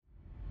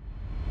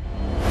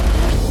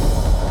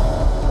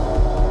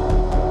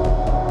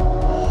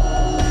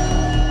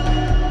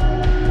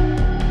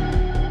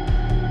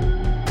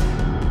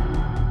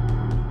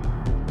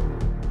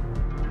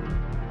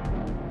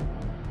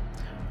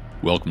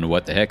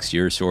What the Hex,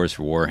 your source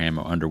for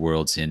Warhammer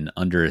Underworlds in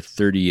under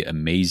 30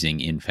 amazing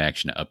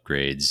in-faction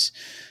upgrades.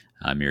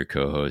 I'm your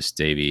co-host,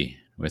 Davey.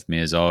 With me,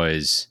 as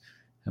always,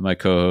 and my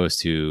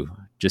co-host who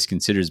just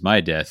considers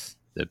my death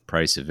the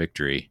price of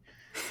victory.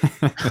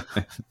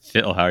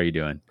 Phil, how are you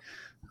doing?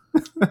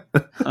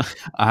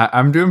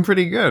 I'm doing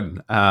pretty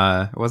good.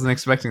 Wasn't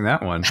expecting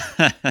that one.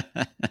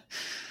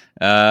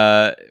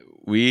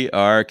 We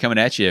are coming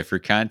at you. For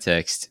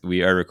context,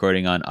 we are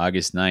recording on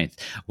August 9th.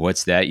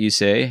 What's that you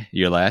say?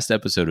 Your last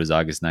episode was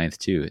August 9th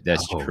too.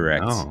 That's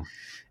correct.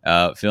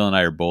 No. Phil and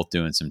I are both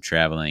doing some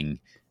traveling.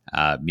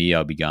 I'll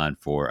be gone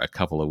for a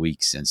couple of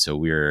weeks, and so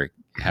we're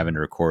having to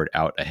record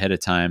out ahead of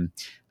time.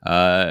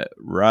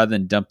 Rather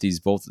than dump these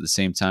both at the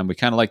same time, we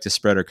kind of like to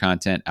spread our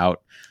content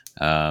out.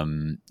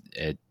 That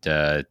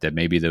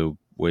may be the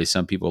way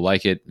some people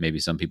like it. Maybe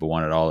some people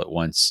want it all at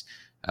once.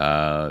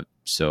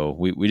 So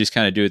we just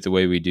kind of do it the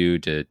way we do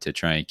to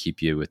try and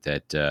keep you with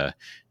that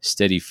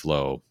steady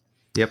flow.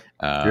 Yep.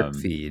 Drip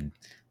feed.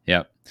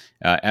 Yep.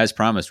 As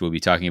promised, we'll be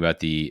talking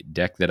about the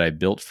deck that I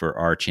built for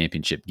our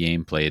championship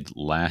game played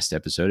last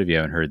episode. If you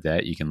haven't heard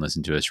that, you can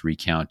listen to us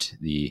recount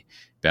the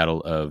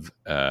battle of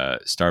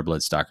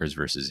Starblood Stalkers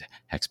versus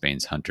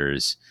Hexbane's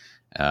Hunters.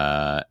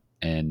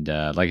 And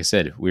like I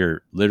said,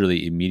 we're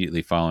literally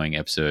immediately following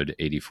episode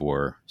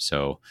 84.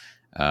 So,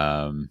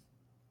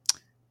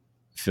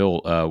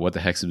 Phil, what the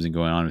heck's been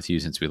going on with you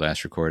since we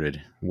last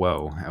recorded?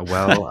 Whoa.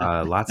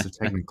 Well, lots of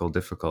technical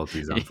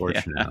difficulties,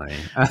 unfortunately.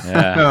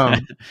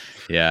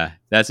 Yeah,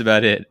 that's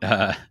about it.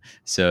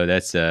 So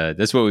that's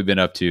what we've been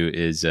up to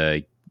is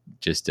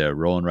just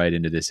rolling right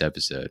into this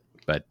episode.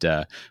 But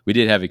we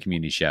did have a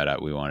community shout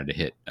out we wanted to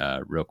hit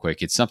real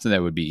quick. It's something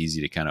that would be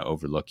easy to kind of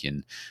overlook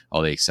in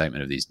all the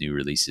excitement of these new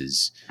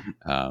releases.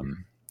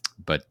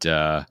 But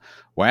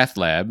Wath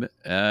Lab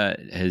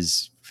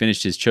has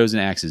finished his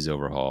Chosen Axes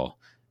overhaul.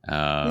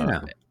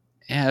 A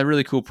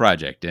really cool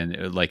project,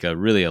 and like a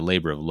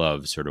labor of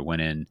love. Sort of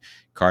went in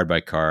card by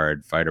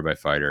card, fighter by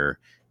fighter,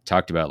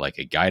 talked about like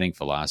a guiding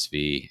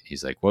philosophy.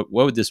 He's like, what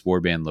would this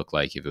warband look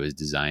like if it was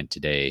designed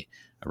today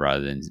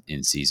rather than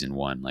in season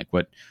one? Like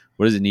what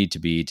does it need to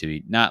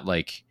be not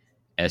like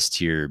S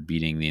tier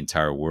beating the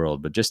entire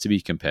world, but just to be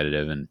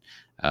competitive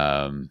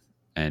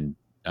and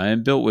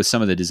built with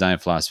some of the design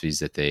philosophies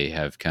that they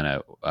have kind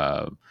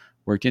of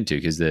worked into,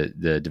 because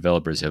the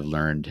developers have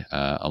learned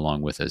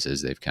along with us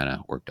as they've kind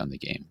of worked on the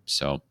game.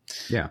 So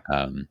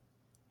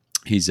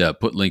he's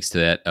put links to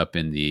that up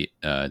in the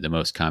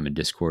most common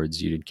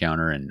discords you'd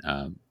encounter, and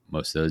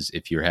most of those,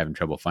 if you're having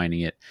trouble finding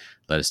it,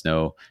 let us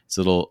know. It's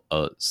a little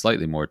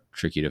slightly more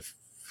tricky to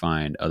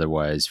find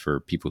otherwise for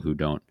people who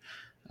don't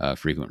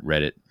frequent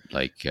Reddit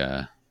like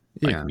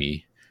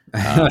me.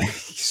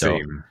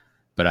 Same.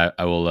 But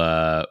I will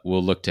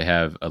we'll look to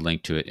have a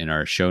link to it in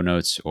our show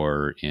notes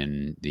or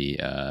in the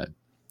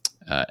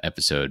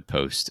episode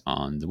post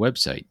on the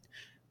website.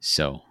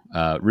 So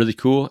really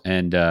cool.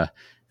 And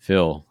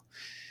Phil,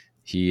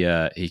 he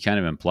kind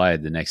of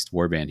implied the next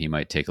warband he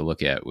might take a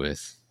look at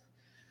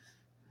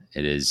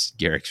it is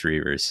Garrick's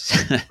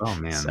Reavers. Oh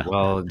man. So.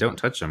 Well, don't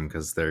touch them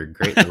because they're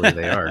great the way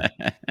they are.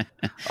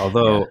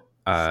 Although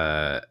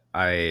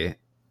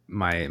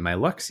my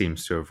luck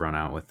seems to have run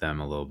out with them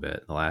a little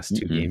bit. The last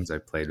two games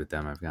I've played with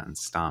them, I've gotten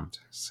stomped.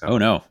 So oh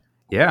no.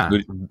 Yeah.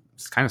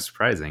 It's kind of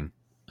surprising.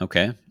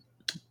 Okay.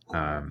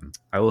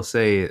 I will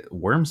say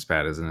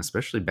Wormspat is an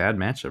especially bad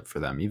matchup for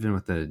them, even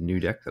with the new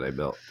deck that I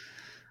built.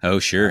 Oh,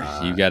 sure.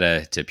 You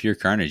gotta, to pure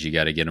carnage, you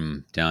gotta get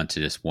them down to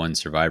just one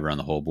survivor on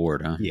the whole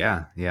board, huh?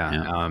 Yeah.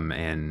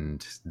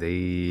 And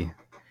they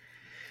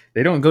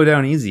don't go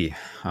down easy.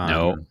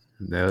 No.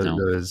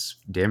 Those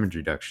damage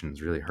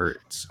reductions really hurt.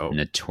 So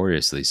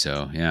notoriously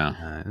so.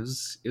 Yeah. It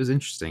was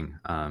interesting.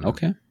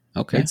 Okay.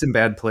 Made some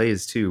bad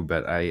plays too,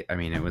 but I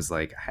mean, it was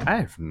like, I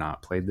have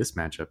not played this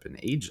matchup in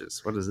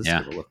ages. What is this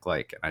going to look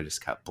like? And I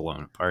just got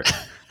blown apart.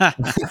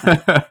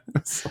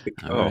 It's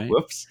like, right.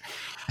 Whoops.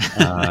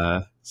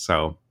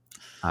 So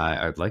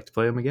I'd like to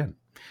play them again.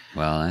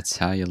 Well, that's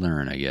how you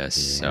learn, I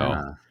guess.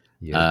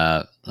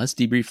 Yeah. So let's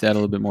debrief that a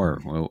little bit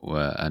more.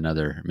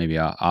 Another maybe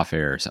off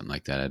air or something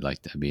like that.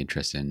 I'd be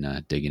interested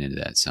in digging into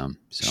that some.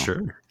 So.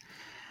 Sure.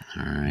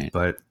 All right.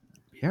 But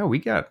yeah, we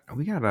got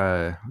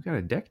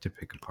a deck to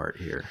pick apart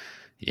here.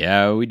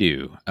 Yeah, we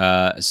do.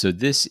 So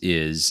this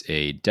is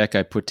a deck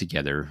I put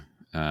together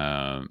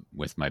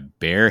with my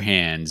bare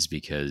hands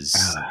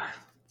because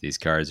these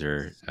cards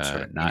are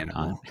not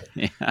on.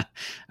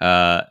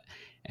 Yeah.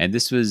 And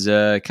this was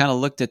kind of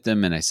looked at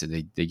them and I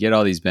said they get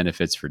all these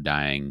benefits for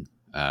dying.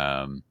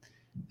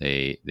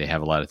 They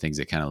have a lot of things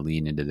that kind of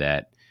lean into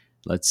that.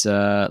 Let's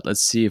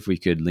see if we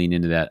could lean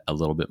into that a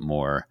little bit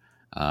more.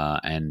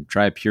 And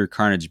try a pure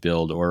carnage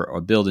build or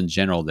a build in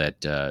general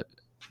that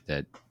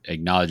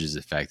acknowledges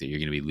the fact that you're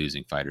going to be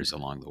losing fighters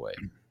along the way.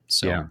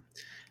 So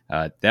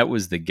that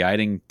was the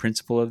guiding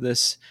principle of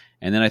this.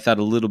 And then I thought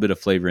a little bit of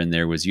flavor in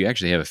there was you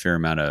actually have a fair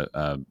amount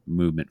of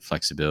movement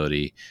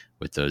flexibility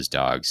with those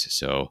dogs.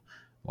 So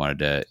wanted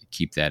to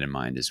keep that in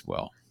mind as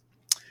well.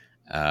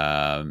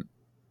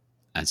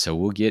 And so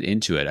we'll get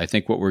into it. I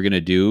think what we're going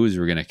to do is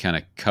we're going to kind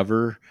of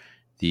cover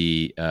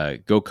the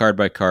go card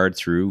by card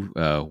through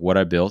what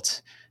I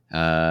built,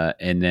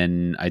 and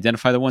then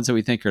identify the ones that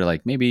we think are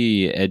like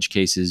maybe edge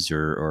cases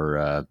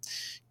or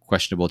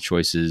questionable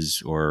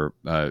choices or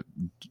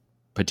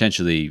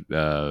potentially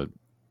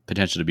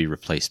potential to be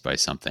replaced by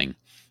something,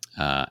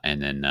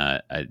 and then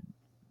I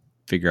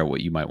figure out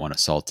what you might want to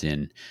salt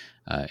in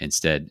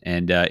instead.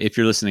 And if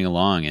you're listening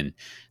along and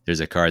there's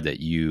a card that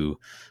you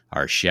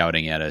are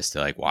shouting at us to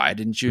like, why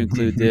didn't you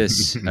include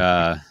this?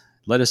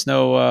 Let us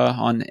know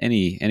on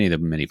any of the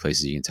many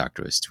places you can talk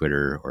to us,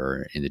 Twitter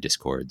or in the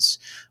Discords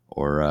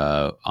or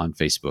on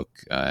Facebook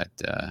at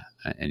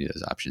any of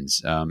those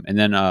options. And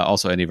then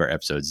also any of our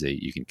episodes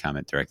that you can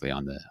comment directly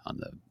on the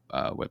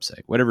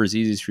website. Whatever is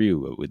easiest for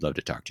you, we'd love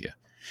to talk to you.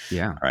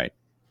 Yeah. All right.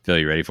 Phil,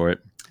 you ready for it?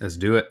 Let's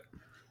do it.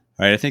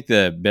 All right. I think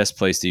the best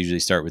place to usually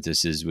start with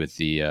this is with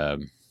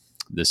the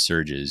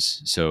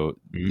surges. So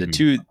the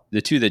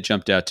two that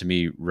jumped out to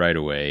me right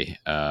away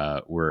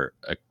were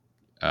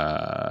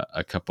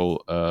a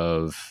couple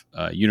of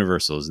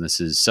universals, and this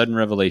is Sudden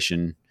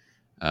Revelation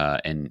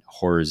and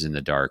Horrors in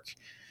the Dark.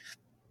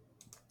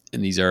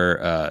 And these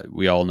are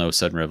we all know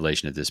Sudden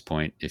Revelation at this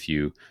point. If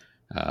you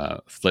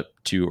flip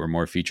 2 or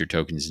more feature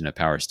tokens in a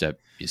power step,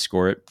 you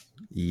score it.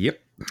 Yep.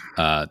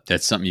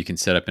 That's something you can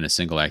set up in a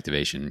single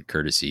activation,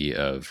 courtesy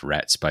of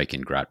Rat Spike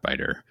and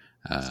Grotbiter.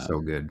 So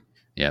good.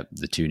 Yeah,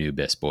 the 2 new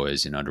best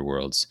boys in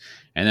Underworlds.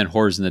 And then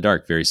Horrors in the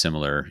Dark, very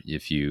similar.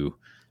 If you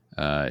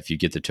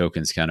get the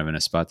tokens kind of in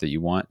a spot that you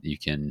want, you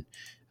can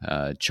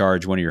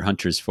charge one of your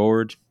hunters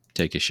forward,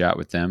 take a shot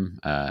with them.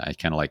 I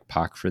kind of like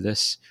Pock for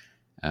this.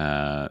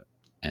 And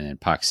then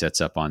Pock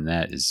sets up on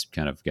that, is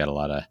kind of got a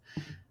lot of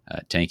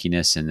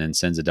tankiness, and then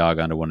sends a dog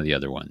onto one of the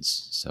other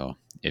ones. So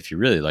if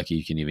you're really lucky,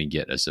 you can even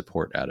get a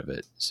support out of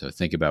it. So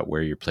think about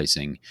where you're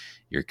placing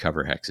your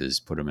cover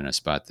hexes. Put them in a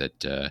spot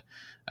that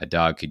a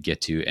dog could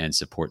get to and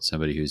support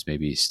somebody who's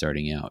maybe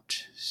starting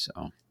out.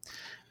 So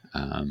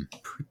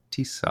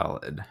pretty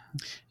solid.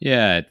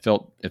 Yeah, it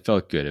felt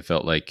good. It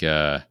felt like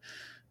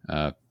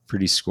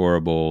pretty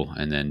scoreable,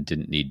 and then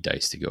didn't need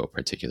dice to go a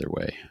particular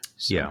way.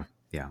 So.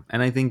 Yeah.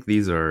 And I think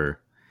these are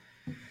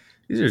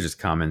just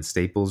common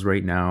staples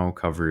right now.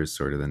 Cover is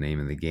sort of the name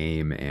of the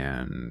game,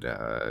 and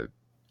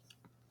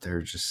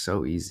they're just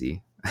so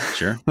easy.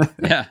 Sure.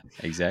 Yeah,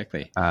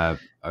 exactly. A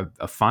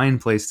fine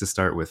place to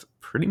start with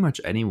pretty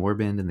much any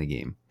warband in the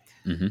game.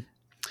 Mm-hmm.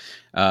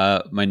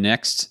 My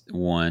next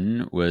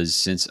one was,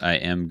 since I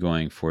am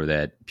going for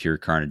that pure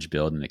carnage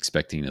build and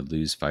expecting to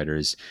lose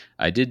fighters,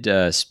 I did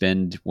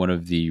spend one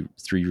of the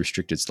 3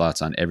 restricted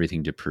slots on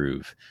everything to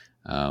prove.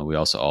 We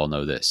also all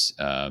know this.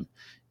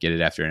 Get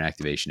it after an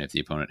activation if the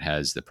opponent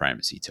has the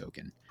primacy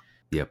token.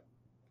 Yep.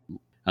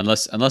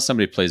 Unless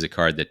somebody plays a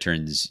card that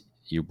turns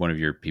one of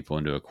your people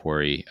into a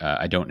quarry.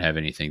 I don't have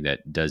anything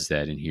that does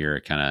that in here.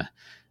 I kind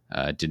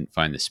of didn't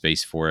find the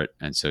space for it,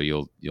 and so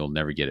you'll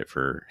never get it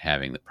for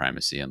having the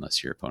primacy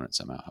unless your opponent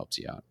somehow helps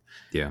you out.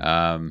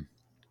 Yeah.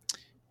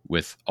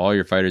 With all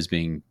your fighters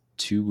being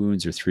 2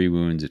 wounds or 3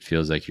 wounds, it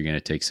feels like you're going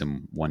to take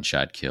some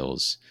one-shot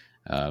kills.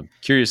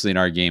 Curiously, in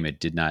our game,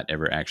 it did not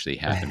ever actually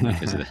happen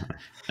because of the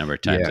number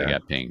of times I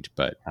got pinged,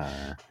 but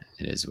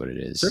it is what it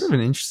is. Sort of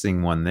an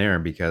interesting one there,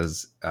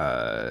 because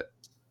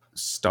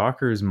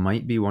Stalkers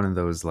might be one of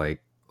those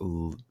like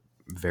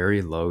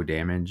very low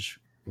damage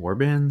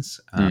warbands.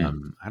 I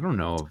don't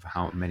know of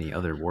how many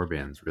other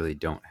warbands really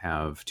don't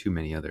have too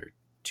many other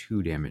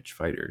 2 damage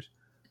fighters.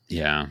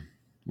 Yeah.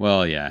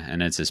 Well, yeah,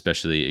 and it's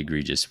especially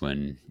egregious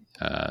when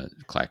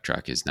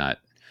Clacktrock is not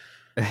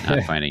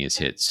finding his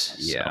hits.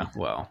 Yeah. So.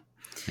 Well.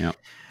 Yeah.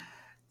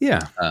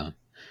 Yeah.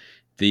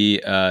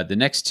 The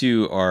next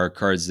 2 are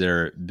cards that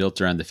are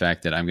built around the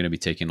fact that I'm going to be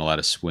taking a lot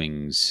of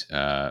swings.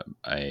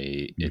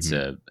 It's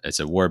a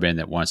warband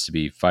that wants to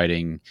be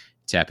fighting.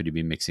 It's happy to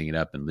be mixing it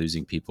up and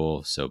losing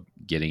people, so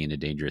getting into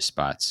dangerous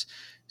spots.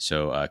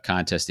 So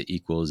contest to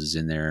equals is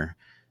in there.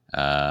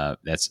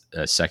 That's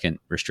a second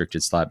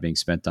restricted slot being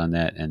spent on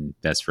that, and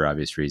that's for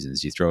obvious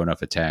reasons. You throw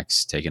enough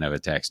attacks, take enough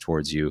attacks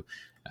towards you,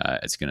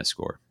 it's going to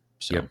score.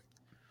 So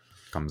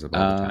comes up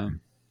all the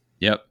time.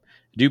 Yep.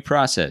 Due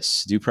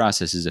Process. Due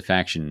Process is a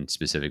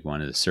faction-specific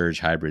one. The Surge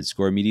hybrid.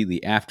 Score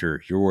immediately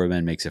after your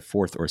warband makes a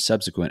 4th or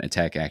subsequent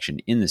attack action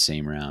in the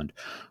same round,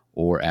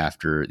 or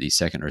after the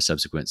second or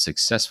subsequent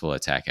successful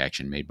attack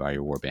action made by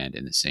your warband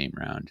in the same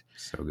round.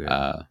 So good.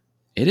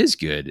 It is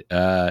good.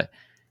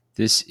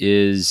 This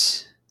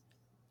is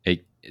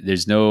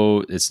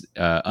it's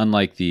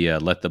unlike the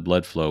Let the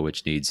Blood Flow,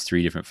 which needs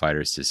 3 different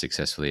fighters to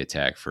successfully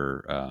attack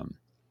for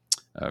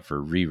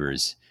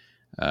Reavers.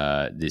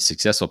 The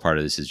successful part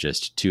of this is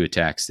just 2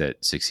 attacks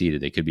that succeeded.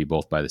 They could be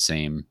both by the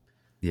same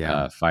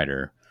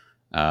fighter.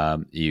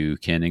 You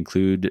can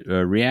include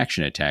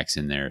reaction attacks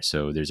in there.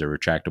 So there's a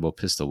retractable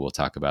pistol we'll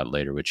talk about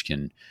later, which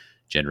can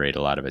generate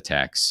a lot of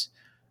attacks.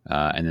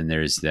 And then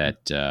there's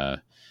that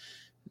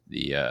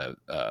the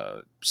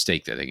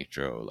stake that they can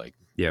throw, like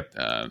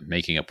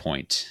making a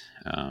point.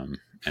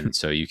 And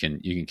so you can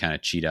kind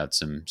of cheat out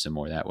some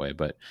more that way.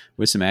 But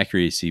with some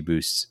accuracy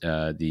boosts,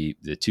 the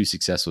 2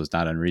 successful is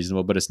not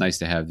unreasonable. But it's nice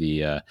to have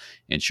the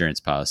insurance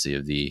policy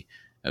of the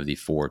the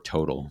 4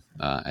 total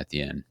at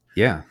the end.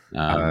 Yeah.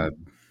 Yeah.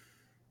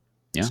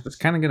 So it's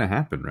kind of going to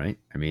happen, right?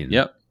 I mean,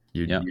 Yep.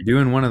 you're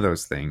doing one of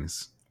those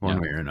things one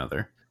Yep. way or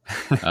another.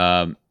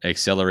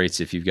 Accelerates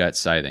if you've got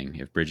scything,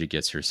 if Bridget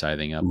gets her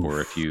scything up, Oof.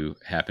 or if you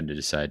happen to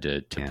decide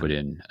to put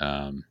in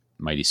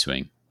Mighty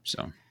Swing.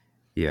 So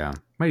yeah,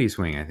 Mighty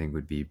Swing I think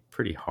would be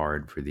pretty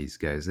hard for these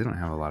guys. They don't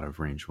have a lot of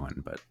range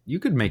 1, but you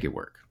could make it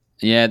work.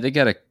 yeah, they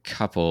got a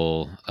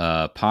couple.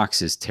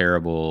 Pox is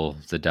terrible.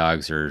 The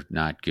dogs are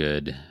not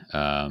good.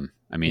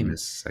 I mean,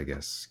 Amos, I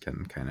guess,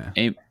 can kind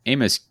of.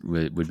 Amos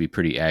would be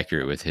pretty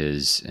accurate with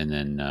his, and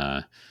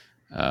then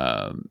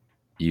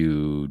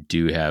you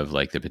do have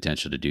like the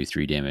potential to do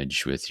 3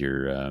 damage with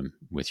your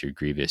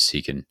Grievous.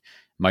 He can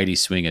Mighty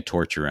Swing a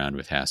torch around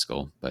with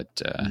Haskell,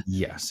 but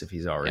yes, if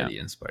he's already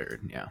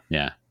inspired,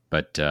 yeah.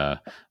 But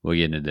we'll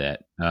get into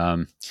that.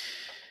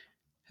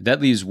 That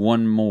leaves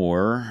one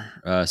more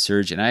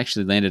surge, and I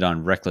actually landed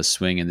on Reckless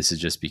Swing, and this is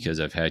just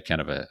because I've had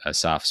kind of a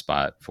soft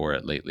spot for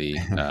it lately,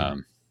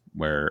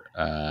 where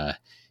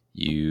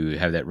you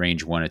have that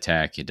range 1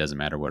 attack. It doesn't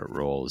matter what it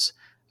rolls.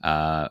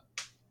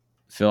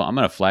 Phil, I'm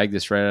going to flag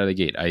this right out of the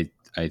gate.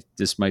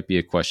 This might be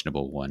a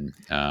questionable one.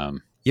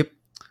 Yep.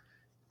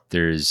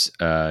 There's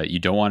you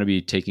don't want to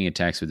be taking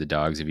attacks with the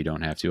dogs if you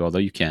don't have to, although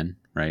you can,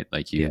 right?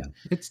 Like you,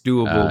 it's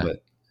doable,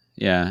 but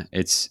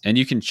and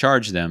you can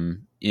charge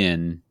them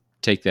in,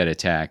 take that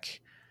attack,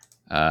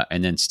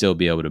 and then still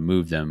be able to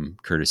move them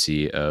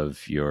courtesy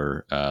of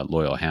your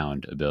Loyal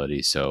Hound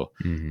ability. So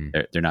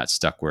they're not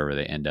stuck wherever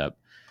they end up.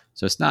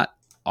 So it's not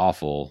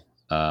awful.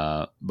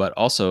 But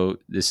also,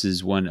 this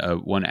is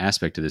one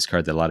aspect of this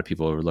card that a lot of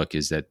people overlook,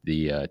 is that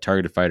the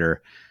targeted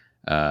fighter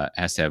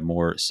has to have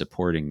more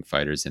supporting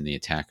fighters than the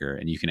attacker,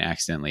 and you can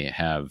accidentally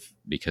have,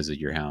 because of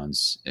your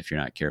hounds, if you're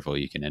not careful,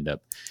 you can end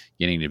up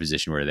getting in a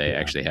position where they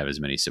actually have as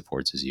many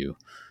supports as you.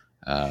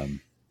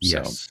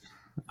 Yes.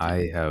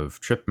 I have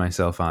tripped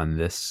myself on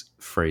this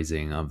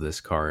phrasing of this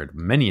card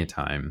many a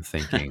time,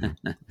 thinking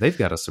they've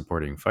got a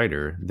supporting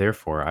fighter,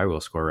 therefore I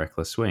will score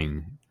Reckless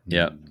Swing.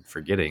 Yeah.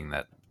 Forgetting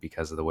that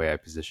because of the way I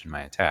position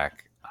my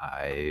attack,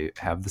 I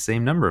have the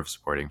same number of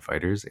supporting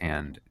fighters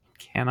and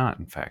cannot,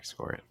 in fact,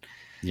 score it.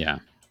 Yeah.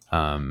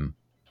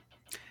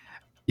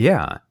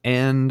 Yeah.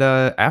 And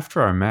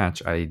after our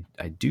match, I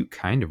do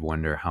kind of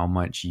wonder how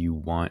much you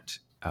want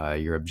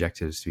your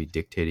objectives to be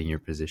dictating your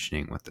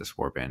positioning with this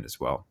warband as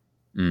well.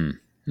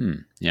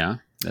 Yeah,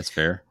 that's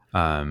fair.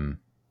 They've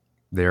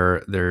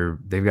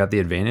got the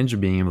advantage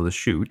of being able to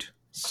shoot,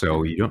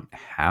 so you don't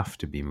have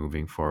to be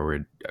moving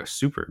forward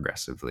super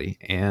aggressively,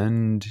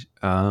 and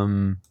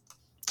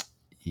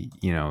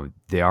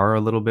they are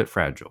a little bit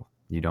fragile.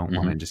 You don't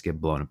want to just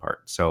get blown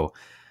apart. So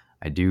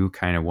I do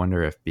kind of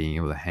wonder if being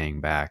able to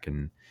hang back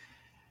and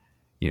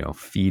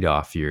feed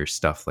off your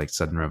stuff like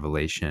Sudden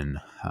Revelation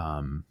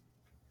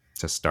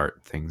to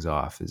start things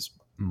off is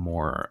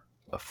more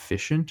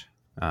efficient.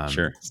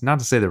 Sure. It's not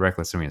to say that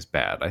Reckless Swing is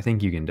bad. I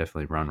think you can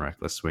definitely run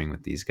Reckless Swing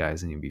with these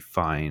guys and you'll be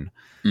fine.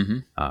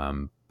 But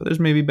there's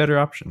maybe better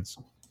options.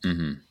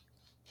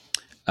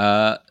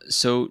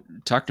 So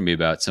talk to me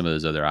about some of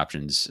those other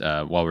options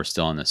while we're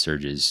still on the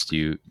surges.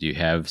 Do you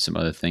have some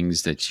other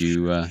things that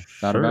you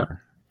thought about?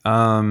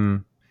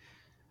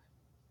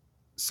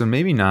 So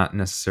maybe not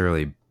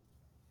necessarily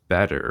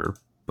better,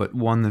 but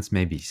one that's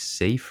maybe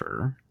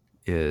safer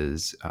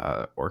is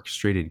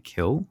Orchestrated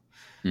Kill.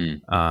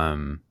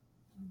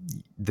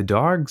 The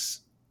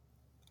dogs,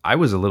 I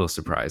was a little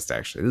surprised,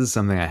 actually. This is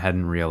something I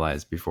hadn't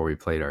realized before we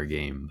played our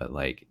game, but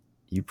like,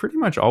 you pretty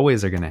much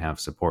always are going to have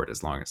support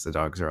as long as the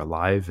dogs are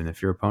alive. And if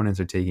your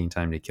opponents are taking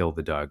time to kill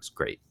the dogs,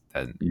 great.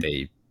 Then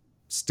they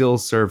still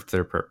served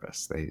their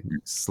purpose. They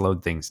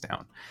slowed things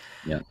down.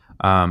 Yeah.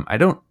 I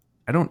don't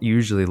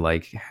usually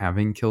like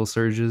having kill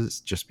surges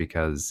just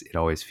because it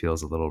always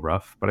feels a little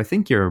rough, but I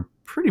think you're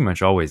pretty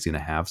much always going to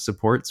have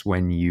supports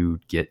when you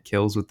get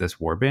kills with this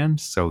warband,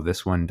 so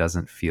this one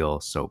doesn't feel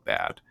so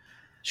bad.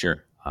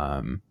 Sure.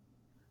 So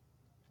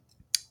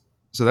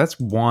that's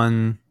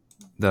one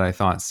that I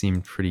thought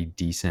seemed pretty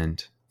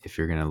decent if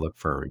you're going to look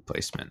for a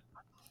replacement.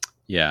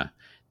 Yeah.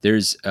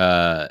 There's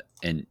an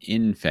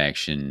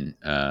in-faction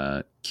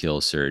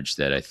kill surge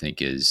that I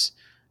think is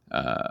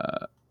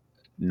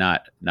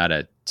not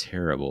a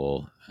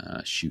terrible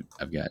shoot.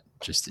 I've got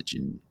just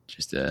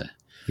a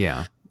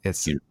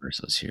it's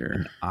universals here.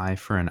 An eye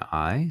for an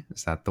eye.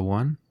 Is that the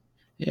one?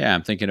 Yeah,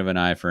 I'm thinking of an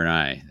eye for an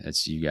eye.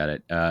 That's, you got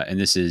it. And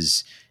this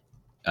is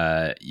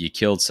you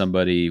killed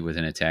somebody with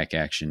an attack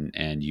action,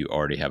 and you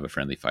already have a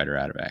friendly fighter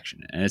out of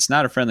action, and it's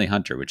not a friendly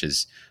hunter, which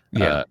is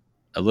a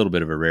little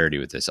bit of a rarity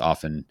with this.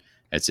 Often,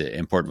 it's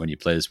important when you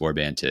play this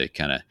warband to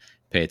kind of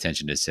pay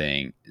attention to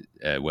saying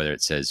whether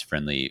it says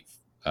friendly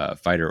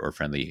fighter or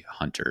friendly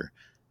hunter,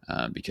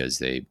 because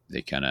they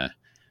kind of,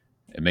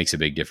 it makes a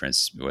big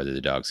difference whether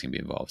the dogs can be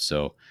involved.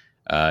 So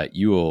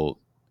you will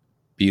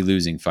be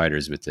losing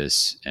fighters with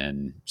this,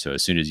 and so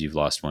as soon as you've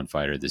lost one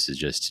fighter, this is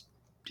just,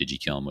 did you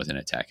kill him with an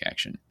attack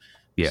action?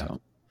 Yeah.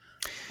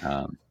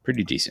 So,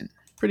 pretty decent.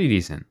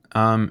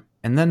 And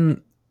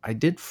then I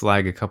did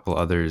flag a couple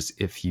others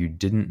if you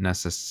didn't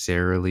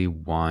necessarily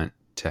want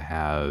to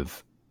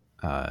have,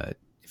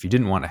 if you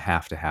didn't want to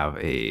have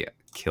a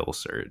kill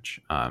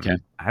surge. Okay.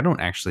 I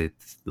don't actually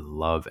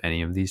love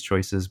any of these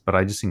choices, but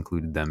I just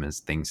included them as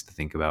things to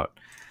think about.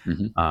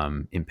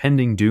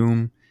 Impending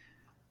Doom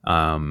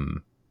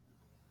kind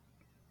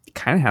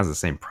of has the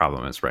same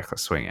problem as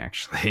Reckless Swing,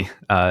 actually.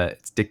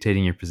 It's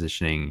dictating your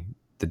positioning.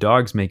 The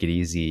dogs make it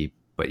easy,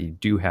 but you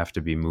do have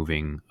to be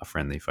moving a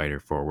friendly fighter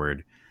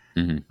forward.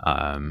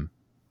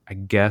 I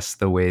guess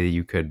the way that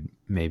you could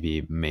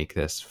maybe make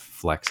this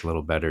flex a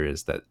little better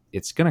is that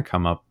it's going to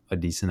come up a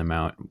decent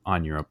amount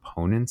on your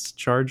opponent's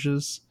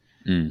charges.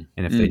 And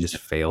if they just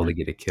fail to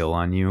get a kill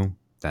on you,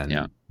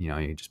 then,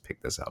 you just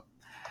pick this up.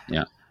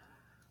 Yeah.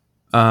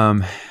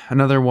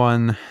 Another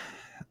one,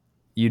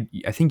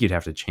 I think you'd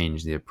have to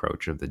change the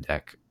approach of the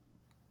deck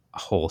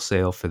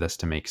wholesale for this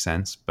to make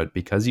sense. But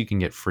because you can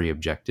get free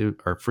objective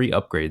or free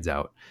upgrades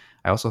out,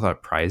 I also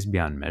thought Prize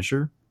Beyond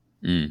Measure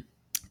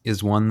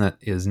is one that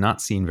is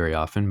not seen very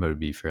often, but would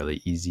be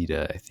fairly easy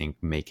to, I think,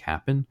 make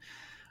happen.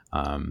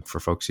 For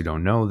folks who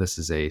don't know, this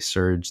is a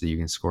surge that you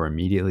can score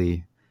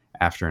immediately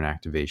after an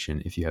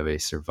activation if you have a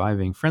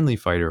surviving friendly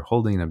fighter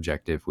holding an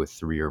objective with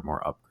 3 or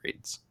more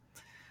upgrades.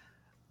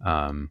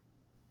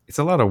 It's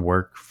a lot of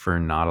work for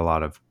not a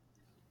lot of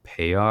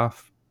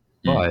payoff,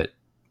 but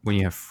when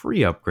you have free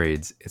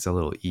upgrades, it's a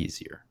little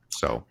easier.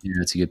 So yeah,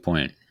 that's a good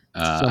point.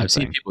 I've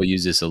seen people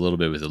use this a little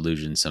bit with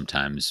illusions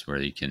sometimes, where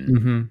you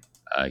can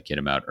get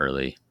them out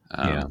early.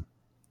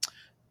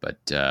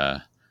 But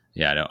I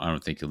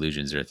don't think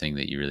illusions are a thing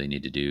that you really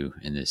need to do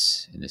in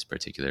this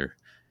particular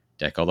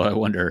deck. Although I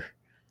wonder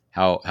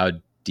how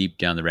deep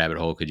down the rabbit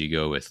hole could you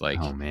go with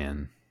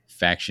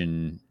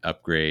faction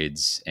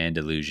upgrades and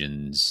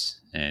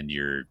illusions, and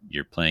you're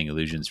playing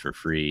illusions for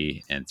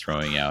free and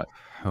throwing out.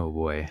 Oh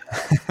boy.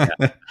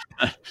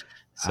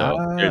 So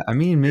I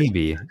mean,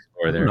 maybe.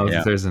 I don't know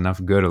if there's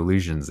enough good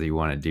illusions that you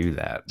want to do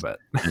that, but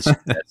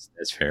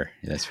that's fair.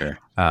 That's fair.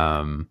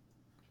 And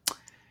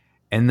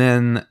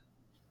then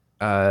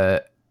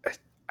I've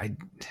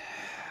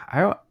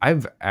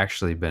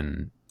actually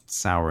been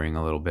souring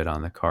a little bit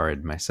on the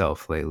card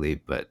myself lately,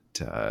 but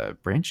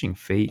Branching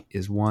Fate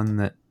is one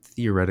that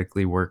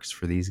theoretically works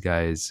for these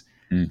guys.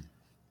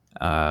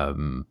 But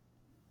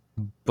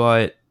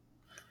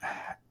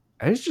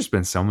there's just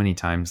been so many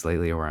times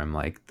lately where I'm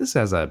like, this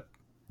has a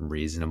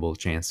reasonable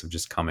chance of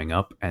just coming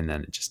up, and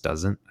then it just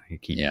doesn't. I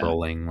keep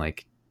rolling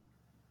like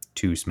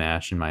 2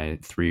 smash in my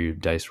 3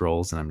 dice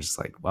rolls, and I'm just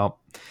like, well,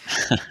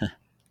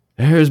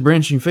 there's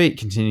Branching Fate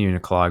continuing to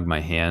clog my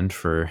hand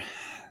for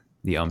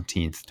the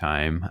umpteenth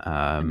time.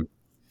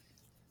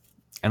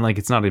 And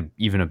it's not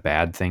even a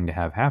bad thing to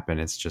have happen.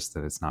 It's just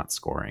that it's not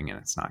scoring and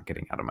it's not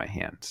getting out of my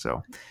hand.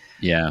 So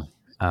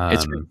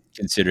it's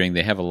considering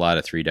they have a lot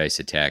of 3 dice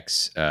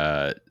attacks.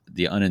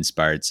 The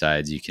uninspired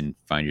sides, you can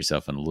find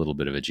yourself in a little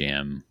bit of a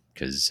jam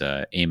because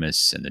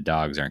Amos and the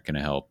dogs aren't going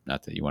to help.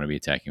 Not that you want to be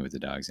attacking with the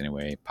dogs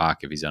anyway.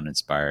 Pock, if he's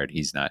uninspired,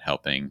 he's not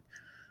helping.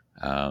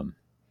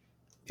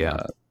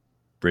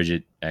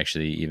 Bridget,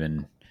 actually,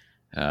 even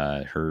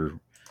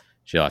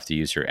she'll have to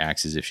use her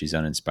axes if she's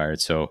uninspired.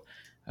 So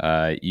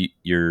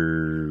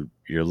you're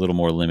a little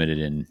more limited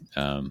in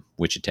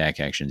which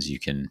attack actions you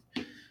can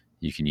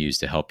use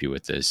to help you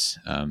with this.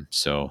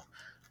 So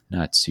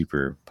not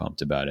super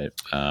pumped about it.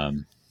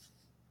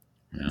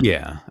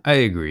 Yeah, I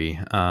agree.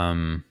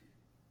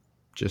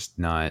 Just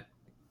not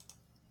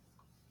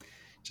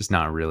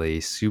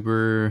really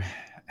super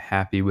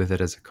happy with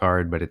it as a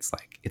card, but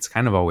it's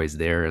kind of always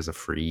there as a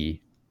free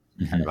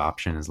kind of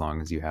option as long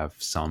as you have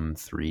some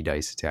 3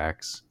 dice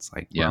attacks. It's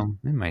well,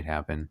 it might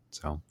happen.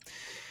 So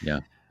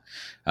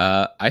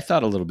I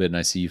thought a little bit, and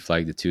I see you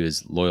flagged it too,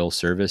 as Loyal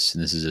Service,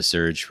 and this is a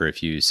surge for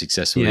if you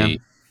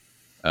successfully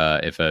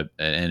if an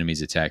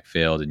enemy's attack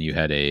failed and you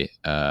had a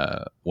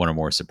 1 or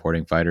more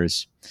supporting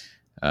fighters,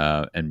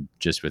 and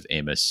just with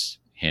Amos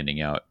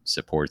handing out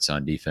supports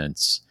on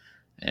defense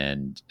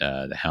and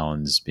the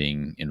hounds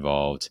being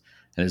involved.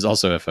 And there's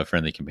also if a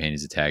friendly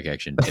companion's attack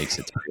action takes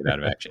a target out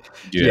of action.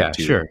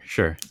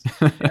 Sure.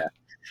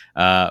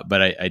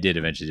 But I did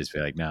eventually just be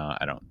like, no,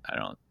 I don't.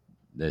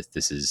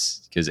 This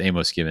is because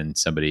Amos giving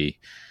somebody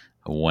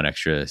 1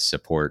 extra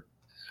support.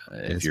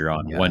 If you're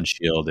on 1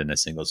 shield and a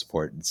single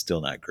support, it's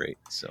still not great.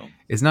 So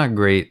it's not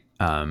great.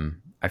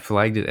 I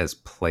flagged it as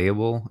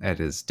playable. It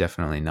is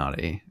definitely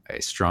not a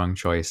strong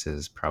choice. It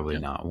is probably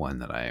not one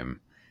that I am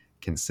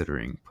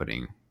considering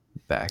putting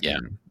back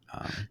in.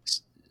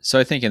 So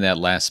I think in that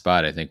last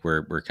spot, I think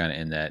we're kind of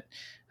in that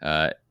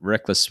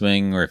Reckless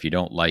Swing, or if you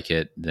don't like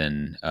it,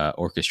 then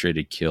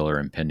Orchestrated Kill or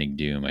Impending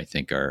Doom, I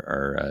think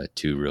are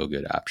 2 real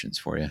good options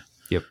for you.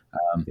 Yep.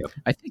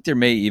 I think there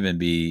may even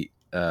be,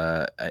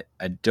 I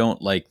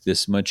don't like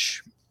this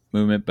much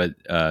movement, but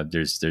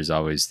there's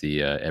always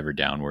the ever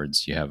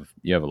downwards. You have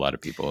a lot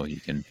of people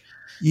you can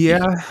a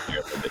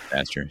little bit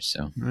faster.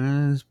 So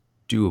it's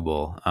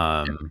doable.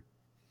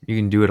 You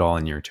can do it all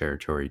in your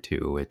territory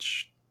too,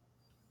 which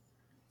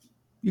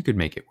you could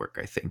make it work.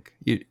 I think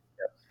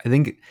I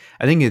think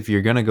if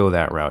you're gonna go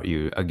that route,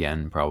 you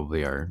again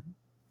probably are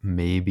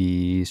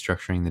maybe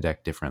structuring the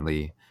deck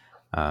differently.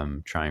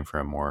 trying for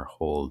a more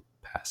hold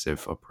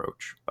passive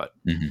approach. But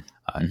Mm-hmm.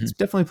 it's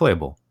definitely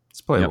playable. It's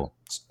Yep. playable.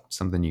 It's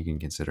something you can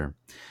consider.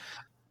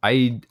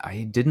 I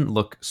didn't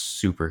look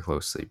super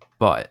closely,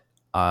 but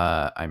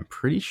I'm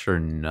pretty sure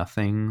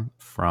nothing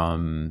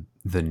from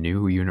the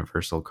new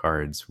Universal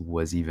cards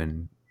was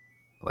even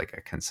like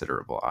a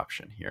considerable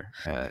option here.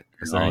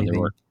 Is there Oh, there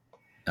were. anything?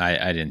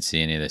 I didn't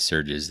see any of the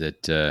surges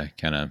that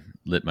kind of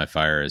lit my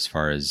fire as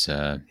far as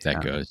that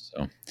Yeah, goes.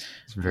 So,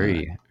 it's uh,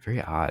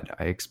 very odd.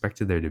 I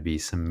expected there to be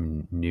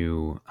some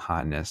new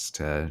hotness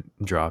to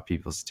draw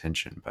people's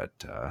attention, but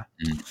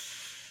mm,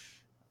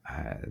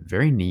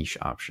 very niche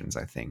options.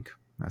 I think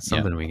that's yeah.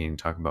 something we can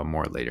talk about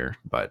more later.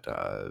 But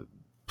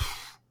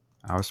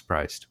I was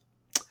surprised.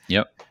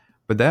 Yep.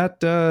 But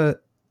that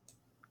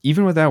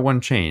even with that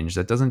one change,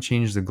 that doesn't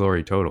change the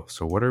glory total.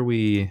 So what are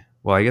we?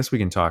 Well, I guess we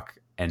can talk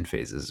end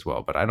phases as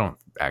well, but I don't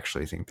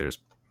actually think there's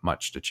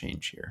much to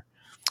change here.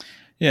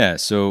 Yeah.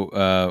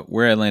 So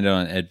where I landed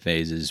on ed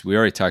phases, we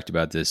already talked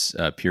about this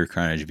pure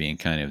carnage being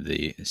kind of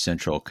the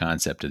central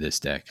concept of this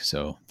deck.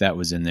 So that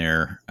was in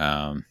there.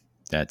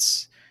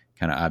 That's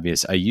kind of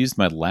obvious. I used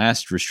my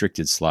last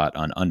restricted slot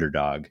on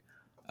underdog,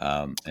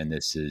 and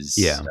this is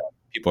Yeah.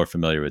 people are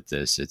familiar with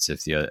this. It's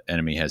if the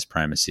enemy has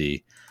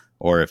primacy,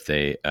 or if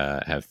they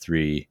have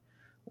three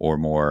or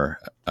more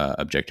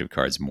objective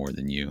cards more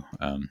than you.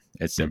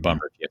 It's a Mm-hmm.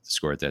 bummer if you have to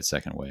score it that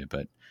second way,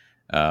 but.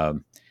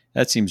 Um,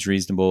 that seems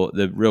reasonable.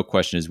 The real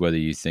question is whether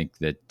you think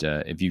that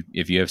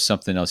if you have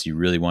something else you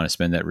really want to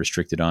spend that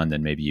restricted on,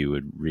 then maybe you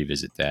would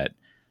revisit that.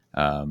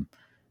 Um,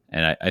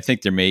 and I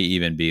think there may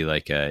even be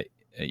like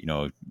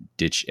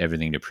ditch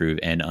everything to prove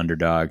and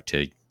underdog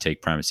to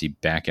take primacy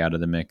back out of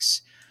the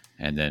mix,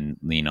 and then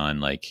lean on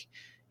like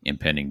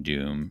impending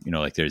doom.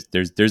 Like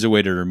there's a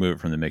way to remove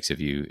it from the mix if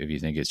you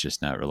think it's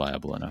just not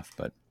reliable enough.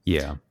 But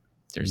Yeah.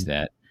 there's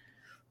that.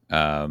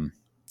 Um,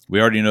 we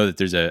already know that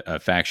there's a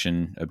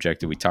faction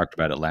objective. We talked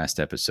about it last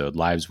episode.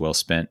 Lives well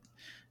spent.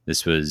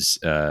 This was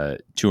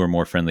two or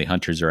more friendly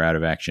hunters are out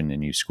of action,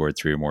 and you scored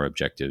three or more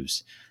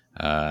objectives.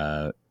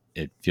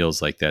 It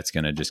feels like that's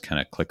going to just kind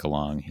of click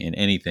along in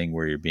anything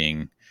where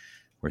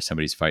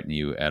somebody's fighting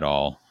you at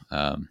all.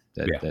 Yeah.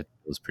 That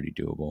feels pretty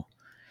doable.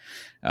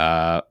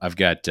 I've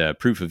got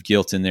proof of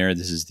guilt in there.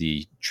 This is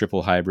the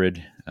triple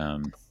hybrid,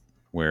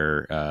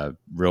 where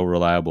real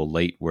reliable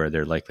late, where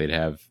they're likely to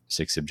have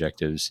six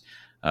objectives,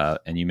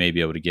 and you may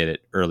be able to get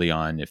it early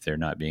on if they're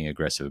not being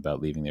aggressive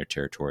about leaving their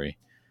territory,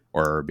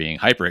 or being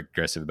hyper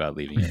aggressive about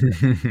leaving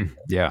it.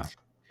 Yeah.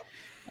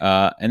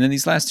 And then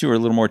these last two are a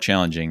little more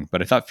challenging,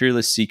 but I thought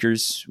Fearless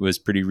Seekers was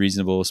pretty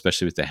reasonable,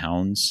 especially with the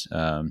hounds.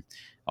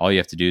 All you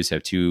have to do is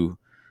have two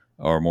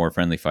or more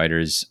friendly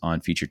fighters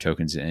on feature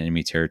tokens in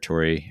enemy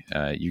territory.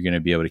 You're going to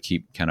be able to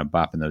keep kind of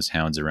bopping those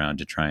hounds around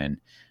to try and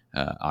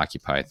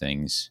occupy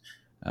things.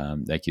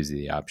 That gives you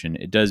the option.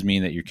 It does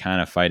mean that you're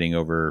kind of fighting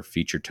over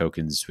feature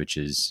tokens, which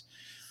is,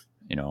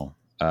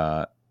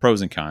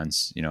 pros and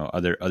cons.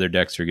 Other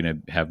decks are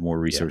going to have more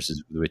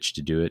resources with which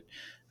to do it.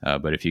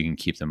 But if you can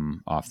keep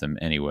them off them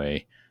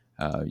anyway,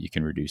 you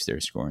can reduce their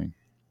scoring.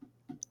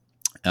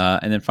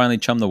 And then finally,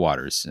 Chum the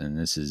Waters. And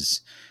this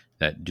is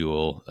that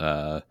duel.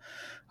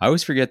 I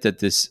always forget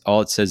that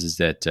all it says is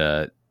that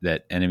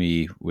that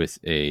enemy with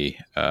you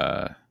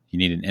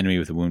need an enemy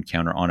with a wound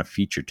counter on a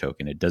feature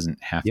token. It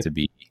doesn't have Yep. to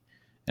be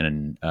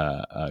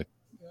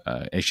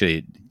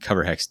actually,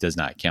 cover hex does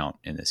not count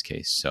in this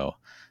case. So,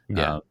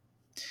 Yeah.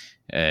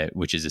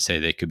 which is to say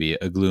they could be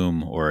a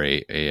gloom or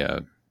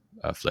a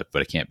flip,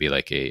 but it can't be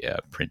like a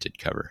printed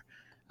cover.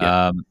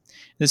 Yeah.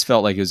 This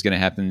felt like it was going to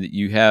happen.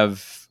 You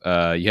have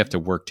to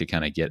work to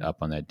kind of get up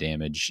on that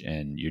damage,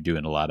 and you're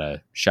doing a lot of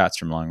shots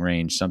from long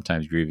range.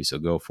 Sometimes Grievous will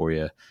go for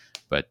you,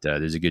 but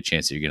there's a good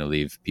chance that you're going to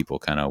leave people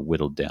kind of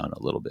whittled down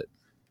a little bit.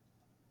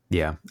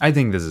 Yeah. I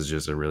think this is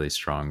just a really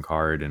strong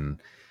card, and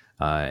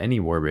any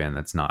warband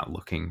that's not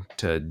looking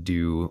to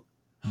do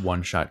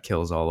one-shot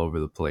kills all over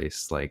the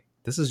place, like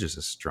this is just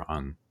a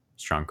strong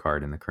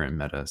card in the current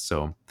meta.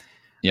 So,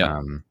 Yeah.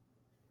 um,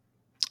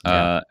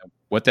 yeah,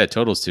 What that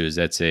totals to is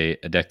that's a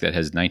deck that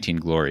has 19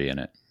 glory in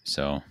it.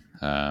 So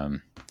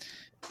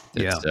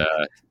that's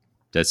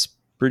that's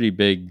pretty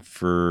big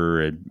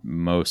for a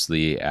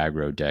mostly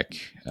aggro deck.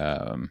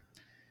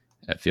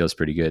 That feels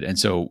pretty good. And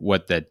so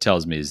what that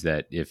tells me is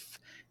that if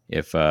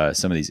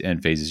some of these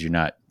end phases you're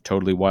not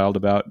totally wild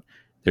about,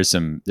 there's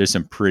some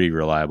pretty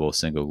reliable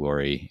single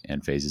glory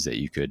end phases that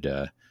you could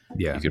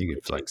you could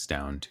rotate. flex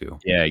down too.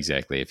 Yeah,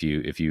 exactly. If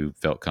you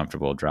felt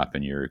comfortable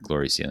dropping your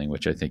glory ceiling,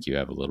 which I think you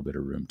have a little bit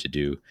of room to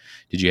do.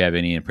 Did you have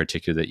any in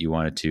particular that you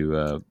wanted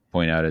to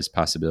point out as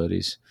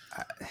possibilities?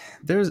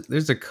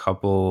 There's a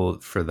couple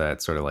for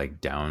that sort of like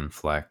down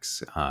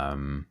flex.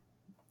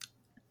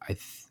 I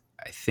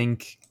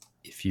think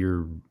if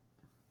you're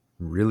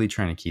really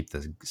trying to keep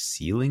the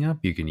ceiling up,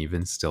 you can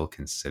even still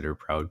consider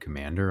Proud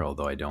Commander,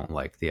 although I don't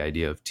like the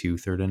idea of 2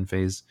 third end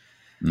phase.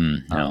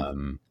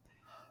 No.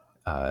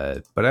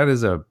 But that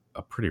is a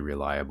pretty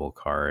reliable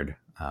card.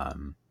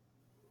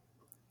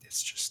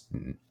 It's just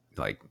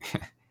like,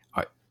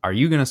 are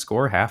you going to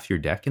score half your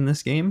deck in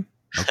this game?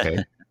 Okay.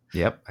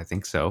 Yep, I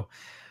think so.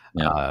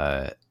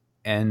 Yeah.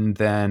 And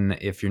then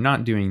if you're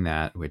not doing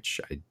that, which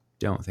I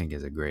don't think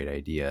is a great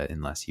idea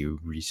unless you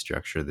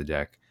restructure the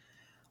deck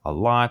a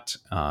lot,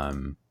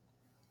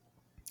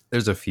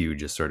 there's a few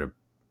just sort of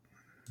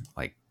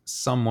like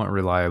somewhat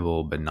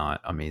reliable but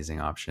not amazing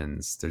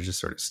options. They're just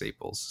sort of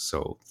staples.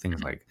 So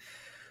things like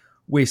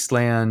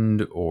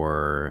Wasteland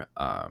or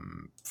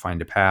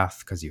Find a Path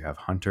because you have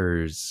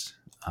hunters.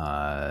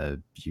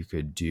 You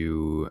could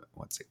do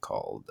what's it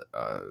called?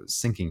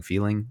 Sinking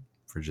Feeling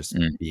for just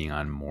Mm. being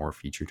on more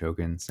feature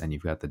tokens, and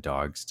you've got the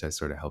dogs to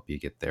sort of help you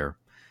get there.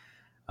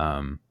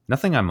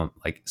 Nothing I'm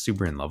like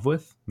super in love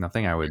with.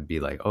 Nothing I would be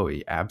like, oh,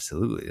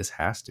 absolutely, this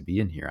has to be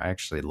in here. I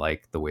actually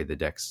like the way the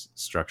deck's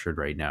structured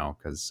right now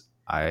because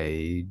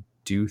I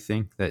do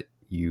think that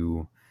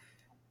you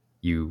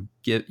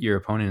get your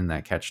opponent in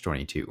that catch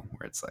 22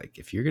 where it's like,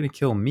 if you're going to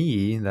kill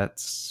me,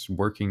 that's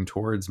working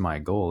towards my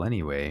goal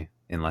anyway,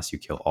 unless you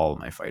kill all of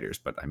my fighters.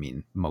 But I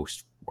mean,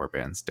 most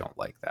warbands don't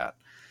like that.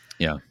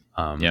 Yeah.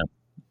 Yeah.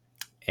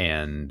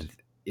 And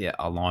yeah,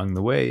 along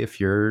the way, if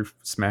you're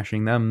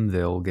smashing them,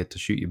 they'll get to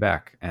shoot you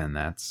back, and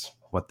that's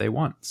what they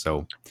want.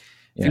 So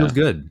feels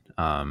good.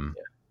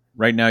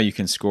 Right now you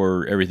can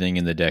score everything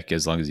in the deck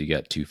as long as you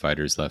got 2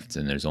 fighters left,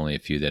 and there's only a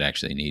few that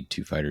actually need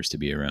 2 fighters to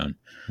be around.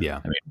 Yeah.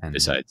 I mean,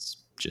 besides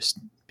just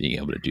being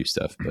able to do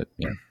stuff, but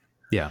yeah.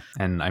 Yeah.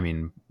 And I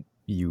mean,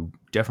 you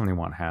definitely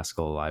want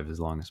Haskell alive as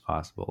long as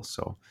possible.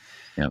 So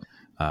yeah.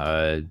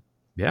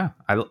 Yeah,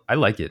 I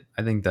like it.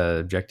 I think the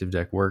objective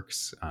deck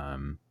works.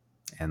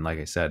 And like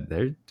I said,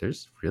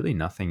 there's really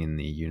nothing in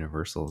the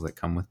universals that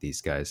come with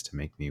these guys to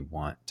make me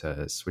want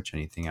to switch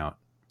anything out.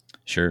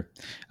 Sure.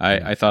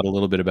 I thought a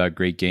little bit about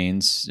Great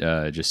Gains,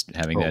 just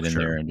having that in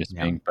there and just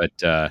being,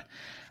 but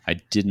I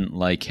didn't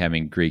like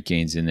having Great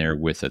Gains in there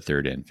with a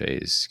third end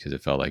phase because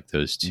it felt like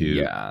those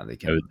two,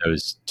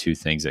 those two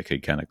things that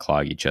could kind of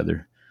clog each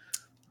other.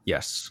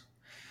 Yes,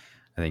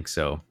 I think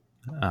so.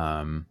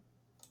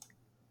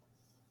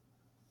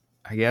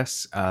 I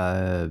guess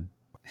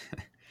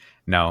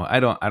no, I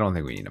don't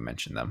think we need to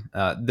mention them.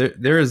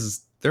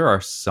 There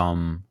are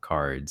some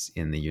cards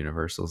in the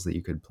universals that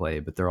you could play,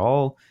 but they're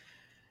all,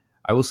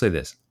 I will say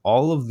this,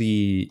 all of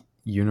the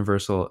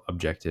universal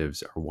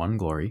objectives are 1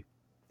 glory,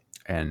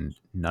 and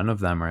none of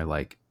them are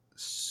like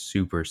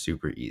super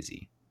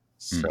easy.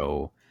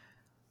 So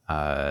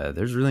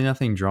there's really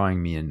nothing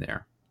drawing me in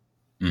there.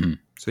 Mm-hmm.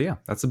 So yeah,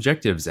 that's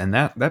objectives, and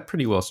that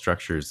pretty well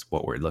structures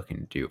what we're looking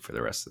to do for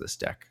the rest of this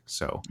deck.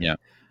 So yeah.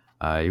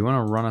 You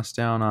want to run us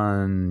down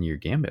on your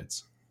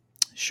gambits?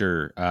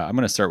 Sure. I'm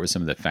going to start with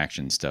some of the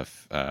faction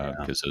stuff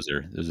because those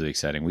are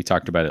exciting. We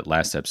talked about it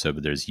last episode,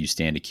 but there's You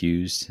Stand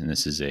Accused, and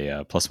this is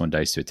a +1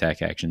 dice to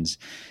attack actions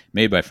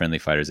made by friendly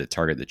fighters that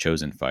target the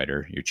chosen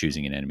fighter. You're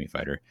choosing an enemy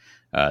fighter.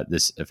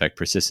 This effect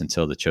persists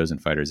until the chosen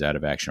fighter is out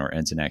of action or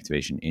ends in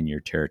activation in your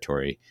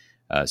territory.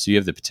 So you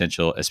have the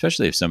potential,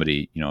 especially if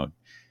somebody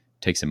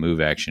takes a move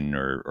action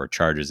or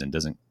charges and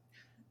doesn't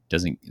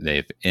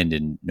they've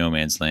ended no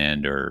man's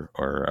land or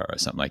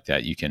something like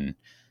that, you can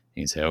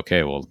say,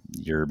 okay, well,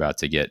 you're about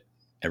to get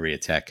every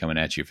attack coming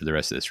at you for the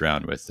rest of this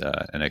round with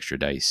an extra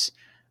dice.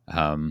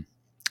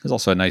 There's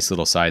also a nice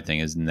little side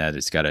thing, isn't that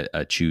it's got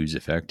a choose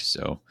effect,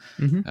 so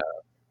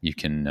you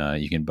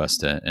can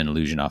bust an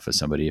illusion off of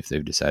somebody if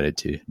they've decided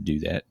to do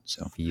that.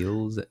 So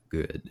feels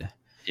good.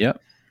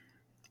 Yep.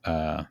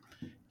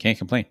 Can't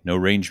complain. No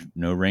range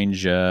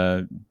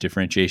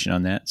differentiation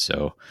on that.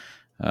 So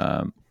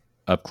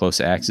up close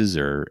axes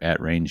or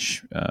at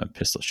range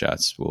pistol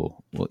shots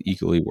will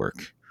equally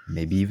work.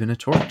 Maybe even a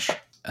torch.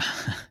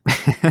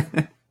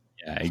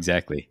 Yeah,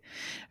 exactly.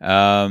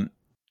 My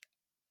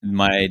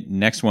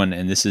next one,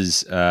 and this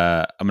is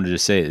I'm going to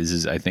just say this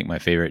is I think my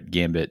favorite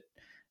gambit,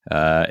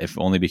 if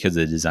only because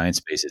of the design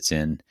space it's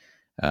in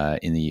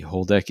the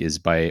whole deck, is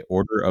by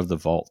Order of the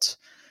Vault.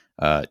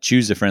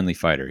 Choose a friendly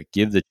fighter.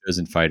 Give the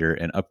chosen fighter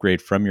an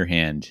upgrade from your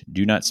hand.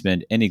 Do not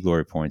spend any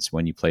glory points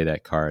when you play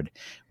that card.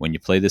 When you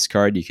play this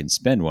card, you can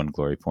spend 1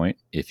 glory point.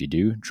 If you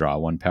do, draw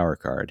 1 power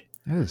card.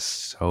 That is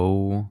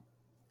so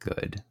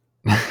good.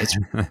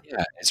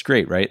 It's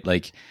great, right?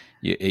 Like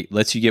it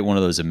lets you get one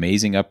of those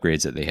amazing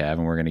upgrades that they have,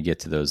 and we're going to get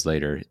to those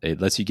later.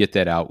 It lets you get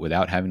that out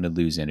without having to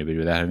lose anybody,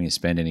 without having to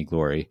spend any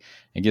glory.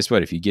 And guess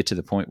what? If you get to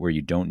the point where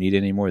you don't need it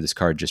anymore, this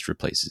card just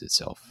replaces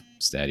itself.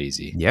 It's that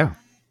easy. Yeah.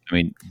 I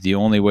mean, the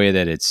only way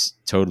that it's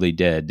totally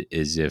dead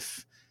is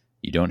if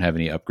you don't have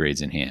any upgrades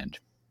in hand,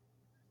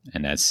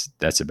 and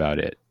that's about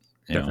it.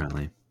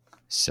 Definitely.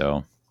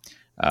 So,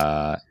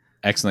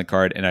 excellent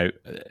card, and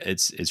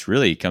it's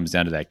really comes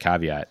down to that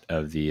caveat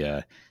of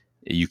the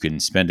you can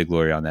spend a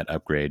glory on that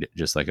upgrade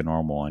just like a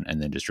normal one,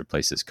 and then just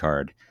replace this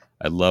card.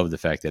 I love the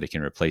fact that it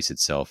can replace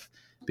itself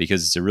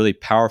because it's a really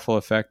powerful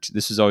effect.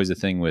 This was always the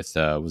thing with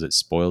was it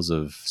Spoils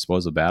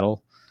of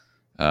Battle?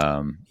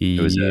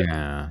 It was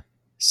a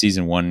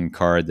Season 1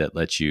 card that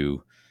lets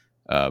you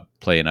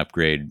play an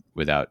upgrade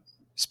without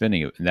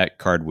spending it. And that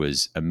card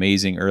was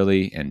amazing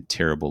early and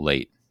terrible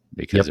late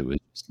because it was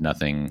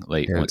nothing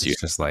late. Once you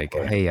just like,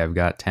 hey, I've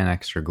got 10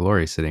 extra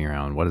glory sitting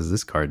around. What is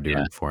this card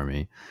doing for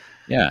me?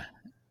 Yeah.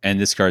 And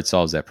this card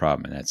solves that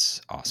problem, and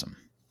that's awesome.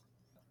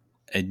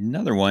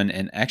 Another one,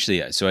 and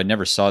actually, so I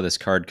never saw this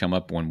card come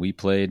up when we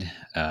played,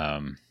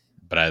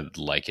 but I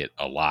like it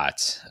a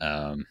lot,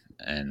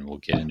 and we'll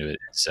get into it.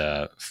 It's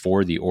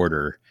For the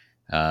Order,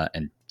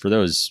 and for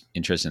those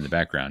interested in the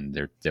background,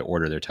 the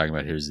order they're talking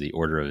about here is the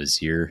Order of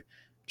Azir,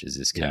 which is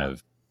this kind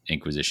of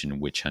Inquisition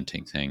witch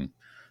hunting thing.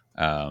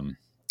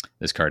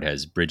 This card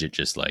has Bridget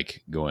just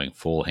like going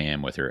full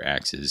ham with her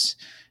axes.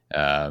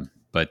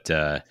 But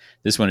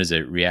this one is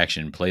a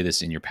reaction. Play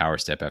this in your power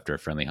step after a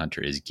friendly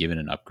hunter is given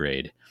an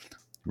upgrade.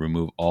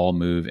 Remove all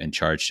move and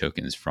charge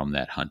tokens from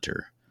that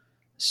hunter.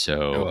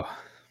 So,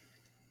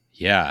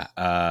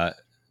 yeah,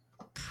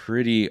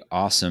 pretty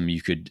awesome.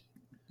 You could.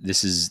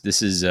 This is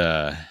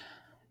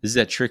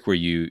that trick where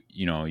you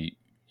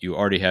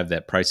already have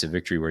that price of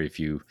victory where if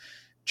you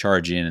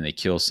charge in and they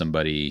kill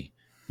somebody,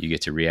 you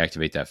get to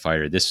reactivate that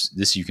fighter.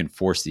 This you can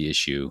force the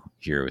issue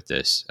here with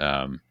this.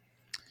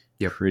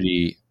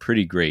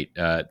 Pretty great.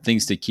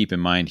 Things to keep in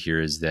mind here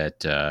is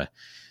that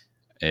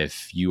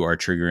if you are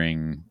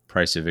triggering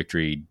price of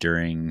victory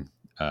during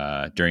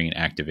an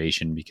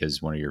activation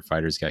because one of your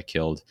fighters got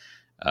killed,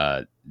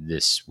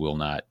 this will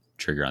not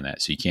trigger on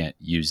that. So you can't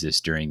use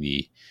this during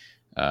the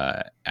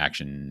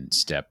action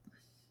step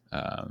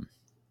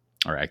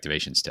or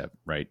activation step,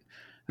 right?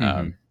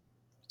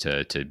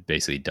 To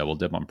basically double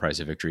dip on price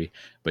of victory,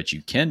 but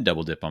you can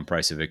double dip on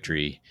price of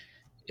victory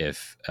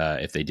if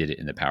they did it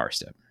in the power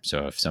step.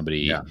 So if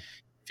somebody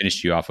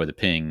finished you off with a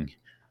ping,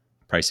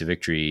 price of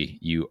victory,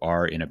 you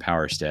are in a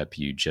power step.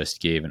 You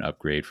just gave an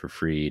upgrade for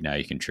free. Now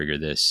you can trigger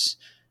this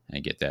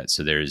and get that.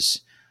 So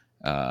there's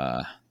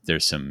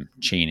some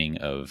chaining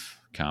of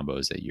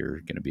combos that you're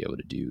going to be able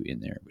to do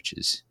in there, which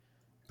is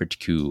pretty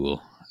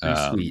cool.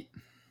 Sweet.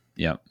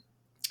 Yeah.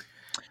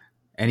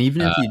 And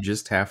even if you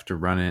just have to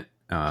run it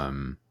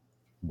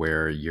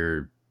where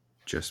you're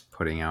just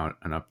putting out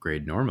an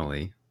upgrade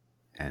normally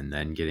and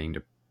then getting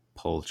to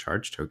pull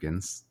charge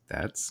tokens,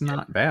 that's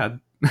not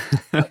bad.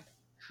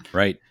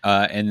 Right.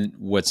 And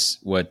what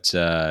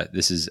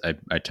this is,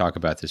 I talk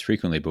about this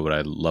frequently, but what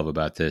I love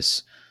about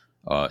this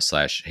 /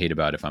 hate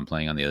about if I'm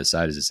playing on the other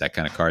side is it's that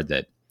kind of card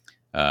that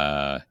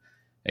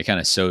it kind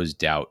of sows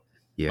doubt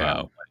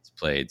when it's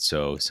played.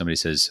 So somebody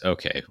says,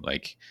 okay,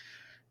 like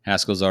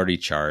Haskell's already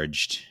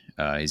charged.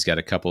 He's got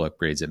a couple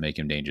upgrades that make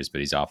him dangerous, but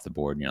he's off the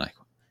board. And you're like,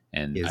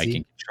 and I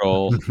can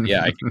control.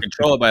 I can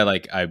control it by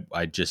like,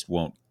 I just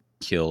won't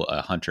kill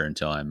a hunter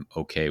until I'm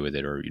okay with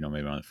it. Or,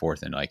 maybe on the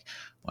fourth and like,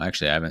 well,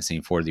 actually I haven't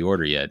seen For the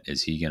Order yet.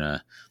 Is he going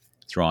to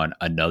throw on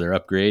another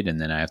upgrade?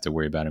 And then I have to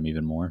worry about him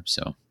even more.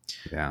 So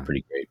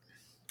pretty great.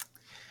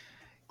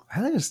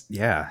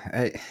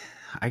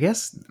 I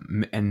guess,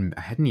 and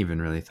I hadn't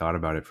even really thought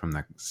about it from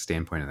the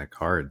standpoint of the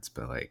cards,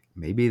 but like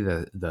maybe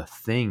the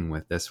thing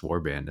with this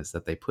warband is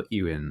that they put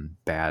you in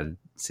bad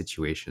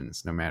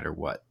situations no matter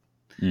what.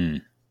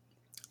 And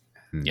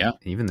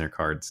even their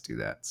cards do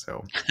that.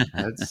 So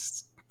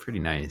that's pretty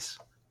nice.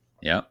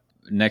 Yeah.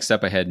 Next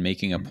up, I had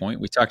Making a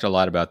Point. We talked a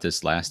lot about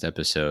this last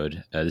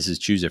episode. This is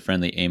choose a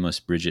friendly, aimless,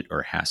 Bridget,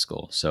 or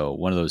Haskell. So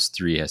one of those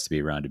three has to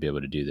be around to be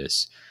able to do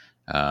this.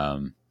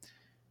 And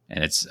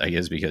it's, I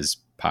guess, because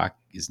Pac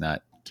is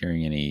not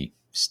carrying any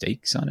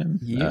stakes on him.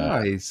 Yeah,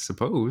 I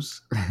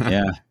suppose.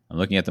 Yeah, I'm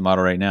looking at the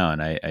model right now,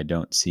 and I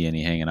don't see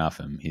any hanging off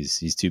him.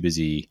 He's too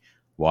busy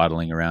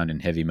waddling around in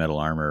heavy metal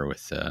armor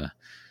with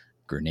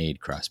grenade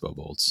crossbow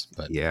bolts.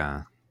 But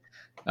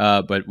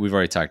but we've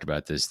already talked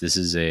about this. This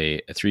is a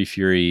 3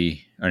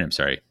 Fury.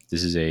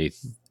 This is a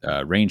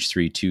range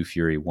 3 2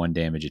 Fury 1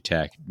 damage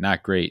attack.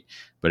 Not great,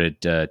 but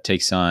it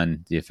takes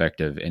on the effect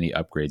of any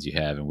upgrades you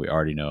have, and we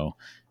already know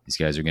these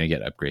guys are going to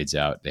get upgrades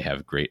out. They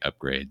have great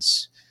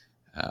upgrades.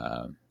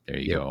 There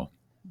you go.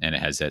 And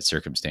it has that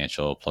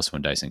circumstantial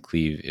 +1 dice and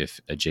cleave if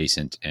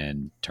adjacent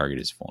and target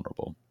is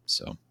vulnerable.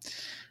 So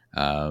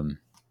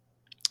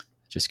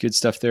just good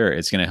stuff there.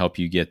 It's going to help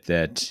you get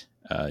that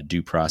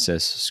due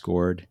process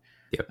scored.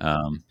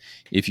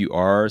 If you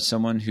are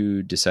someone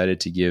who decided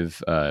to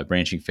give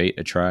Branching Fate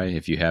a try,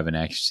 if you have an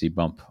accuracy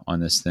bump on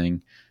this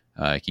thing,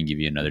 it can give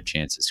you another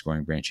chance at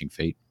scoring Branching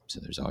Fate. So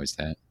there's always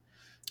that.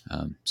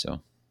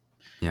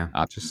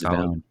 Just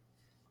solid.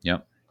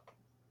 Yep.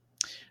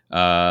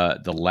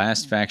 The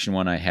last faction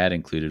one I had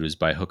included was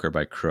by hook or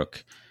by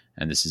crook,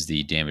 and this is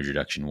the damage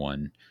reduction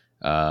one.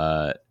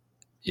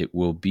 It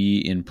will be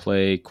in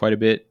play quite a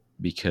bit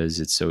because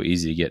it's so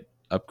easy to get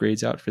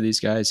upgrades out for these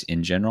guys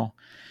in general.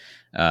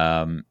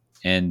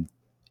 And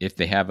if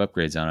they have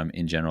upgrades on them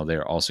in general,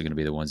 they're also going to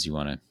be the ones you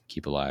want to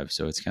keep alive.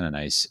 So it's kind of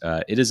nice.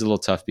 It is a little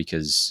tough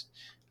because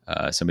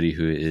somebody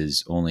who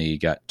is only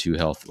got 2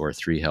 health or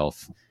 3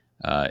 health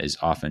is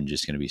often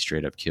just going to be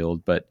straight up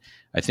killed. But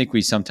I think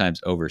we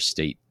sometimes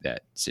overstate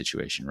that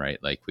situation, right?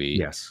 Like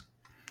we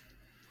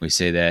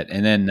say that.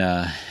 And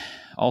then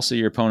also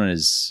your opponent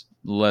is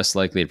less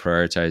likely to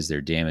prioritize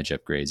their damage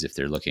upgrades if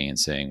they're looking and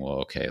saying, well,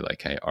 okay,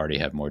 like I already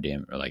have more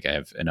damage, or like I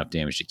have enough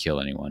damage to kill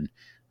anyone.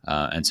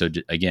 And so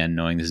again,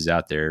 knowing this is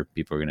out there,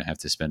 people are going to have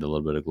to spend a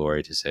little bit of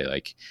glory to say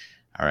like,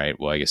 all right,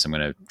 well, I guess I'm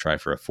going to try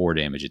for a 4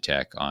 damage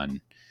attack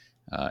on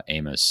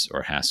Amos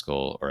or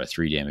Haskell or a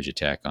 3 damage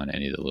attack on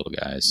any of the little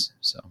guys.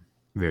 So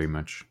very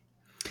much.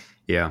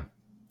 Yeah.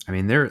 I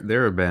mean,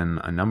 there have been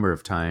a number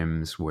of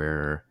times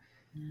where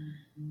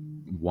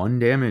 1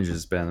 damage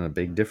has been a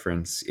big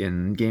difference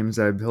in games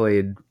I've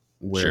played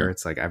where sure.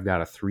 it's like I've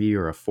got a 3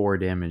 or a 4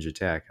 damage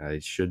attack. I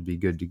should be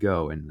good to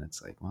go. And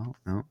it's like, well,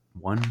 no,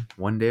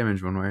 one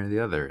damage one way or the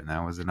other. And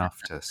that was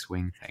enough to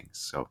swing things.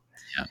 So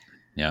Yeah.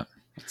 Yeah.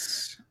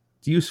 it's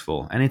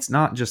useful. And it's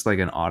not just like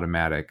an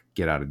automatic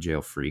get out of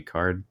jail free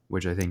card,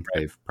 which I think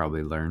Right. they've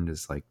probably learned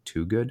is like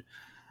too good.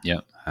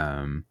 Yeah.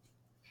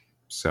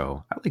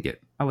 So I like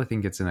it. I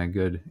think it's in a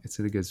good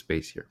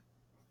space here.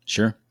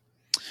 Sure.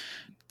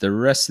 The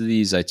rest of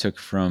these I took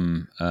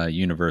from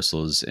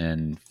Universals,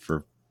 and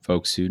for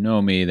folks who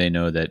know me, they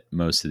know that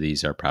most of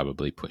these are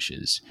probably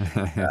pushes.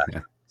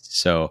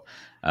 So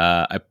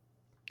I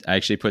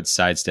actually put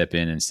sidestep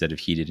in instead of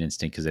heated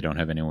instinct because I don't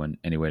have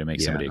any way to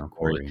make somebody a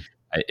quarry.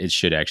 It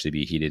should actually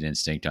be heated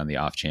instinct on the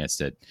off chance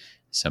that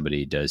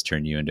somebody does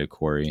turn you into a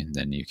quarry, and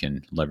then you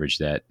can leverage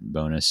that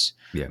bonus.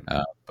 Yeah.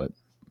 But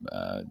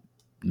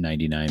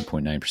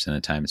 99.9% of the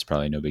time, it's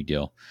probably no big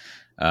deal.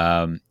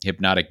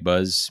 Hypnotic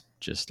Buzz,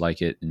 just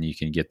like it, and you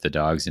can get the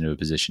dogs into a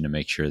position to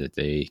make sure that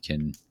they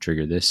can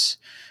trigger this.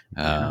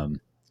 It'll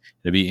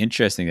be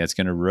interesting. That's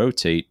going to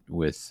rotate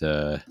with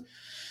the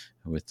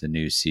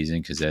new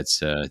season because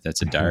that's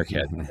a dire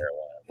cat marijuana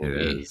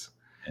movie. It is.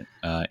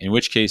 In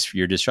which case,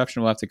 your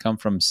disruption will have to come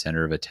from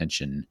center of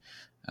attention,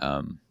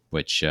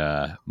 which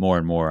more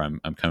and more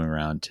I'm coming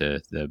around to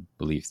the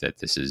belief that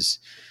this is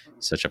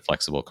such a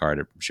flexible card.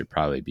 It should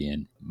probably be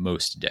in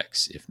most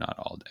decks, if not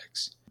all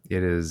decks.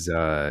 It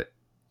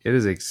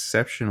is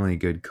exceptionally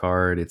good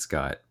card. It's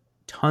got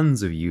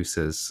tons of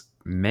uses,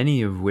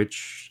 many of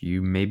which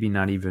you maybe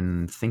not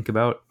even think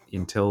about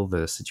until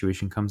the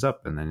situation comes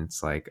up, and then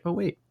it's like, oh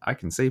wait, I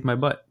can save my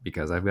butt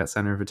because I've got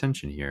center of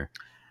attention here.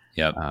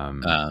 Yep.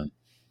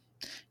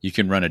 You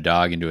can run a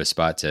dog into a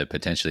spot to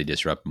potentially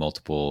disrupt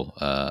multiple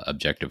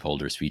objective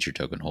holders, feature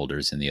token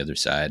holders in the other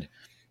side.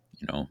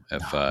 You know,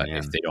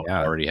 if they don't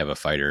already have a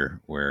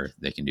fighter where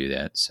they can do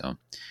that. So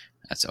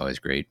that's always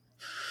great.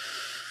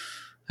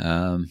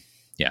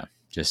 Yeah,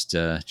 just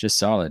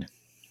solid.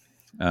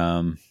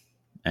 And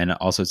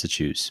also it's a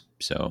choose.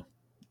 So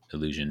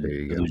illusions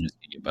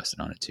get busted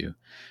on it too.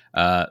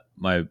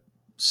 My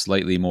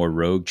slightly more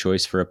rogue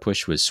choice for a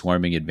push was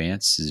Swarming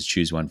Advance. This is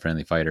choose 1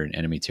 friendly fighter in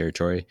enemy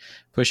territory,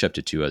 push up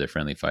to 2 other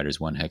friendly fighters,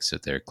 1 hex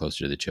if they're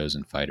closer to the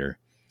chosen fighter.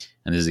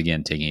 And this is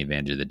again taking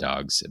advantage of the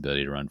dog's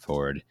ability to run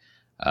forward.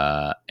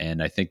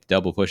 And I think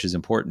double push is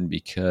important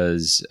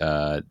because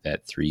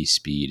that 3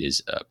 speed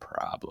is a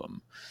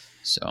problem.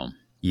 So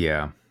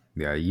yeah,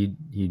 you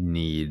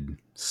need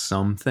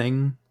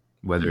something,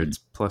 whether it's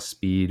plus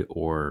speed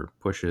or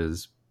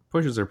pushes.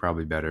 Pushes are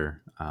probably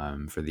better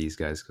for these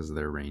guys because of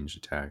their ranged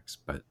attacks.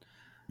 But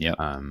yeah,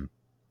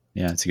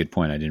 that's a good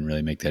point. I didn't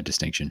really make that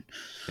distinction.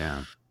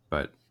 Yeah,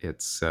 but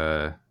it's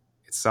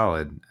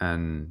solid,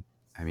 and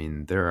I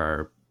mean there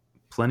are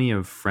plenty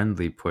of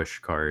friendly push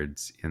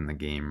cards in the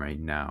game right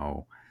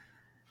now.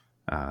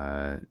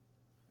 That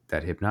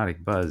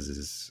Hypnotic Buzz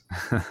is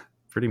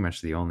pretty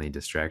much the only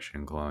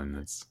distraction clone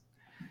that's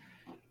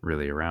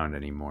really around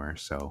anymore.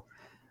 So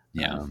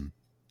yeah,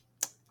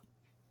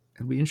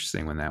 it'll be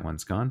interesting when that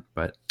one's gone.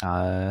 But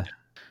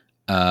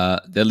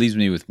that leaves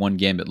me with 1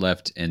 gambit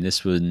left, and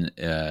this one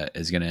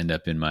is going to end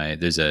up in my.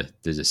 There's a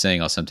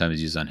saying I'll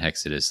sometimes use on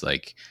Hexadus,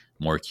 like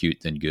more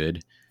cute than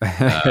good.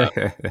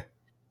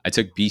 I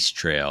took Beast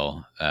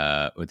Trail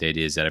with the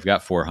idea is that I've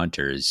got 4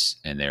 hunters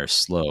and they're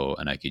slow,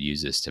 and I could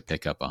use this to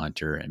pick up a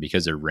hunter. And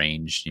because they're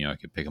ranged, I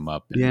could pick them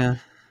up and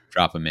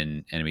drop them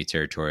in enemy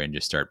territory and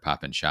just start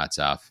popping shots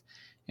off.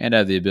 And I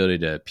have the ability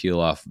to peel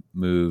off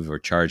move or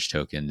charge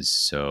tokens.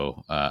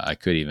 So I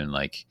could even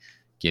like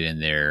get in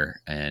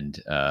there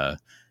and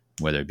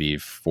whether it be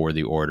for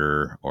the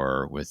order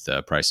or with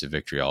Price of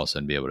Victory, all of a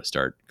sudden be able to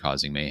start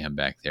causing mayhem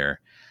back there.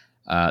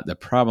 The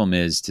problem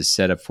is to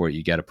set up for it,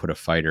 you got to put a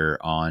fighter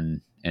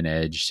on an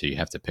edge. So you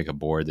have to pick a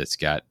board that's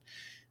got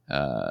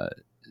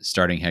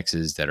starting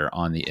hexes that are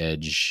on the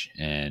edge.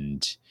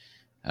 And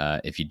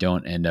if you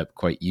don't end up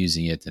quite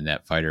using it, then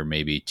that fighter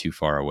may be too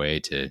far away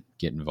to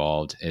get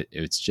involved.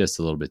 It's just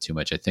a little bit too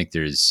much. I think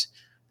there's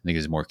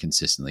more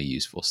consistently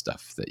useful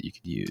stuff that you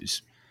could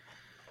use.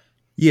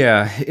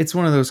 Yeah, it's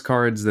one of those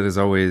cards that has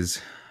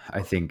always,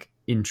 I think,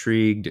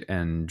 intrigued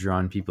and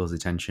drawn people's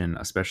attention,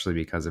 especially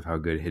because of how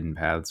good Hidden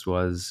Paths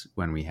was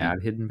when we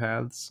had Hidden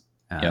Paths.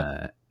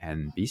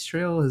 And Beast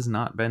Trail has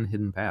not been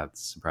Hidden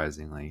Paths,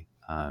 surprisingly.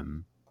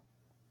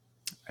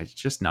 It's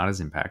just not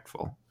as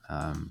impactful.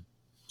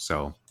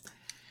 So,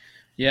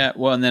 yeah,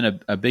 well, and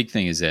then a big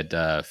thing is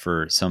that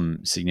for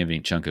some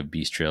significant chunk of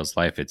Beast Trail's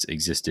life, it's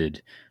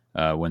existed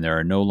when there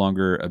are no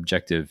longer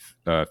objective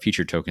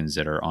feature tokens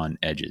that are on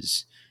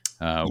edges.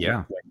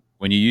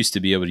 When you used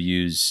to be able to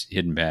use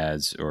Hidden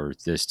Paths or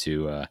this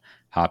to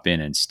hop in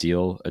and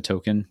steal a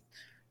token,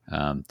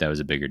 that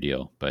was a bigger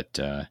deal. But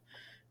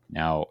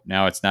now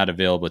it's not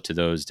available to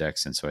those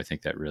decks, and so I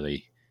think that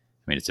really,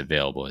 mean, it's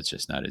available. It's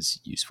just not as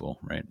useful,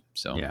 right?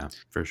 So Yeah,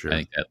 for sure. I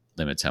think that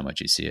limits how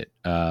much you see it.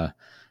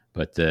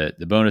 But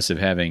the bonus of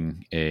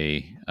having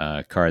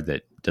a card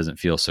that doesn't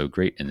feel so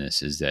great in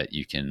this is that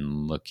you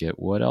can look at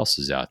what else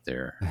is out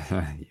there.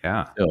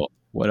 Yeah. Phil,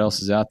 what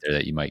else is out there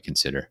that you might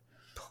consider?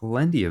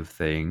 Plenty of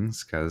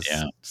things, because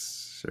Yeah.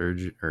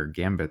 surge or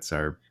gambits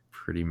are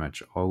pretty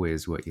much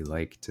always what you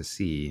like to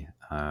see.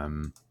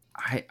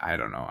 I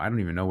don't know. I don't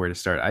even know where to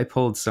start. I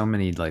pulled so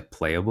many like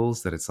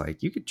playables that it's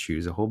like you could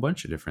choose a whole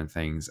bunch of different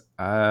things.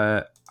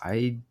 I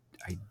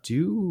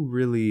do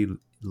really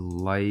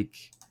like,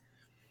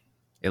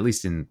 at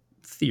least in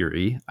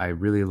theory, I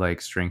really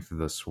like Strength of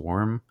the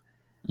Swarm.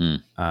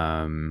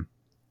 Mm.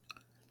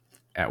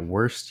 At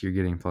worst, you're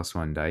getting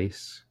 +1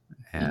 dice,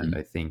 and Mm-hmm.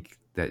 I think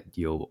that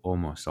you'll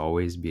almost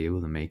always be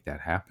able to make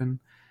that happen.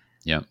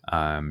 Yeah.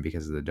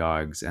 Because of the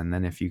dogs. And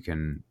then if you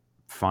can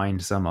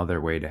find some other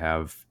way to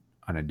have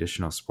an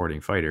additional supporting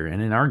fighter,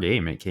 and in our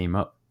game it came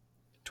up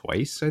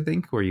twice, I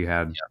think, where you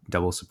had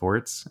double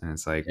supports, and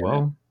it's like,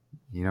 well,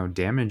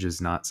 damage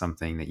is not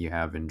something that you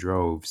have in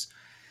droves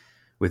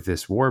with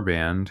this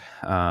warband.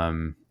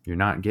 You're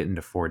not getting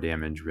to 4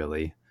 damage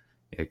really,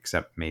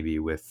 except maybe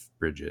with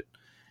Bridget.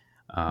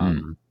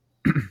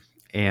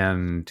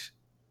 And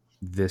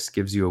this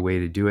gives you a way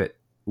to do it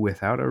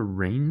without a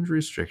range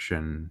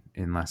restriction,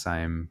 unless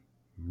I'm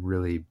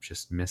really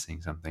just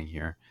missing something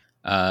here.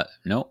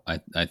 No,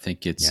 I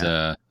think it's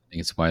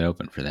wide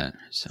open for that.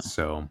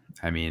 So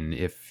I mean,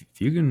 if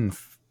you can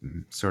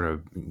sort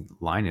of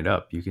line it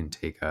up, you can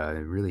take a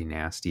really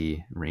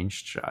nasty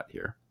ranged shot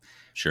here.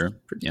 Sure. It's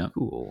pretty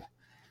cool.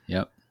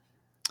 Yep.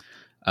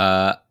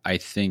 I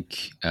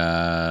think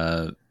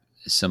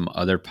some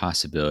other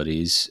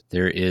possibilities.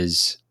 There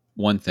is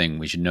one thing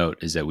we should note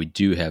is that we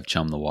do have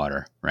Chum the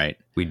Water, right?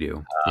 We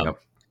do. Yep.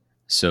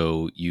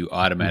 So you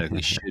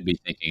automatically should be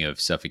thinking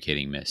of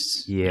Suffocating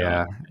Mists.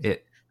 Yeah,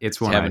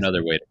 it's one. Have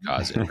another way to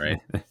cause it, right?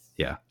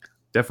 Yeah,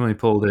 definitely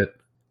pulled it.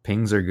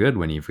 Pings are good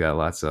when you've got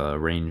lots of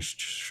ranged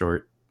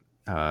short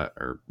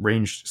or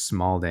ranged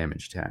small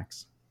damage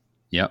attacks.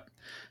 Yep.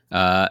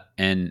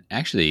 And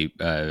actually,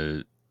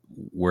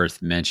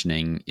 worth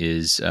mentioning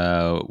is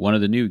one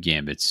of the new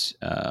gambits.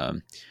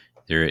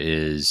 There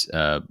is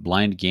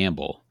Blind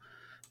Gamble.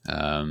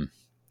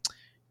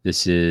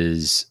 This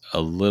is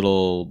a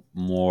little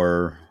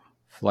more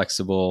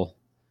flexible.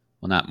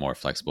 Well, not more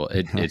flexible.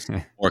 It's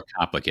more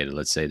complicated.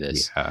 Let's say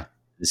this. Yeah.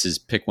 This is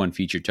pick one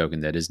feature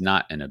token that is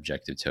not an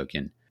objective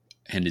token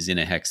and is in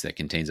a hex that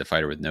contains a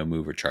fighter with no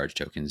move or charge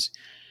tokens.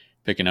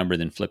 Pick a number,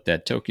 then flip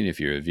that token. If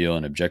you reveal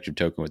an objective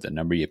token with the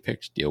number you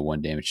picked, deal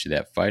 1 damage to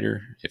that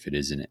fighter. If it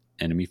is an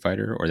enemy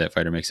fighter, or that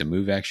fighter makes a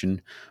move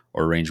action,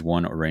 or range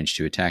 1 or range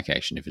 2 attack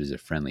action if it is a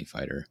friendly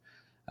fighter.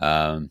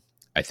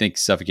 I think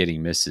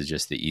Suffocating Mist is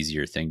just the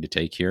easier thing to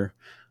take here.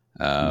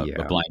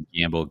 But Blind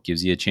Gamble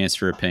gives you a chance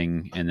for a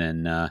ping, and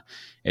then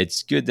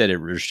it's good that it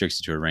restricts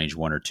it to a range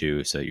 1 or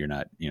 2, so you're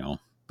not,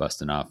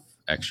 busting off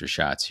extra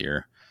shots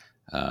here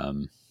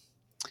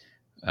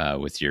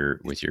with your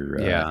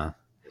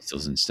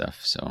pistols and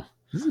stuff. So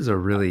this is a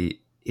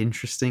really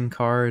interesting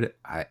card.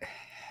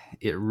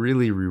 It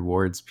really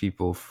rewards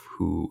people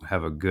who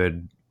have a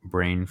good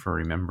brain for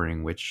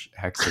remembering which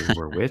hexes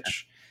were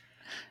which.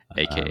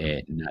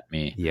 AKA not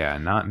me. Yeah,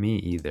 not me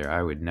either.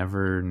 I would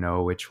never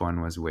know which one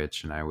was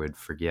which, and I would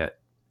forget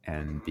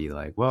and be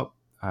like, well,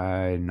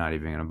 I'm not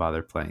even going to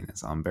bother playing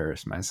this. I'll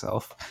embarrass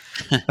myself.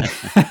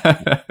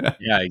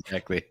 Yeah,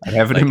 exactly. I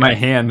have it in my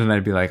hand, and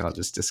I'd be like, I'll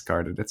just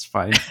discard it. It's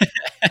fine.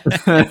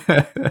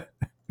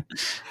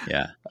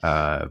 Yeah.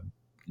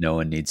 No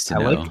one needs to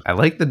know. I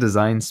like the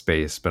design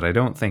space, but I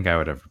don't think I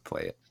would ever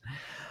play it.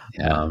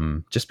 Yeah.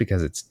 Just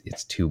because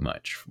it's too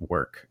much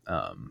work.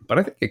 But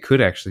I think it could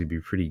actually be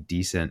pretty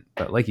decent.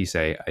 But like you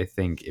say, I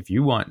think if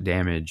you want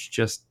damage,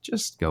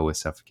 just go with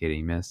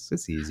Suffocating Mist.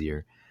 It's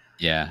easier.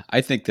 Yeah, I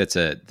think that's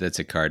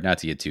a card. Not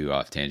to get too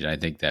off tangent, I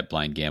think that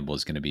Blind Gamble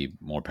is going to be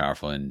more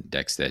powerful in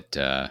decks that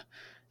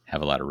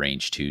have a lot of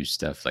range 2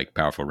 stuff, like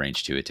powerful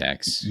range 2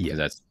 attacks.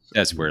 Yeah,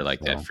 that's where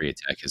like that free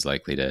attack is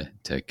likely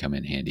to come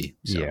in handy.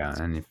 So. Yeah,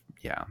 and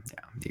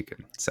you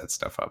can set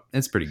stuff up.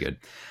 It's pretty good.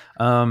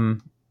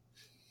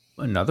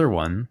 Another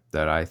one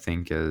that I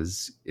think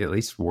is at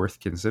least worth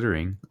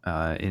considering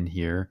in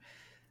here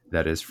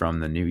that is from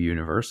the new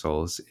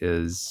Universals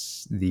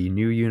is the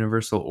new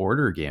Universal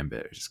Order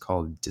Gambit. It's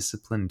called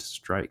Disciplined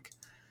Strike.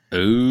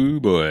 Oh,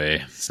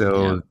 boy.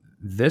 So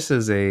this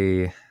is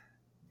in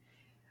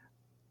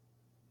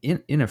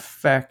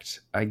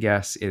effect, I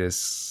guess it is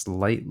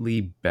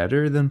slightly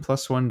better than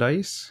 +1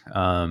 dice.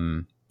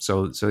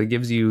 So it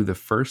gives you the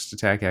first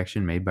attack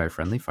action made by a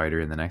friendly fighter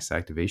in the next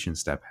activation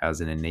step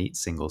has an innate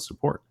single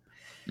support.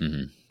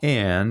 Mm-hmm.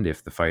 And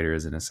if the fighter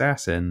is an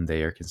assassin,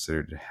 they are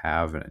considered to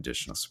have an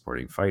additional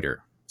supporting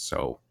fighter.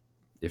 So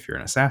if you're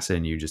an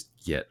assassin, you just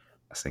get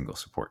a single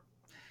support.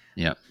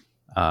 Yeah.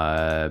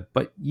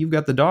 But you've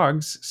got the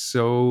dogs,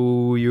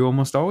 so you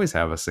almost always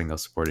have a single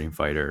supporting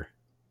fighter.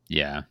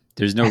 Yeah.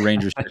 There's no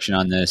range restriction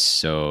on this,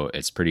 so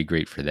it's pretty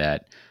great for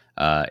that.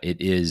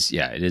 It is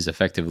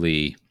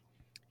effectively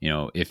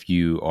if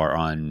you are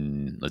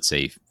on, let's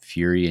say,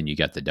 Fury and you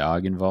got the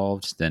dog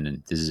involved,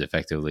 then this is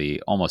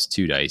effectively almost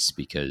 2 dice,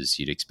 because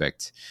you'd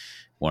expect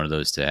one of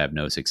those to have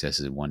no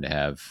successes and one to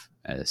have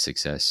a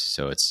success.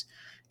 So it's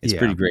Yeah.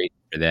 pretty great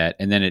for that.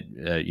 And then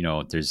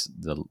there's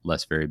the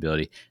less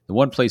variability. The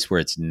one place where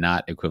it's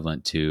not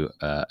equivalent to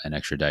an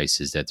extra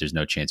dice is that there's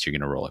no chance you're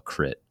going to roll a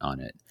crit on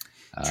it.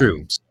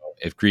 True. So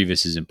if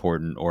Grievous is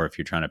important, or if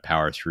you're trying to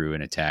power through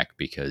an attack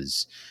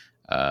because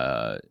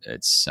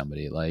it's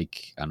somebody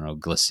like, I don't know,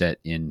 Glissette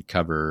in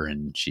cover,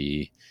 and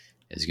she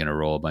is going to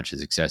roll a bunch of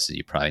successes,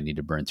 you probably need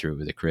to burn through it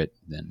with a crit,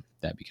 then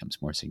that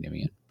becomes more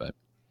significant. But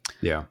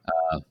yeah,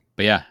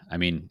 yeah, I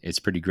mean, it's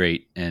pretty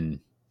great. And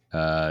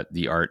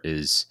the art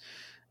is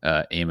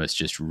Amos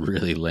just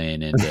really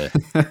laying into.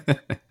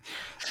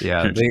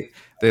 Yeah,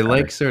 they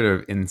like sort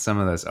of in some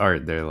of this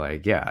art, they're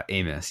like, yeah,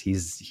 Amos,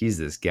 he's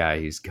this guy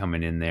who's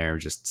coming in there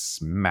just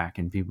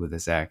smacking people with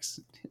his axe.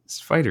 His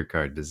fighter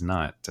card does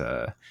not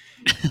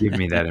give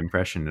me that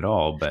impression at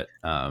all, but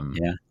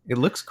Yeah, it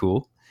looks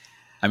cool.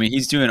 I mean,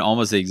 he's doing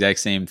almost the exact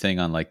same thing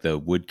on like the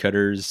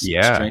woodcutter's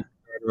strength card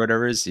or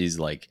whatever. He's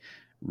like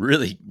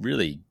really,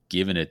 really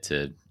giving it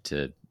to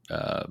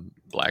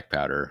Black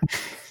Powder,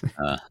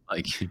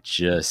 like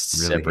just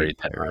Really separate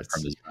that arm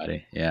from his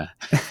body. Yeah.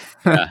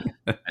 Yeah.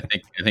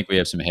 I think we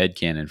have some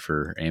headcanon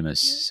for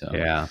Amos. So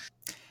Yeah.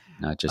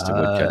 not just a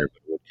woodcutter,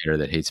 but a woodcutter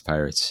that hates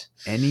pirates.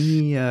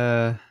 Any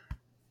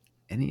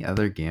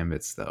other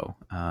gambits though?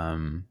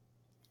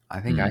 I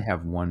think I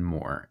have one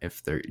more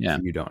if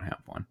you don't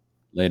have one.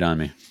 Lay it on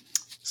me.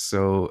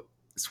 So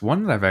it's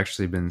one that I've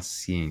actually been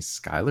seeing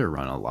Skylar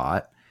run a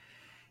lot.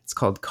 It's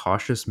called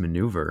Cautious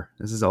Maneuver.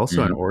 This is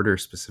also an order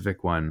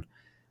specific one.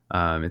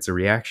 It's a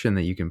reaction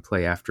that you can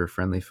play after a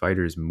friendly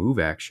fighter's move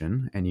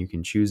action, and you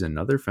can choose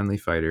another friendly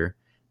fighter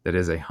that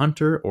is a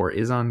hunter or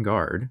is on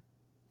guard.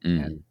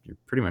 And you're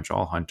pretty much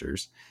all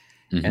hunters.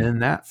 And then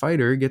that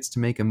fighter gets to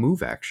make a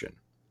move action.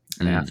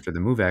 And after the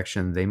move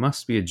action, they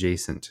must be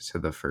adjacent to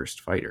the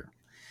first fighter.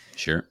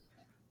 Sure.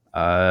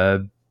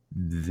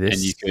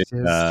 This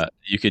and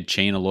you could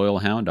chain a loyal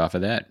hound off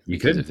of that.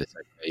 Because if this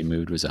he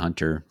moved was a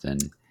hunter, then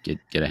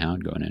get a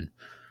hound going in.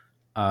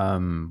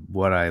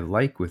 What I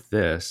like with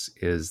this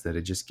is that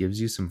it just gives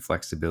you some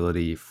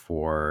flexibility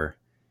for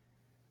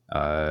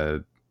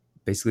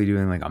basically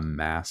doing like a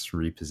mass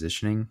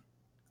repositioning.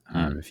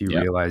 If you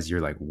realize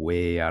you're like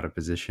way out of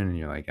position and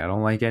you're like, I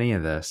don't like any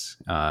of this,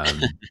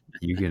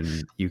 you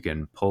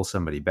can pull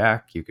somebody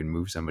back, you can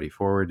move somebody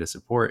forward to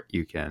support,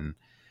 you can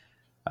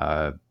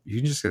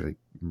just like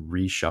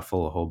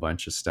reshuffle a whole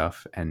bunch of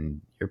stuff, and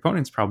your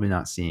opponent's probably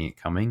not seeing it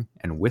coming.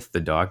 And with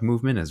the dog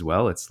movement as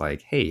well, it's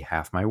like, hey,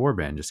 half my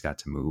warband just got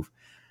to move.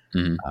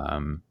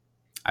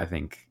 I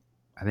think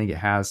it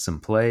has some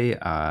play.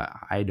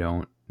 I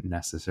don't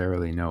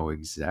necessarily know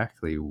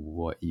exactly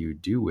what you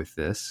do with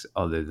this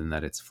other than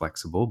that it's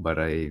flexible, but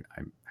I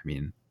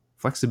mean,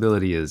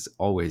 flexibility is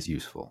always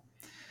useful.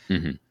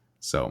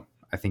 So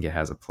I think it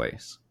has a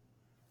place.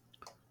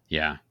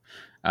 Yeah.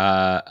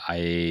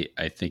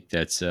 I think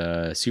that's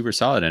super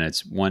solid, and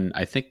it's one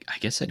I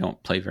guess I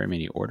don't play very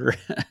many order.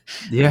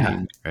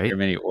 Right. Very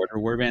many order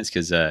warbands,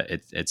 because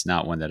it's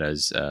not one that I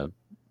was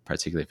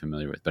particularly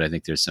familiar with. But I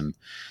think there's some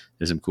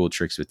cool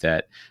tricks with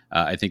that.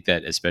 I think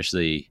that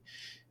especially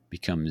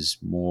becomes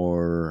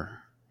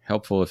more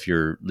helpful if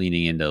you're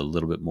leaning into a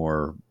little bit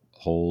more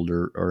hold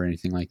or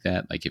anything like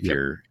that. Like if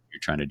you're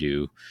trying to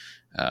do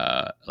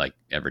like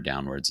ever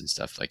downwards and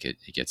stuff, like it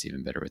gets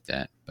even better with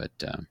that. But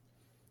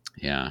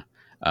yeah.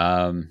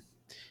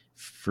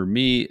 For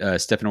me,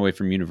 stepping away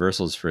from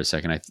universals for a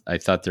second, I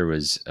thought there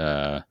was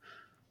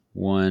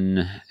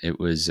one.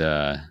 It was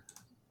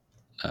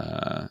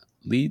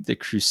Lead the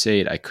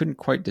Crusade. I couldn't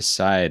quite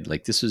decide.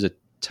 Like, this was a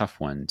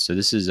tough one. So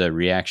this is a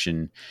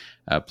reaction.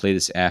 Play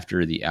this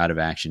after the out of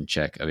action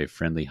check of a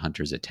friendly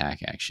hunter's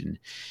attack action.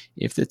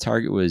 If the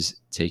target was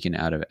taken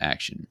out of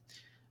action,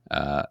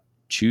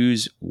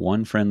 choose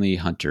one friendly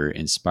hunter,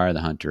 inspire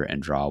the hunter,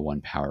 and draw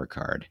one power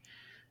card.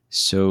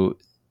 So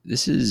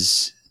this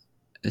is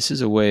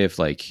a way of,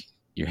 like,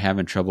 you're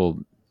having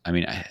trouble. I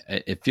mean,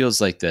 it feels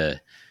like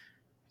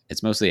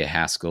it's mostly a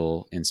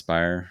Haskell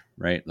inspire,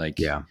 right? Like,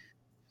 you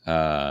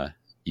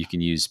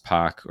can use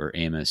Pac or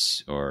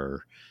Amos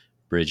or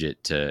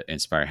Bridget to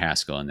inspire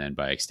Haskell, and then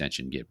by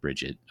extension get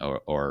Bridget.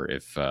 Or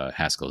if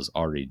Haskell is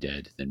already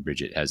dead, then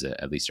Bridget has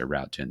at least a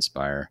route to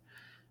inspire.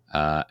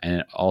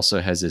 And it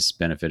also has this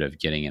benefit of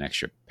getting an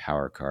extra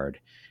power card.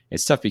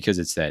 It's tough because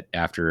it's that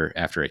after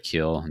a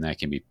kill, and that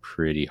can be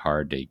pretty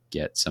hard to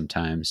get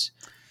sometimes.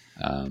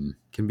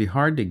 Can be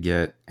hard to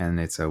get, and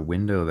it's a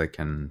window that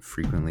can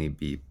frequently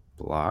be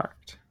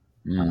blocked.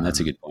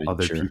 That's a good point.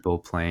 Other people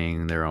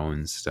playing their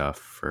own stuff.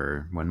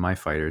 For when my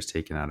fighter is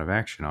taken out of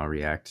action, I'll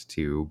react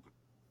to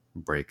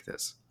break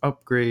this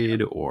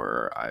upgrade,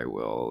 or I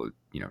will,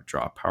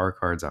 draw power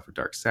cards off of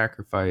Dark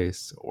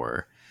Sacrifice,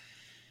 or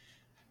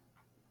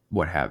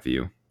what have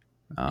you.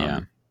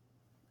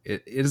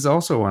 It is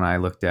also one I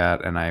looked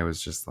at, and I was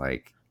just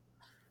like,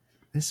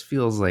 this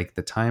feels like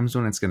the times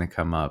when it's going to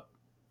come up,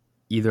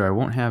 either I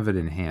won't have it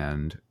in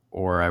hand,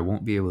 or I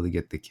won't be able to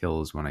get the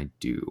kills when I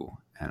do,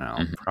 and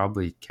I'll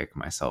probably kick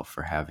myself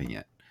for having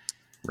it.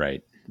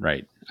 Right.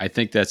 I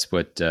think that's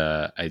what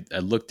I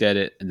looked at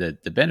it.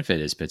 The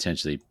benefit is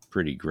potentially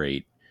pretty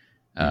great,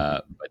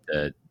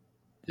 but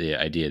the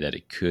idea that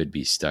it could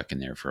be stuck in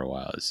there for a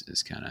while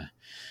is kind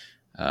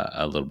of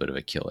a little bit of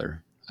a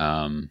killer.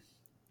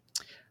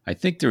 I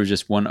think there was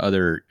just one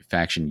other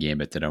faction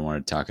gambit that I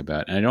wanted to talk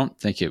about, and I don't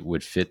think it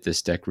would fit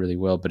this deck really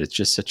well, but it's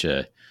just such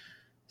a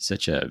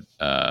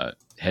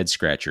head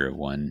scratcher of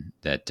one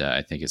that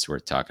I think it's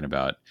worth talking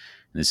about.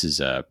 And this is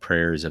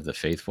Prayers of the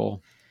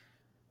Faithful.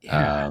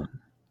 Yeah.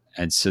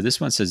 And so this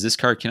one says this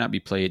card cannot be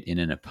played in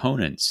an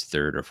opponent's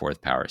third or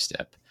fourth power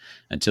step.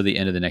 Until the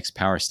end of the next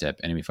power step,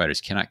 enemy fighters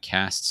cannot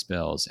cast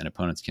spells and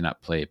opponents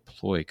cannot play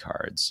ploy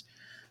cards.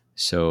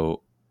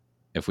 So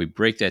if we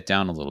break that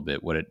down a little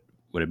bit, what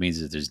it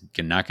means is there's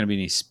not going to be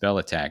any spell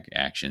attack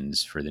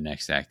actions for the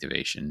next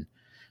activation.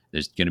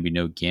 There's going to be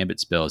no gambit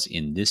spells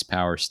in this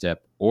power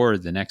step or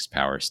the next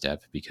power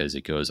step because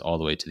it goes all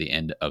the way to the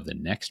end of the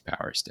next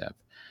power step.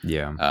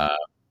 Yeah.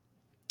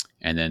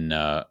 And then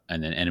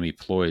enemy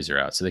ploys are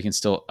out, so they can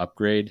still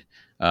upgrade,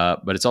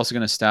 but it's also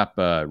going to stop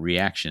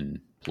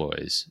reaction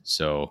ploys.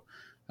 So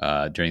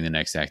during the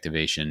next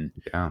activation,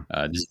 this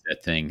is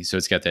that thing. So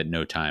it's got that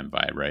no time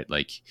vibe, right?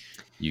 Like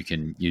you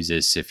can use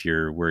this if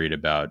you're worried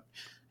about,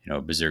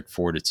 Berserk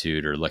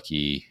Fortitude or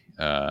Lucky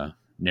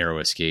Narrow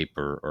Escape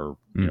or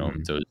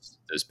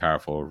those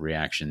powerful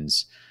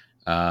reactions.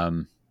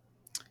 And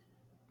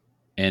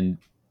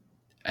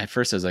at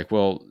first I was like,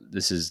 well,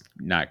 this is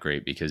not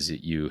great because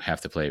you have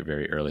to play it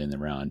very early in the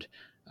round.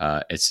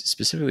 It's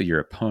specifically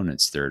your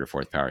opponent's third or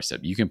fourth power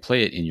step. You can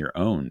play it in your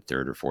own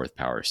third or fourth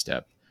power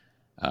step.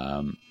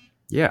 And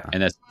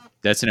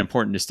that's an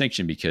important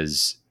distinction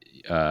because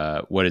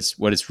what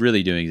it's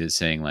really doing is it's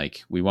saying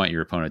like, we want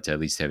your opponent to at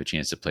least have a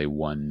chance to play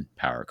one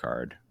power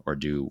card or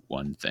do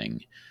one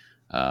thing.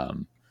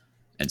 And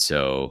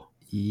so,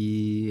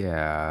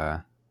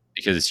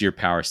 because it's your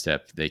power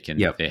step, they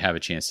have a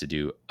chance to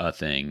do a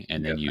thing,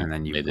 and then you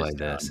play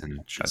this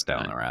and shut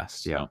down the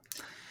rest. So,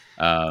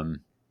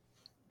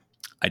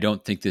 I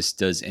don't think this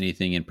does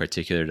anything in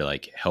particular to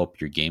like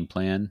help your game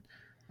plan.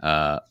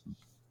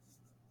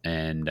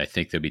 And I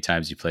think there'll be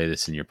times you play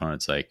this and your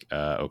opponent's like,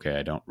 okay,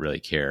 I don't really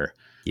care.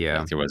 Yeah.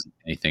 Like there wasn't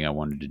anything I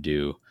wanted to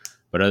do.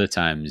 But other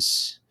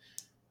times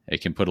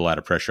it can put a lot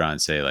of pressure on,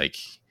 say, like,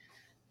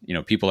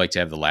 people like to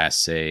have the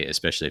last say,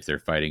 especially if they're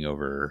fighting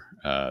over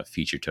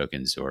feature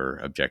tokens or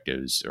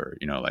objectives, or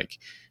like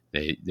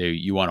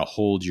you want to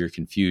hold your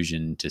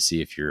confusion to see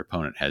if your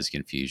opponent has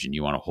confusion.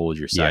 You want to hold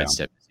your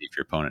sidestep to see if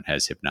your opponent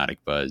has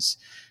hypnotic buzz.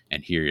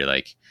 And here you're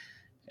like,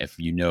 if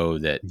you know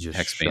that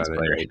Hexbane's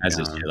player has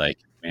this, you're like,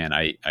 man,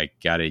 I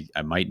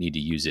might need to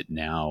use it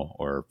now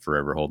or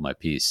forever hold my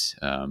peace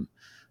on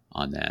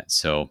that.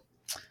 So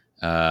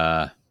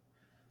I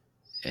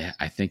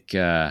think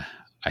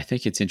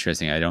it's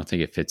interesting. I don't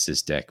think it fits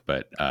this deck,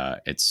 but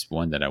it's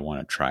one that I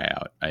want to try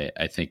out.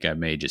 I think I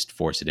may just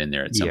force it in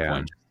there at some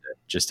point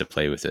just to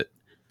play with it.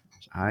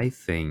 I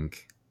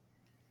think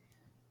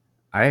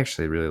I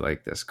actually really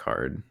like this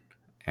card.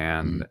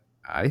 And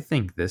I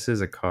think this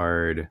is a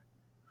card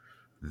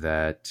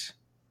that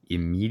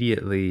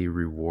immediately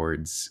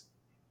rewards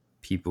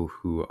people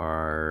who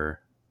are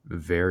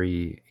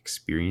very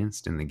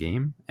experienced in the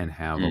game and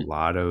have a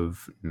lot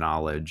of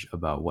knowledge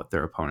about what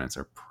their opponents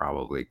are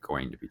probably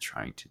going to be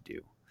trying to do.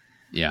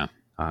 Yeah.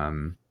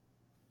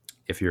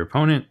 If your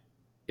opponent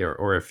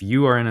or if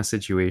you are in a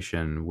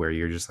situation where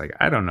you're just like,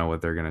 I don't know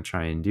what they're going to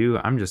try and do,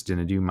 I'm just going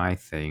to do my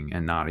thing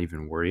and not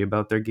even worry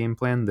about their game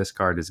plan, this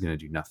card is going to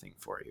do nothing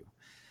for you.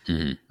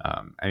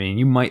 I mean,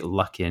 you might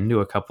luck into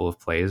a couple of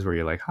plays where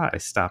you're like, I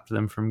stopped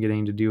them from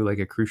getting to do like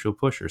a crucial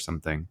push or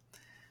something.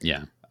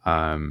 Yeah.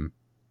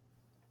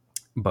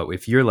 But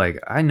if you're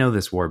like, I know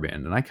this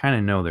warband and I kind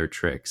of know their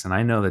tricks and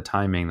I know the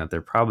timing that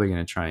they're probably going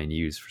to try and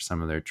use for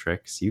some of their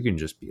tricks, you can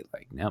just be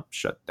like, nope,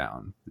 shut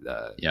down,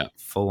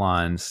 full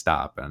on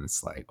stop. And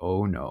it's like,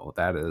 oh no,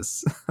 that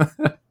is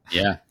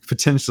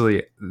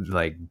potentially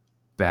like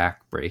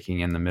back breaking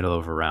in the middle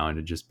of a round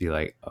to just be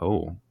like,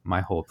 oh, my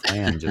whole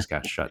plan just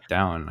got shut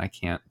down. I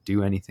can't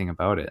do anything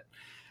about it.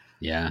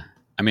 Yeah.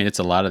 I mean, it's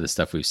a lot of the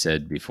stuff we've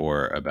said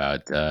before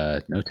about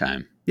no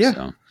time. Yeah.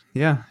 So.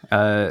 Yeah.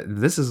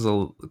 This is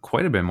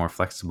quite a bit more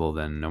flexible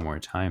than No More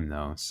Time,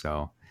 though.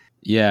 So,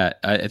 yeah,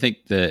 I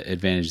think the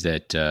advantage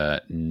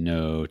that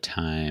No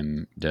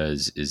Time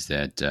does is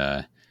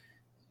that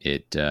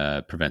it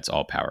prevents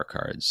all power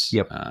cards.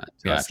 Yep.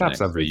 It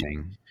stops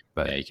everything.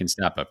 But you can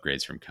stop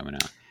upgrades from coming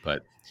out.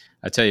 But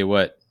I tell you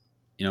what,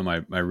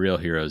 my real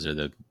heroes are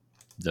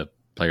the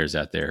players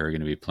out there who are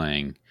going to be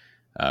playing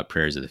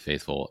Prayers of the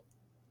Faithful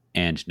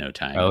and No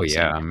Time. Oh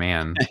yeah,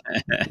 man.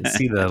 You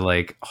see the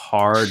like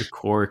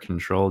hardcore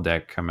control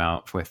deck come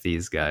out with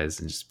these guys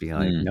and just be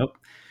like, nope.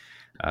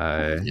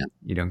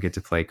 You don't get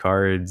to play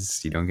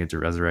cards. You don't get to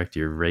resurrect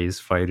your raise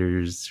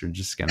fighters. You're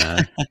just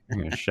gonna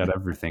shut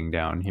everything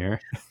down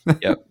here.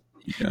 Yep.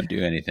 You don't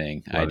do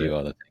anything. I do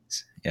all the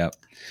things. Yep.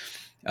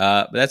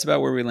 But that's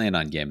about where we land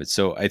on Gambit.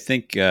 So I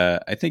think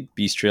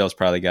Beast Trail's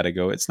probably got to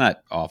go. It's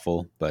not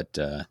awful, but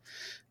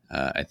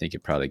I think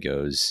it probably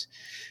goes.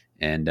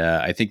 And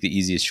I think the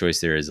easiest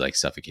choice there is like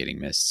Suffocating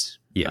Mists.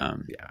 Yeah,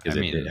 because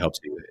it helps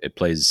you. It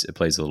plays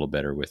a little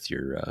better with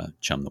your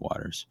Chum the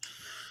Waters.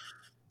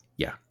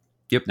 Yeah.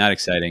 Yep. Not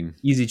exciting.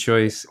 Easy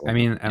choice. I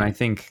mean, and I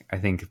think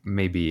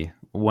maybe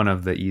one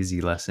of the easy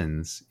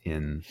lessons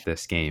in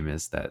this game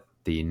is that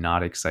the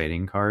not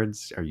exciting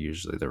cards are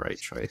usually the right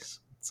choice.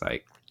 It's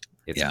like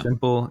it's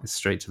simple, it's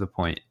straight to the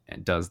point,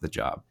 and does the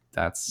job.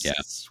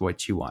 That's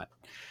what you want.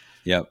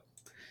 Yep.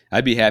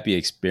 I'd be happy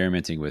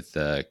experimenting with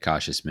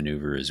Cautious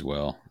Maneuver as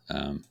well.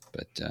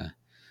 But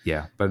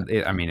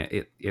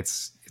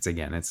it's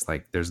again, it's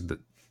like there's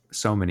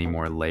so many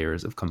more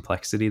layers of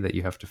complexity that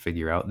you have to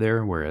figure out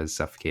there. Whereas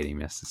Suffocating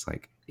Mist is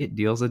like, it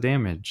deals a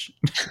damage.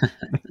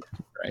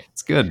 Right.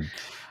 It's good.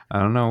 I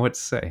don't know what to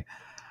say.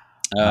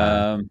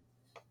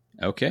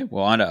 Okay.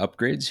 Well, on to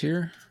upgrades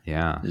here.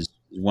 Yeah. There's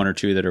one or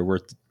two that are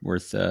worth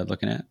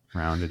looking at.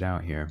 Round it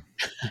out here.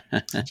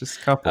 Just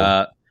a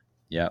couple.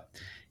 Yeah.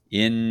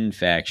 In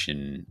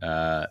faction,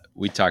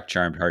 we talked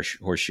Charmed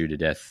Horseshoe to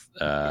death.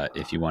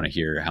 If you want to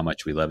hear how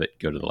much we love it,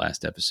 go to the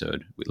last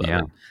episode. We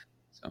love it.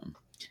 So,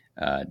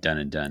 done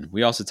and done.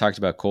 We also talked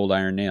about Cold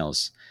Iron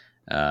Nails,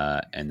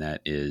 and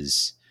that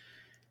is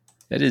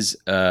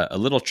a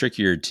little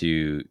trickier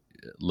to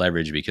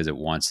leverage because it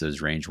wants those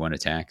range 1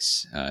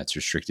 attacks. It's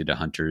restricted to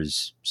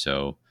hunters,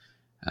 so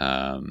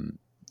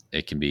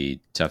it can be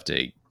tough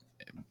to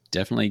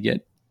definitely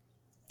get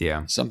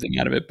something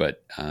out of it,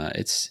 but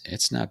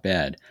it's not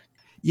bad.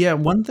 Yeah,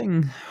 one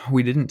thing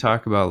we didn't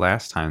talk about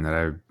last time,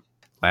 not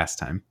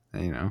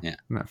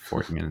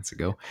 40 minutes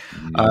ago.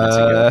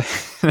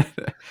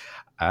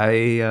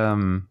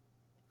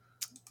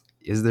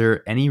 Is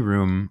there any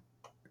room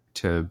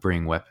to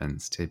bring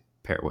weapons to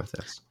pair with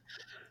this?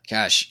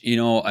 Gosh,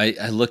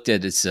 I looked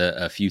at this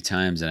a few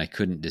times and I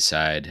couldn't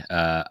decide.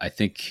 I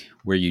think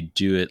where you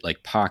do it,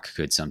 like Pac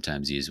could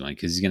sometimes use one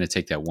because he's going to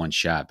take that one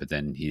shot, but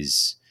then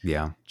he's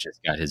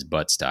just got his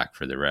butt stock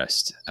for the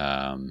rest.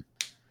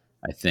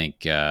 I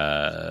think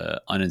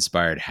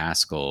uninspired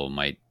Haskell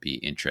might be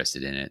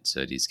interested in it, so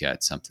that he's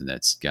got something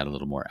that's got a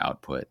little more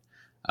output.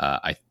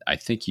 I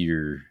think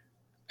you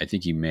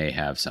may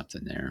have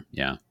something there.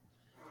 Yeah.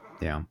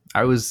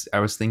 I was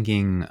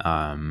thinking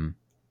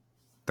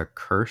the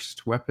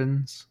cursed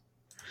weapons.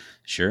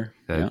 Sure.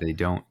 That they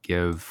don't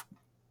give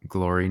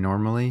glory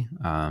normally.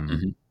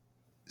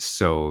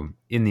 So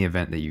in the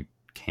event that you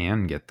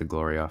can get the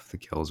glory off the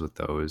kills with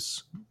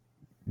those,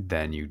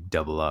 then you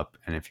double up,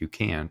 and if you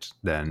can't,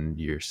 then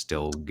you're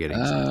still getting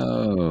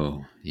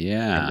something.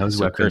 Yeah. And those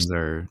weapons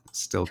are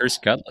still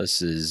Cursed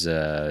Cutlass is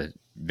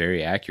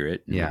very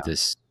accurate. And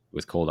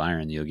with Cold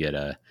Iron, you'll get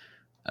a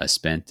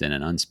spent and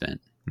an unspent.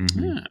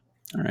 Yeah.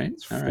 All right.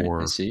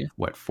 I see you.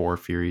 4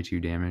 Fury 2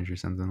 damage or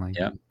something like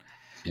that.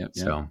 Yep.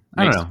 So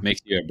I don't know.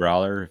 Makes you a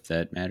brawler if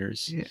that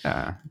matters.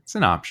 Yeah, it's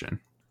an option.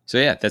 So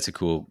yeah, that's a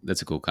cool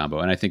combo,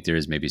 and I think there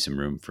is maybe some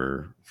room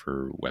for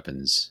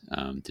weapons.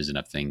 There's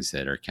enough things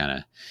that are kind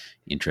of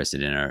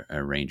interested in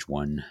a range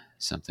 1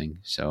 something.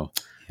 So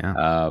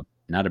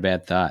not a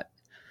bad thought.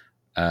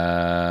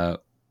 I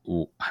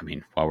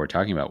mean, while we're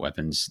talking about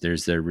weapons,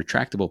 there's the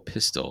retractable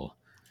pistol.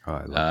 Oh,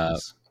 I love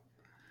this.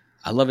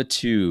 I love it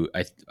too.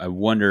 I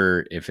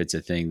wonder if it's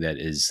a thing that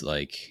is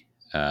like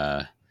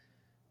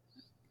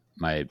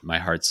my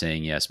heart's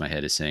saying yes, my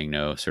head is saying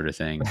no, sort of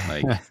thing.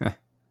 Like,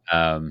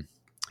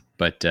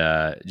 but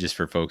just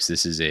for folks,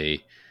 this is a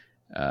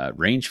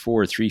range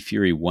 4, 3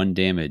 Fury, 1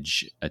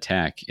 damage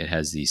attack. It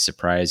has the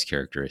surprise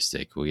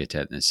characteristic. We'll get to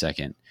that in a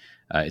second.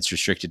 It's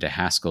restricted to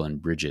Haskell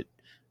and Bridget,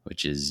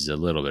 which is a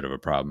little bit of a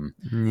problem.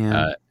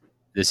 Yeah.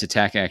 This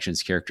attack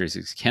action's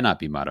characteristics cannot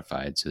be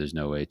modified, so there's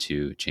no way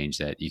to change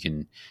that. You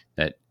can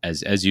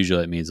as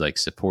usual. It means like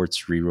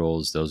supports,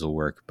 rerolls, those will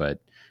work, but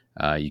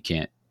you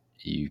can't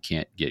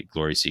get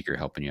Glory Seeker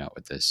helping you out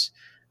with this.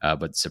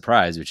 But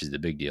surprise, which is the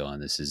big deal on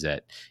this, is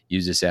that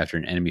use this after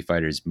an enemy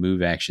fighter's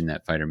move action.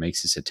 That fighter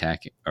makes this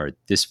attack, or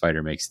this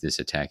fighter makes this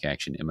attack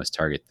action. It must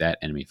target that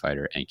enemy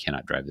fighter and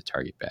cannot drive the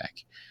target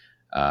back.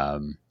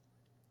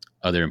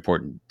 Other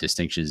important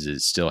distinctions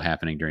is still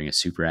happening during a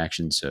super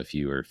action. So if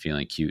you are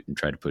feeling cute and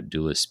try to put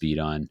duelist speed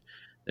on,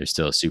 there's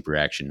still a super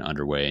action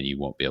underway, and you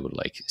won't be able to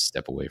like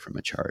step away from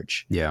a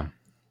charge. Yeah.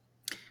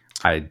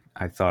 I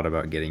thought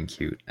about getting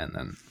cute and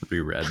then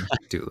reread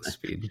duelist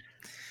speed.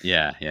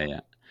 Yeah.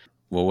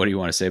 Well, what do you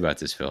want to say about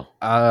this, Phil?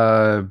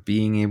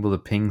 Being able to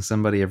ping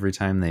somebody every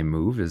time they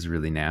move is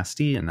really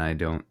nasty, and I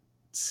don't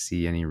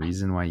see any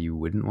reason why you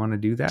wouldn't want to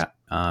do that.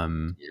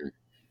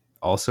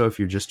 Also, if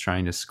you're just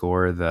trying to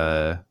score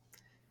the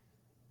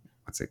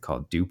what's it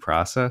called? Due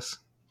process.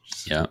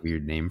 Just a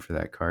weird name for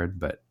that card,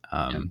 but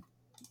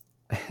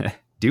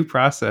due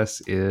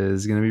process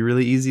is going to be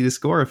really easy to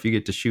score if you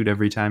get to shoot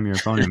every time your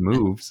opponent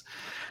moves.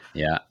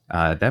 Yeah.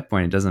 At that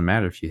point, it doesn't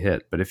matter if you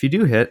hit, but if you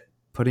do hit,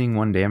 putting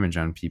 1 damage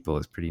on people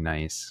is pretty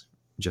nice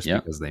just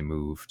because they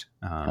moved.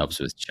 Helps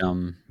with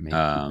chum. Make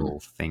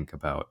people think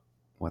about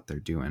what they're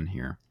doing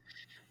here.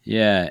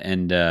 Yeah,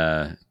 and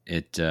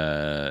it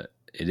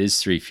is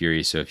 3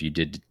 Fury, so if you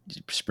did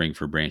spring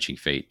for Branching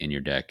Fate in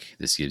your deck,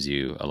 this gives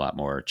you a lot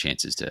more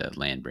chances to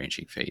land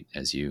Branching Fate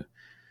as you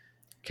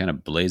kind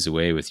of blaze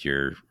away with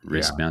your Yeah.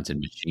 wrist-mounted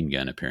machine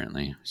gun,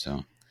 apparently.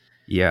 So,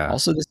 Yeah.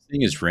 also this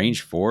thing is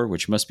range 4,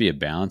 which must be a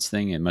balance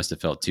thing. It must have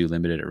felt too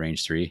limited at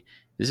range 3.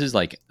 This is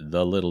like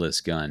the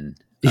littlest gun.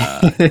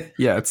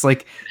 Yeah, it's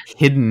like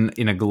hidden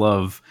in a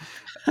glove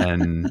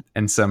and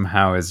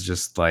somehow is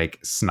just like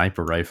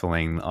sniper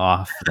rifling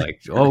off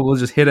like, oh, we'll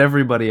just hit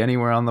everybody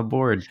anywhere on the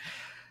board.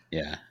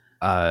 Yeah.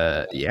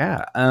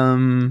 Yeah.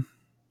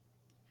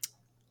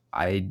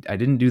 I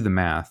didn't do the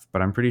math,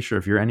 but I'm pretty sure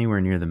if you're anywhere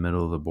near the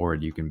middle of the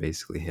board, you can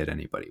basically hit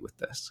anybody with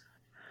this.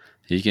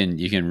 You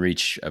can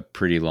reach a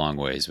pretty long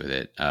ways with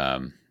it.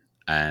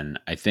 And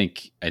I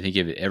think if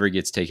it ever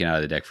gets taken out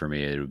of the deck for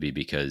me, it would be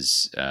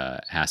because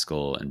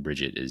Haskell and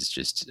Bridget is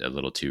just a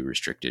little too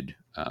restricted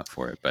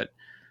for it. But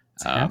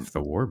It's half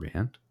the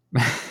warband.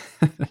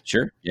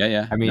 sure,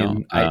 yeah. I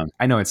mean, no,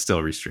 I know it's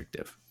still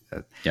restrictive.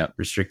 Yep.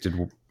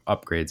 Restricted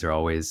upgrades are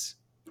always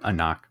a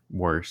knock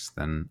worse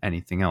than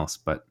anything else,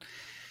 but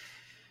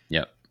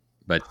Yep.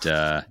 But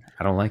I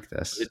don't like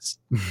this.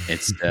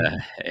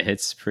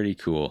 It's pretty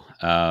cool.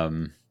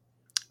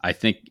 I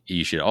think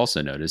you should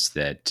also notice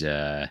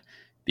that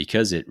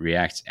because it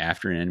reacts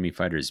after an enemy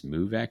fighter's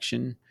move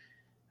action,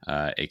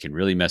 it can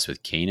really mess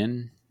with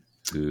Kanan,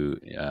 who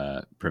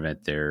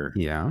prevent their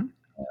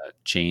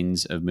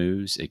chains of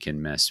moves. It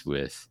can mess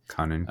with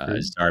Cunning Crew.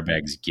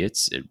 Zarbag's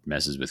Gits. It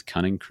messes with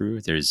Cunning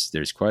Crew.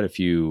 There's quite a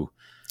few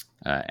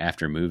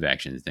after move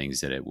action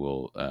things that it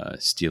will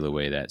steal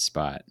away that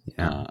spot.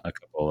 Yeah. A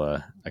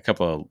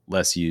couple of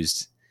less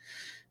used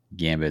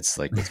gambits,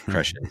 like with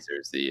crushes.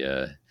 There's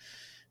the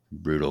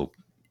brutal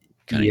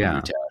cunning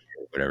brutality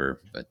or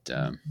whatever. But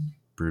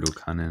brutal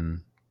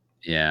cunning.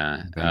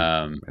 Yeah.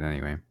 But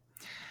anyway.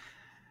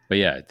 But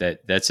yeah,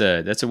 that's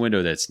a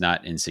window that's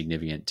not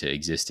insignificant to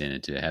exist in,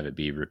 and to have it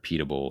be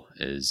repeatable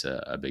is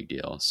a big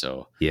deal.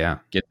 So yeah,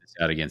 get this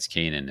out against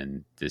Kanan,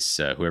 and this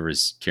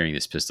whoever's carrying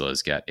this pistol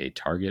has got a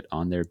target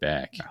on their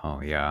back.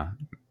 Oh yeah,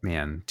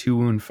 man, 2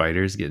 wound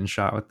fighters getting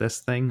shot with this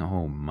thing.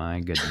 Oh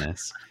my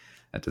goodness,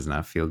 that does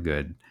not feel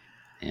good.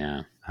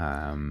 Yeah.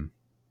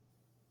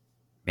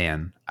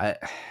 Man, I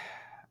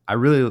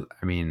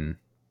mean,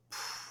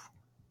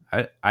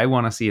 I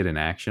want to see it in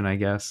action. I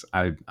guess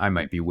I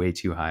might be way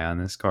too high on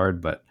this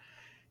card, but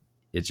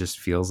it just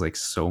feels like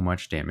so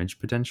much damage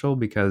potential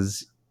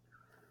because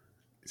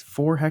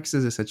 4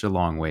 hexes is such a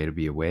long way to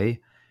be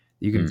away.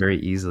 You can very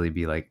easily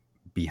be like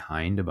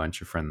behind a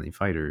bunch of friendly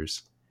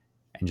fighters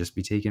and just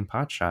be taking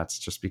pot shots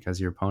just because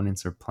your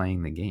opponents are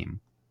playing the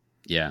game.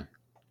 Yeah.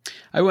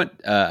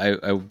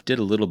 I did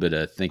a little bit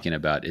of thinking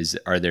about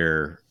are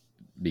there,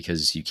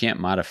 because you can't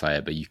modify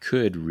it, but you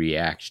could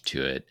react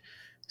to it.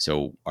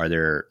 So are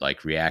there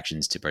like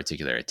reactions to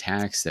particular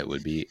attacks that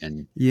would be,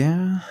 and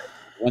yeah,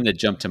 one that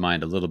jumped to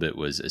mind a little bit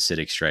was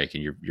Acidic Strike,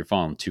 and you're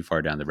falling too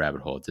far down the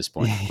rabbit hole at this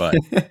point.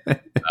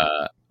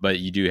 But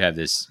you do have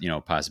this,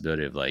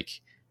 possibility of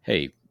like,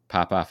 hey,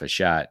 pop off a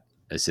shot,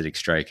 Acidic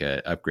Strike,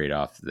 upgrade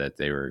off that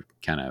they were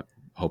kind of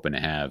hoping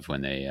to have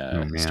when they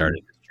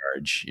started the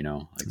charge.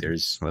 Like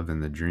there's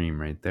living the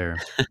dream right there.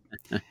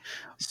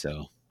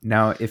 So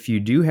now, if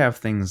you do have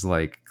things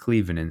like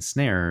Cleave and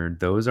Ensnare,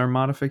 those are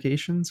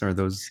modifications, or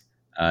those?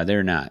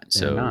 They're not.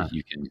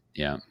 You can,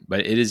 but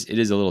it is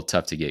a little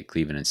tough to get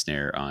Cleave and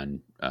Ensnare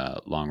on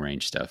long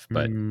range stuff.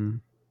 But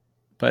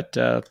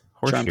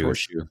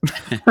horseshoe.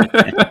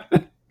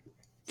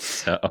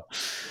 So,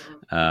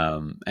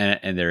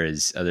 and there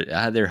is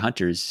they're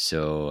hunters.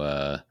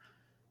 So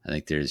I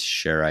think there's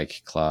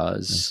Sherike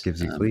Claws. This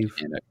gives you Cleave.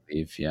 And a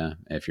Cleave, yeah.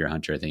 If you're a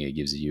hunter, I think it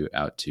gives you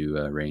out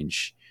to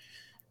range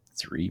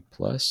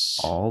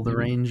 3+. All the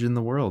range in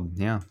the world.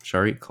 Yeah.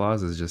 Sherike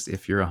Claws is just,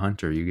 if you're a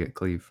hunter, you get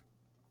Cleave.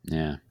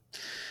 Yeah.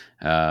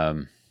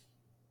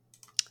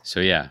 So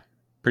yeah,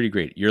 pretty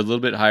great. You're a little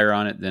bit higher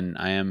on it than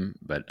I am,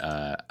 but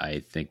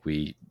I think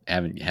we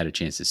haven't had a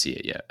chance to see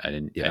it yet. I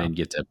didn't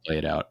get to play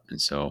it out, and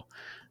so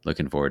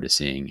looking forward to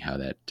seeing how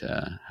that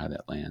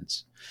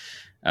lands.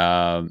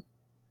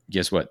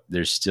 Guess what?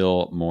 There's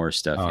still more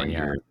stuff in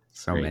here.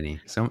 So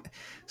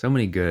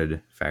many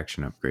good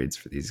faction upgrades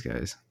for these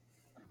guys.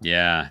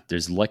 Yeah,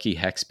 there's Lucky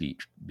Hex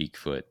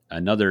Beakfoot,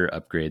 another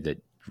upgrade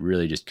that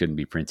really just couldn't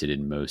be printed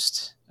in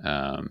most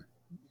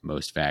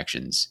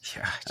factions.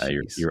 Yeah,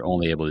 you're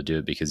only able to do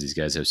it because these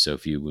guys have so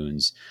few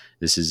wounds.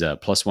 This is a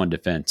 +1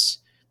 defense.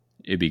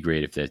 It'd be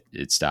great if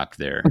it stopped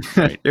there.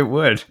 Right? It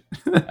would.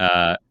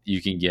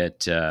 You can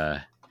get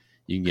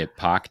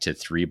Pock to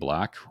 3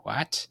 block.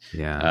 What?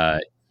 Yeah.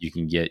 You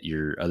can get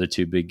your other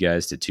 2 big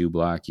guys to 2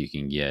 block. You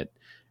can get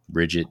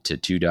Bridget to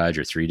 2 dodge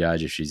or 3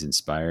 dodge if she's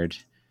inspired.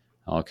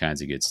 All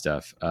kinds of good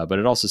stuff. But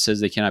it also says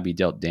they cannot be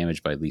dealt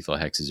damage by lethal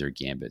hexes or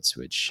gambits,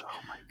 which, oh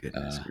my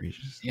goodness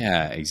gracious.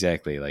 Yeah,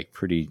 exactly. Like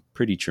pretty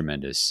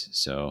tremendous.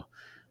 So,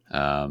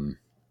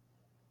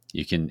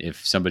 you can,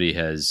 if somebody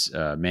has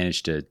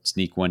managed to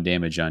sneak 1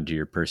 damage onto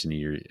your person, and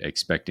you're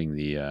expecting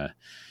the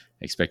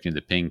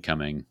ping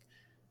coming,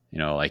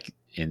 like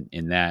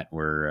in that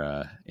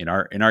where in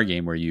our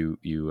game where you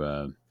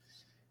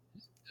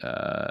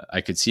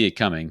I could see it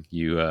coming.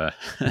 Yeah.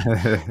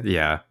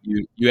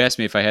 You asked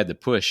me if I had the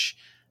push,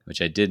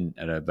 which I didn't,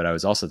 but I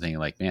was also thinking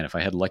like, man, if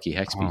I had lucky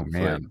Oh Hexbeaten foot,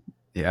 man.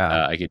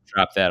 Yeah. I could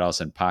drop that. All of a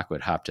sudden, Pac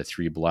would hop to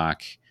 3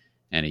 block,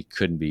 and he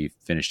couldn't be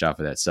finished off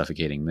with that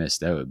suffocating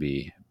mist. That would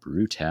be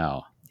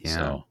brutal.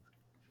 Yeah.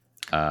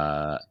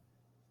 So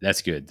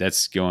that's good.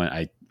 That's going.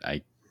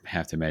 I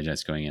have to imagine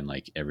that's going in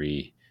like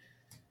every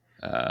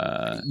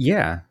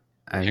Yeah.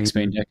 I Hexbane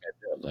mean, deck I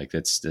built. Like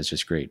that's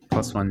just great.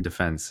 +1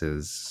 defense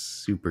is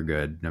super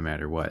good no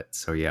matter what.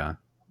 So yeah.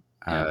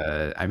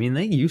 Yeah. I mean,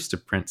 they used to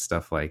print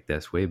stuff like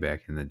this way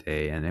back in the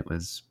day, and it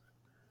was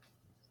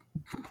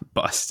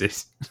busted.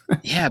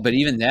 Yeah, but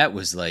even that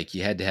was like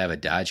you had to have a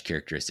dodge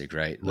characteristic,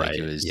 right? Like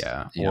it was,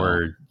 Yeah. you know,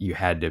 Or you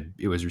had to,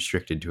 it was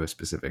restricted to a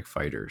specific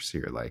fighter. So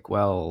you're like,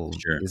 well,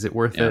 sure. is it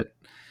worth Yeah. it?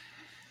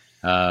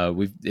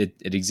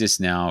 It exists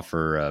now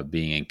for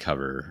being in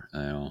cover, you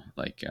know,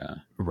 like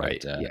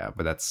Right. but, Yeah.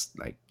 But that's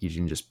like, you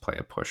can just play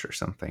a push or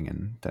something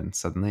and then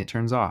suddenly it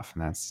turns off.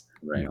 And that's,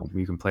 right,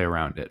 you can play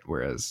around it.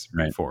 Whereas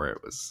right. before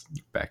it was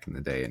back in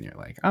the day and you're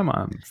like, I'm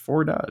on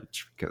 4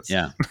 dodge because.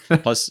 Yeah.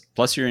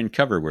 plus you're in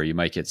cover where you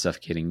might get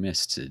suffocating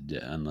misted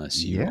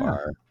unless you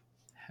are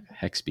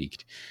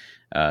hexbeaked.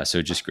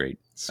 So just great.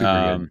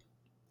 Super good.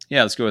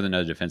 Yeah, let's go with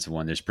another defensive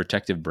one. There's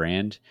Protective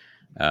Brand.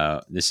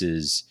 This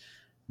is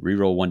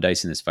reroll 1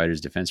 dice in this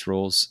fighter's defense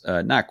rolls.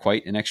 Not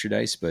quite an extra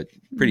dice, but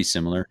pretty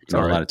similar. You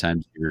know, a lot of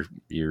times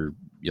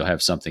you'll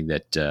have something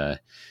that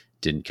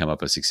didn't come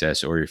up with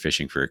success, or you're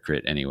fishing for a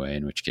crit anyway,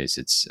 in which case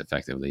it's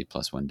effectively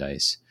 +1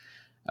 dice.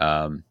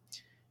 And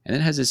then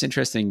it has this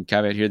interesting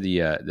caveat here: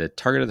 the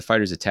target of the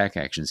fighter's attack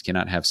actions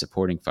cannot have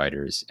supporting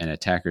fighters, and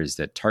attackers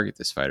that target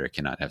this fighter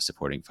cannot have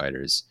supporting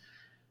fighters.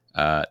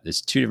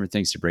 There's 2 different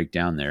things to break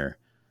down there.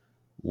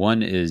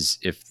 One is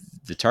if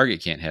the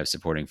target can't have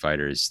supporting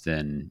fighters,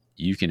 then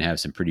you can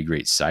have some pretty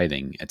great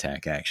scything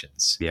attack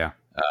actions. Yeah.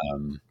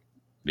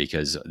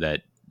 Because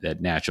that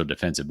natural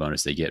defensive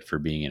bonus they get for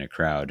being in a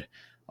crowd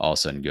all of a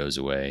sudden goes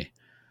away.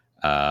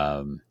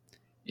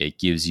 It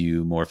gives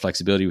you more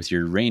flexibility with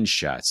your range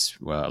shots.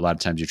 Well, a lot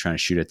of times you're trying to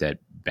shoot at that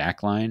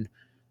back line.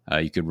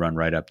 You could run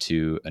right up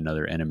to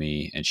another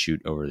enemy and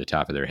shoot over the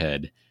top of their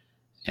head.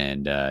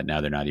 And now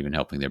they're not even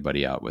helping their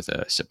buddy out with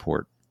a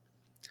support.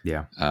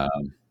 Yeah.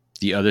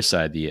 The other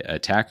side, the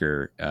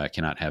attacker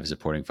cannot have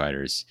supporting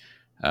fighters.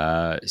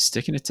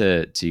 Sticking it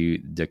to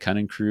the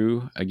Cunning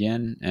Crew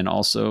again, and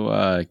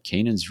also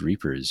Canaan's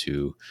Reapers,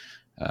 who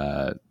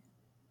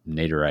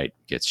Naderite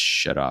gets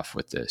shut off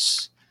with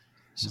this.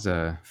 There's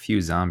a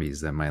few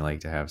zombies that might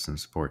like to have some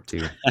support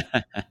too.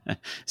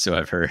 So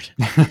I've heard.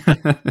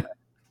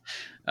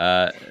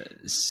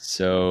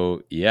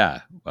 So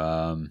yeah,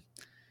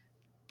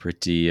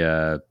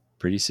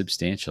 pretty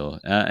substantial,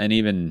 and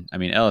even I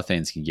mean,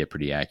 Elathanes can get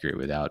pretty accurate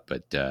without,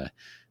 but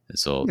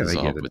this will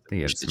help with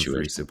they the get some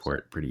free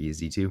support pretty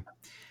easy too.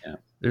 Yeah,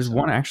 there's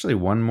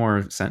one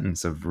more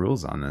sentence of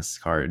rules on this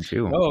card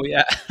too. Oh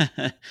yeah,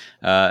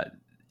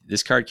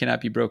 this card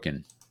cannot be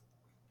broken.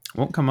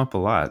 Won't come up a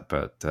lot,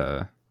 but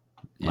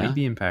might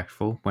be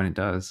impactful when it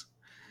does.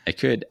 It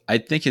could. I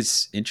think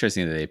it's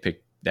interesting that they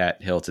picked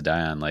that hill to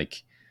die on.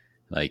 Like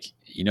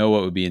you know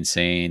what would be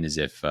insane is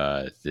if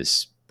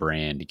this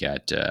brand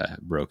got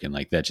broken.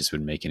 Like that just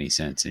wouldn't make any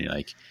sense. And you're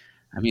like,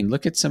 I mean,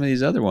 look at some of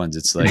these other ones.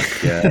 It's like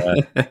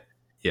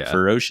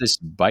ferocious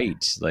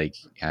bite. Like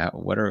how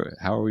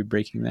are we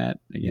breaking that?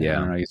 Again, I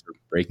don't know. I guess we're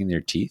breaking their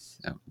teeth.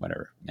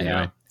 Whatever. Anyway.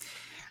 Yeah.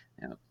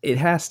 It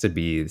has to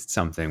be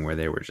something where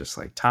they were just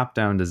like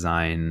top-down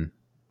design.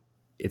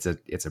 It's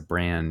a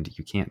brand.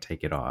 You can't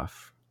take it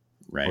off.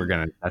 Right.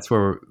 That's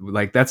where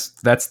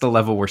that's the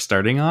level we're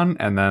starting on,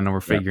 and then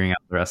we're figuring out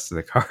the rest of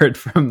the card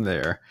from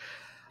there.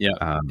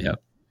 Yeah.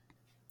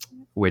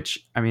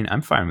 Which, I mean,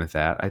 I'm fine with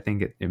that. I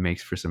think it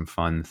makes for some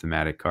fun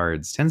thematic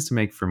cards. Tends to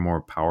make for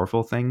more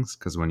powerful things,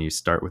 because when you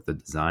start with the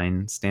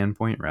design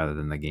standpoint rather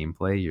than the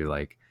gameplay, you're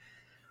like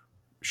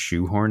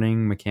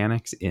shoehorning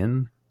mechanics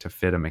in to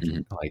fit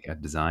like a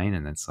design,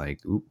 and it's like,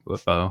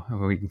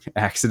 we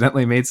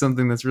accidentally made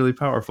something that's really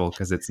powerful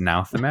because it's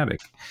now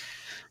thematic.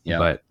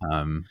 But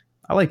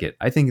I like it.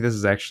 I think this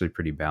is actually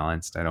pretty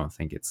balanced. I don't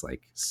think it's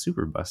like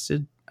super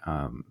busted.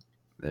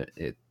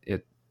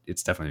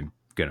 It's definitely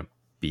gonna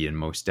be in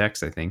most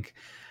decks, I think.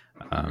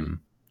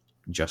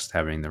 Just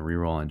having the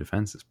reroll and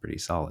defense is pretty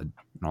solid,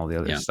 and all the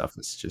other stuff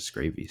is just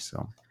gravy.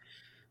 So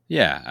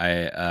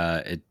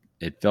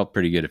it felt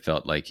pretty good. It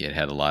felt like it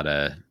had a lot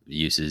of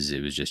uses.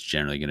 It was just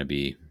generally going to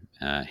be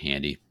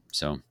handy.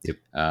 So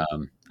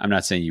I'm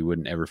not saying you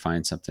wouldn't ever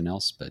find something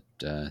else, but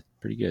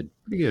pretty good.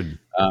 Pretty good.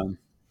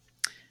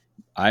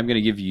 I'm going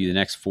to give you the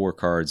next 4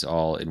 cards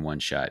all in one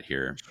shot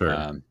here.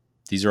 Sure.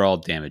 These are all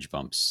damage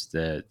bumps.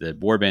 The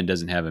warband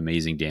doesn't have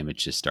amazing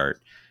damage to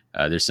start.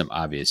 There's some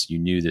obvious. You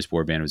knew this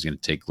warband was going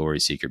to take Glory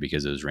Seeker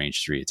because of those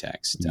range 3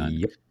 attacks. Done.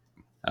 Yep.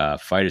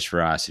 Fighter's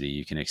Ferocity,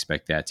 you can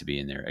expect that to be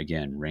in there.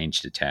 Again,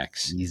 ranged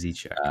attacks. Easy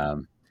check.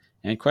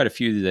 And quite a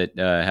few that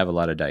have a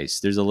lot of dice.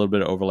 There's a little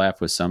bit of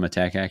overlap with some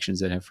attack actions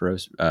that have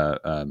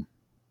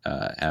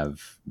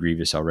have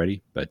Grievous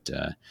already, but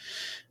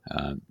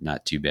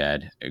not too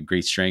bad.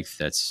 Great strength,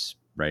 that's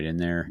right in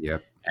there.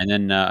 Yep. And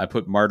then I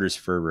put Martyr's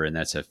Fervor, and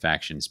that's a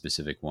faction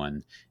specific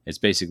one. It's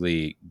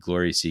basically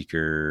Glory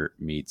Seeker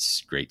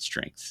meets Great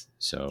Strength.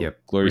 So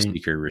Glory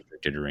Seeker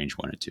restricted to range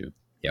 1 and 2.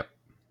 Yep.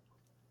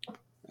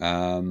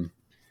 Um,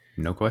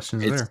 no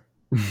questions there.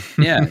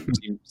 Yeah,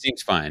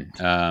 seems fine.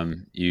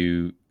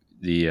 You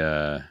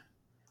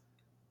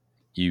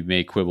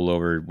may quibble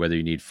over whether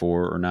you need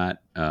 4 or not.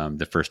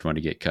 The first one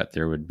to get cut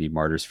there would be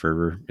Martyr's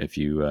Fervor if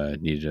you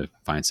needed to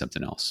find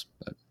something else.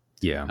 But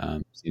yeah,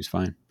 seems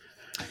fine.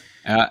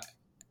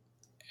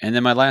 And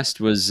then my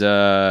last was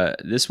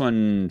this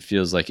one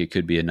feels like it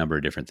could be a number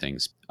of different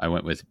things. I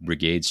went with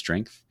Brigade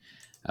Strength.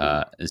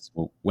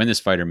 When this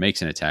fighter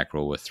makes an attack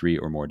roll with 3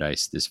 or more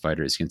dice, this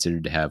fighter is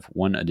considered to have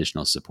 1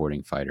 additional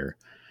supporting fighter.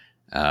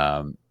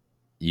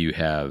 You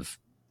have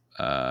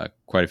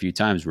quite a few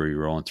times where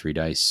you're rolling 3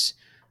 dice,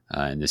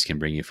 and this can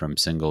bring you from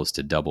singles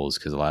to doubles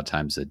because a lot of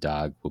times the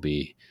dog will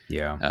be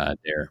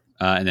there.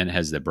 And then it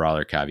has the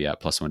brawler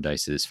caveat, +1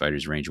 dice to this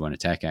fighter's range 1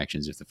 attack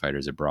actions if the fighter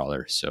is a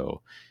brawler.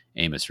 So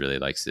Amos really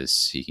likes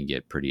this. He can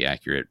get pretty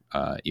accurate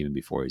even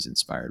before he's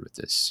inspired with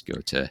this. Go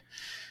to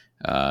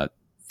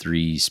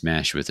 3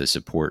 smash with a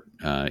support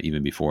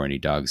even before any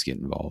dogs get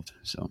involved.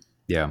 So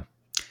yeah.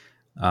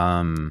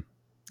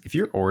 If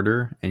you're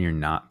Order and you're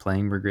not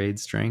playing Brigade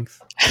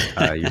Strength,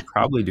 you're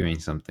probably doing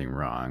something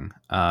wrong.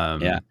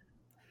 Yeah.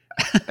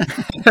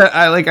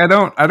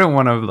 I don't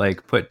want to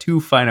like put too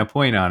fine a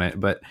point on it,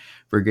 but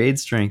Brigade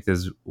Strength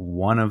is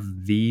one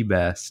of the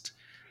best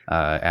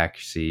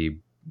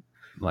actually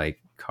like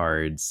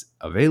cards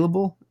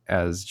available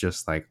as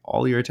just like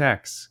all your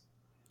attacks.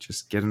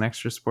 Just get an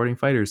extra supporting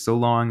fighter so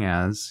long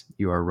as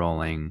you are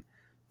rolling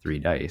 3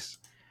 dice.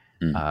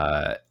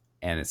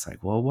 And it's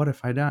like, well, what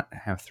if I don't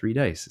have 3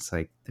 dice? It's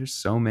like there's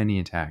so many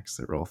attacks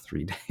that roll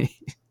 3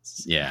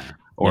 dice.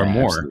 Or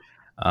more.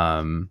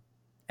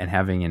 And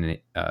having an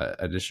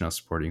additional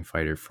supporting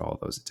fighter for all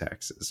those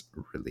attacks is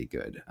really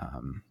good.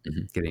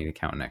 Getting to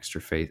count an extra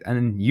faith.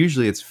 And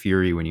usually it's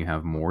Fury when you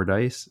have more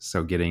dice.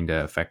 So getting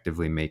to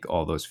effectively make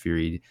all those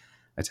Fury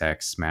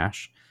attacks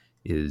smash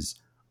is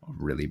a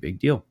really big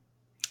deal.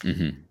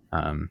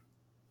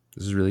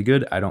 This is really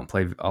good. I don't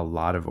play a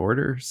lot of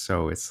Order.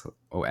 So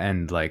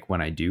and like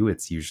when I do,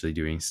 it's usually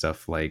doing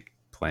stuff like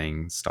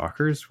playing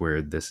Stalkers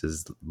where this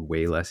is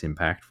way less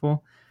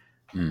impactful.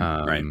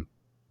 Right.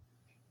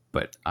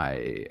 But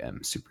I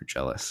am super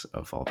jealous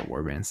of all the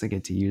warbands that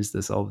get to use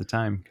this all the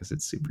time because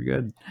it's super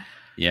good.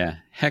 Yeah.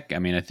 Heck, I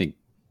mean, I think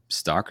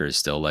Stalkers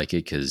still like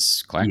it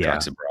because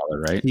Clackrock's a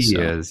brawler, right? He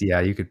is.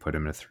 Yeah, you could put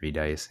him to 3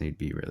 dice and he'd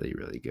be really,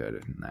 really good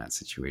in that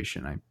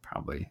situation.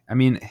 I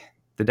mean,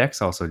 the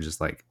deck's also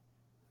just like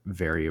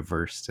very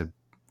averse to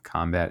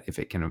combat if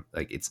it can,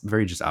 like, it's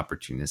very just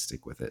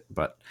opportunistic with it.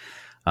 But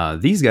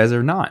these guys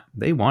are not.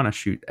 They want to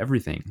shoot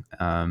everything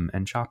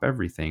and chop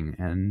everything,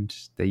 and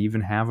they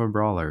even have a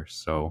brawler.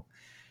 So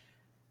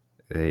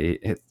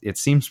it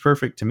seems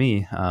perfect to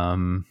me.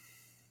 And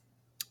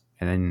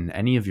then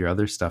any of your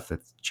other stuff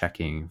that's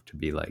checking to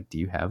be like, do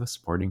you have a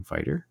supporting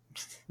fighter?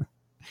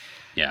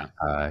 Yeah.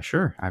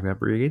 Sure. I've got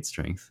Brigade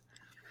Strength.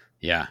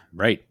 Yeah,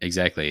 right.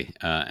 Exactly.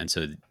 And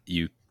so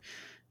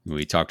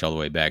we talked all the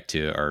way back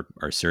to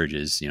our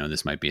surges.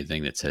 This might be a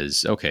thing that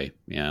says, okay,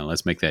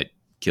 let's make that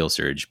kill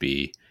surge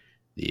be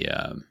the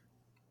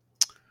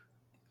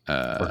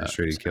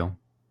orchestrated kill.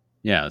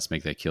 Yeah, let's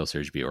make that kill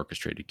surge be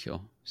orchestrated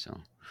kill. So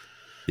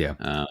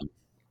yeah.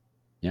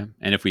 Yeah.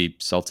 And if we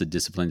salted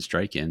disciplined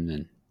strike in,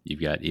 then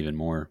you've got even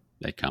more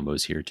that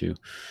combos here too.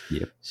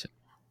 Yep. So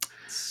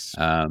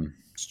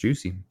it's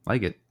juicy.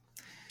 Like it.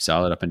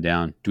 Solid up and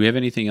down. Do we have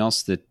anything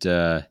else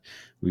that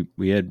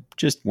we had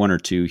just 1 or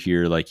 2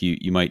 here? Like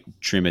you might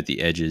trim at the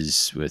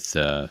edges with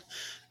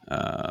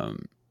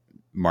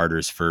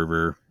Martyr's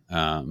Fervor.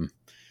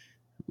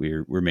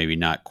 We're maybe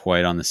not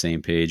quite on the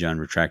same page on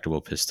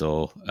retractable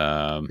pistol.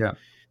 Yeah.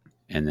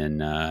 And then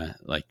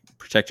like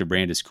Protective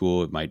Brand is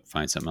cool. It might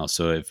find something else.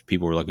 So if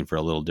people were looking for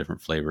a little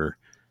different flavor,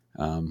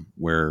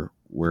 where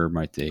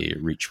might they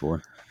reach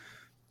for?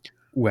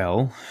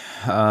 Well,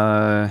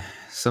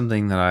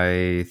 something that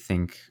I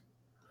think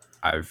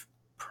I've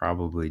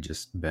probably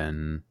just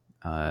been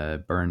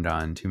burned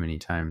on too many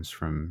times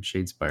from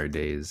Shadespire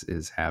days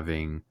is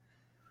having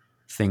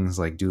things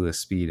like Duelist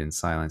Speed and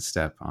Silent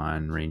Step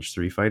on range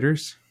 3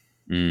 fighters.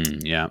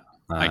 Yeah.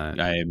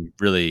 I am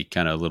really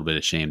kind of a little bit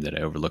ashamed that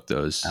I overlooked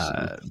those.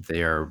 So.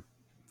 They are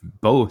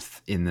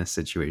both in this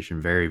situation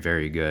very,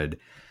 very good.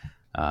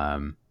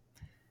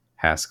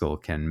 Haskell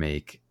can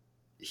make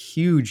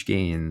huge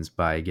gains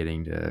by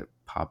getting to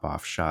pop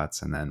off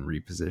shots and then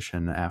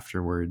reposition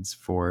afterwards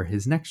for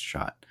his next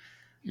shot.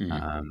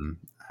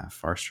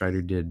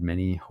 Farstrider did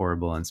many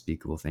horrible,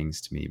 unspeakable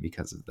things to me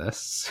because of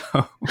this.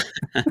 So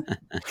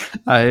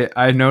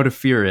I know to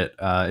fear it.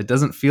 It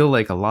doesn't feel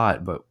like a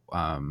lot, but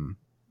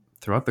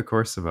throughout the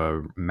course of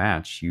a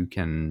match, you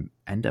can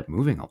end up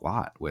moving a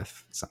lot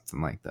with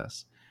something like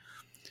this.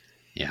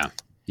 Yeah.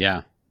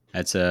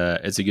 It's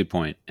a good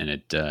point, and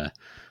it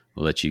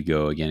let you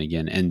go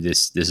again. And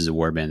this is a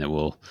warband that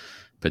will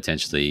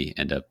potentially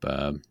end up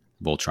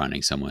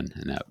Voltroning someone,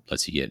 and that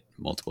lets you get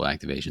multiple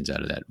activations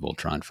out of that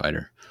Voltron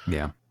fighter.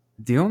 Yeah.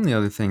 The only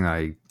other thing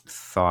I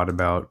thought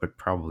about, but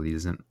probably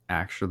isn't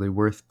actually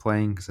worth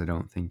playing, because I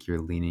don't think you're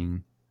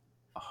leaning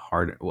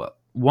hard. Well,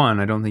 one,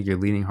 I don't think you're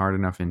leaning hard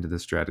enough into the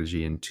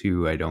strategy, and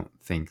two, I don't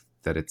think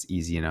that it's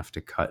easy enough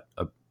to cut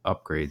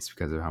upgrades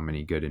because of how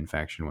many good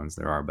infection ones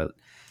there are. But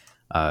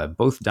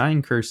both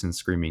Dying Curse and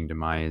Screaming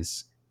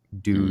Demise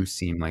do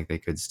seem like they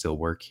could still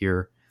work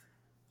here.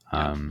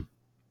 Yeah.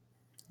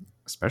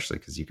 Especially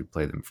because you could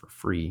play them for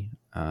free.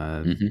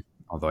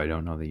 Although I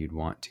don't know that you'd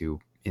want to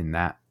in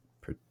that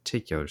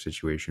particular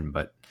situation,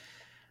 but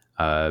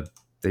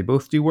they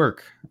both do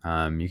work.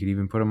 You could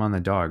even put them on the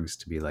dogs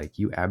to be like,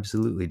 you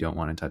absolutely don't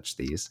want to touch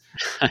these.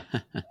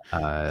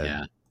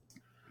 Yeah.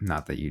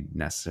 Not that you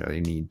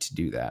necessarily need to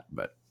do that,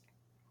 but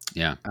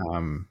yeah.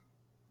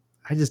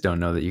 I just don't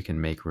know that you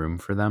can make room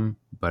for them,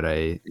 but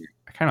I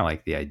kind of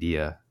like the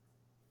idea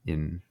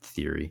in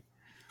theory.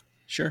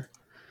 Sure.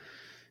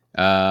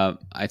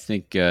 I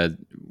think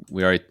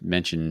we already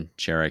mentioned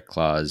Charik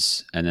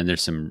Claws, and then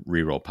there's some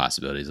reroll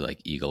possibilities like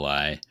Eagle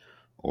Eye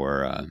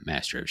or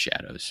Master of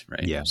Shadows,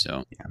 right? Yeah.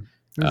 So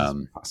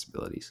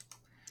possibilities.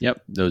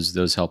 Yep,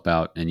 those help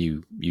out, and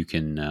you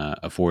can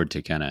afford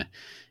to kind of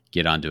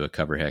get onto a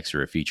cover hex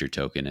or a feature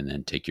token, and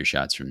then take your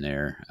shots from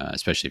there.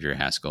 Especially if you're a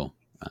Haskell,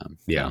 kind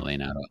of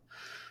laying out a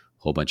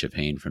whole bunch of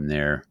pain from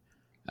there.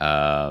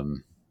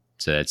 So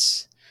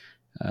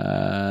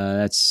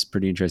that's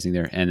pretty interesting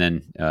there. And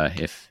then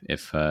if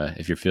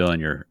you're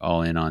feeling you're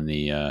all in on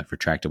the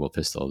retractable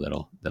pistol,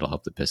 that'll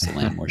help the pistol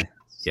land more.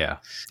 yeah,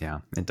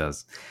 it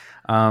does.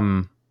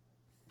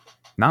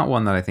 Not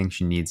one that I think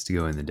she needs to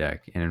go in the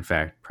deck, and in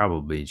fact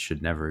probably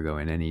should never go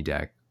in any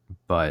deck,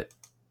 but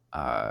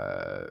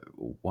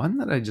one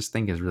that I just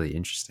think is really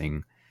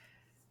interesting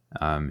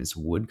is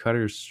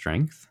Woodcutter's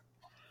Strength.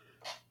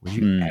 Would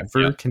you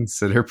ever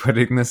consider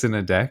putting this in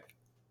a deck?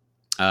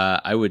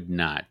 I would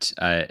not.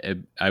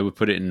 I would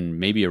put it in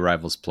maybe a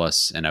Rivals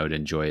Plus, and I would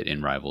enjoy it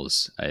in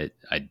Rivals.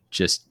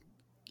 This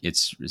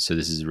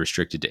is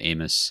restricted to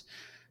Amos,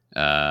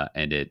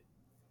 and it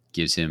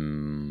gives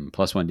him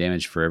 +1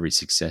 damage for every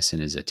success in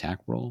his attack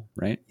roll,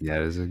 right? That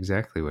is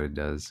exactly what it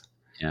does.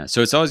 Yeah,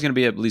 so it's always going to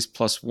be at least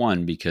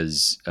 +1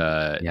 because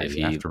if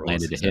he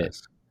landed a hit,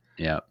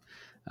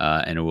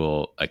 and it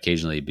will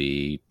occasionally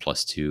be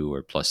 +2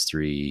 or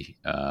 +3,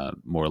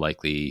 more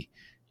likely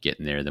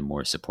getting there the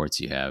more supports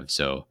you have.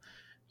 So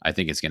I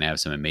think it's going to have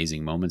some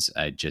amazing moments.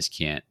 I just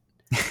can't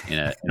in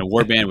a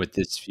warband with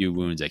this few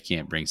wounds. I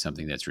can't bring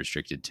something that's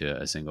restricted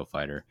to a single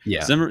fighter.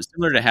 Yeah,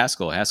 similar to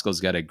Haskell. Haskell's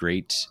got a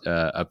great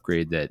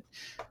upgrade that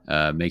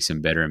makes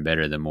him better and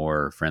better the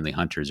more friendly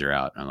hunters are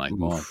out. I'm like,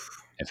 well,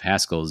 if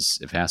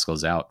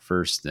Haskell's out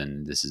first,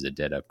 then this is a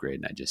dead upgrade,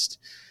 and I just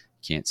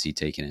can't see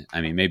taking it.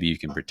 I mean, maybe you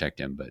can protect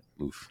him, but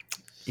oof.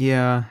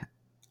 Yeah,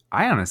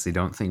 I honestly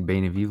don't think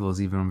Bane of Evil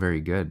is even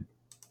very good.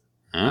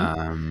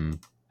 Huh?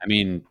 I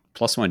mean,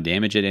 +1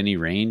 damage at any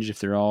range if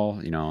they're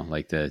all,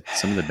 like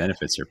some of the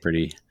benefits are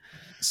pretty.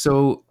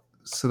 So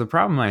the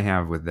problem I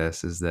have with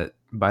this is that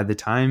by the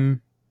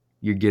time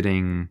you're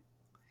getting,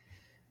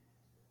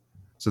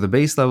 so the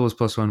base level is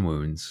 +1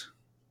 wounds,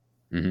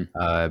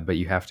 but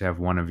you have to have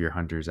one of your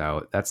hunters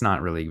out. That's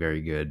not really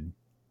very good.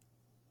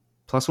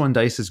 +1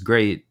 dice is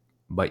great,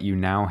 but you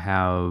now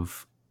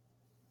have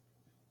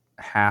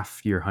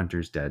half your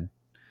hunters dead.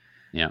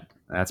 Yeah,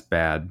 that's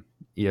bad.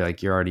 You're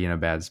already in a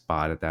bad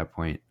spot at that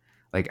point.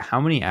 Like, how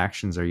many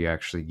actions are you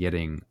actually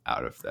getting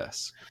out of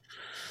this?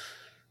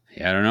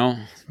 Yeah, I don't know.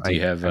 Do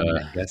you have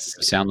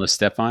Soundless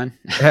Step on?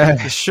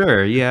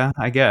 Sure. Yeah,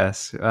 I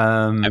guess.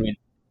 I mean,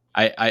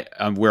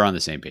 we're on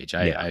the same page.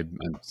 I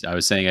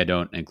was saying I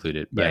don't include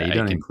it, but you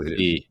don't include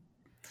it.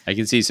 I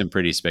can see some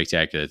pretty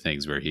spectacular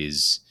things where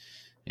he's,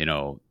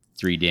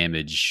 3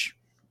 damage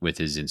with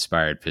his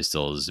inspired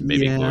pistols, and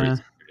maybe Glory.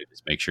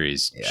 Just make sure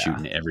he's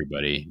shooting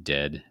everybody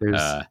dead.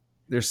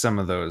 There's some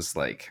of those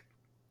like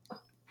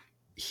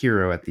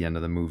hero at the end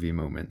of the movie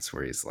moments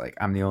where he's like,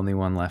 I'm the only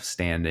one left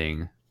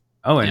standing.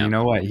 Oh, and you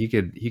know what? He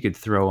could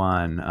throw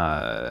on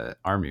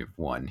Army of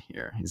One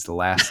here. He's the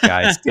last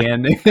guy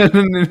standing,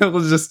 and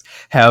it'll just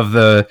have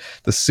the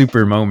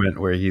super moment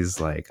where he's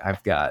like,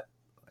 I've got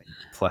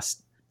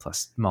plus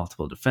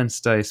multiple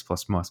defense dice,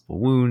 plus multiple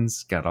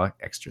wounds, got all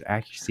extra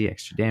accuracy,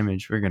 extra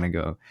damage. We're gonna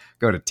go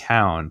to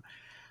town.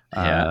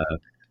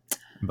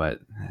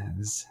 But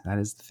that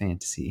is the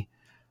fantasy.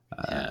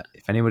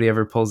 If anybody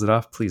ever pulls it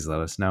off, please let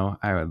us know.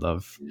 I would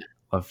love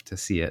to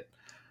see it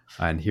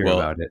and hear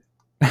about it.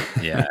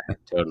 Yeah,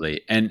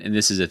 totally. And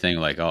this is a thing.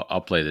 Like,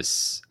 I'll play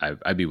this.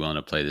 I'd be willing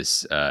to play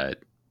this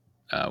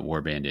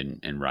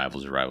warband in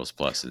Rivals or Rivals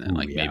Plus, and then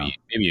maybe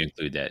you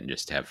include that and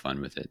just have fun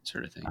with it,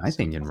 sort of thing. I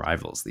think in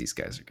Rivals these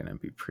guys are going to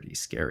be pretty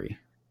scary.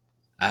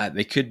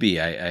 They could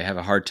be. I have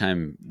a hard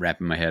time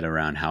wrapping my head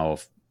around how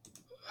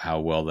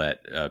well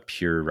that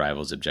pure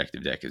Rivals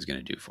objective deck is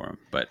going to do for them.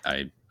 But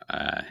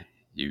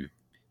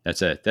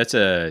that's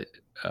a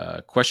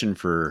question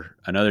for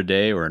another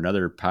day or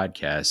another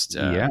podcast.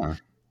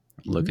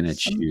 Looking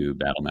at you,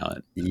 Battle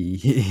Mallet.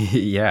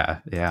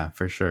 Yeah,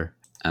 for sure.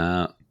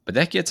 But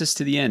that gets us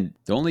to the end.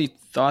 The only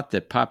thought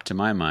that popped to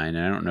my mind,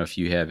 and I don't know if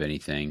you have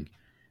anything,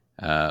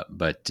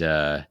 but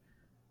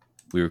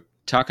we were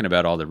talking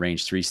about all the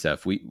range 3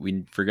 stuff.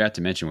 We forgot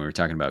to mention when we were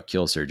talking about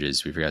kill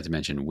surges, we forgot to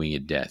mention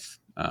Winged Death.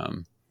 Yeah,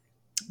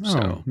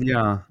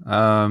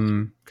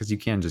 because you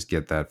can just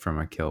get that from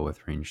a kill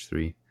with range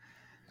 3.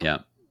 Yeah,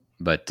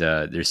 but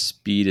their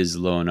speed is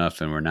low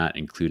enough, and we're not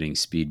including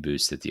speed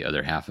boost that the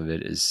other half of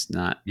it is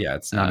not. Yeah,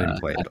 it's not in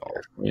play at all.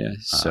 Yeah,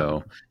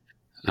 so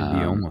it'd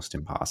be almost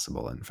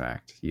impossible. In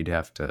fact, you'd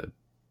have to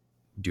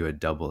do a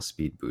double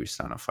speed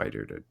boost on a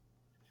fighter to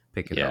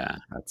pick it up.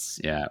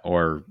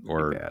 Or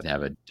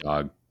have a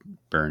dog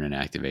burn an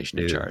activation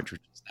to charge,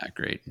 which is not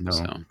great. No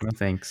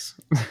thanks.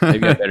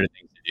 They've got better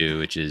things to do,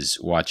 which is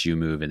watch you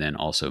move and then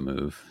also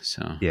move.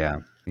 So yeah,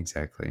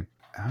 exactly.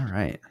 All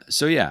right.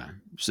 So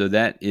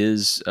that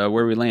is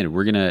where we landed.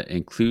 We're gonna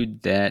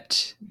include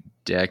that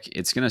deck.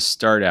 It's gonna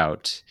start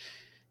out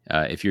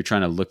if you're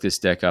trying to look this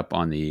deck up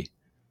on the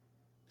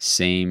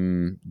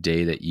same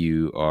day that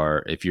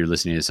if you're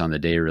listening to this on the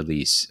day of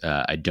release,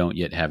 I don't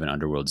yet have an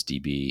Underworlds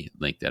DB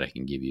link that I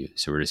can give you.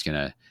 So we're just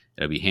it'll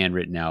be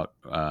handwritten out.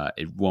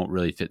 It won't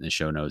really fit in the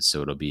show notes,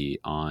 so it'll be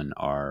on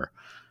our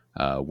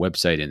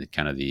website and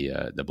kind of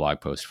the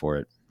blog post for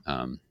it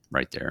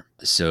right there.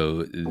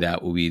 So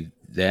that will be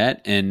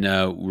that. And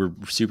we're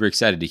super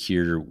excited to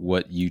hear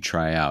what you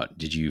try out.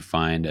 Did you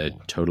find a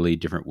totally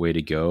different way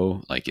to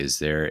go? Like, is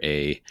there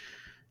a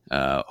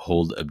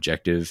hold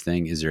objective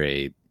thing? Is there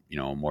a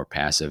more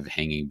passive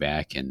hanging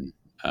back, and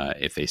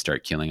if they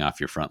start killing off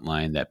your front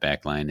line, that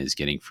back line is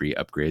getting free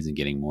upgrades and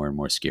getting more and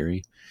more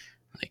scary?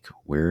 Like,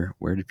 where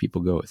did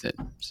people go with it?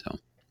 So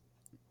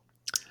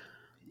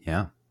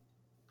yeah.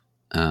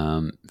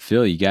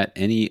 Phil, you got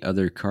any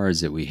other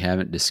cards that we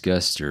haven't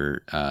discussed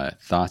or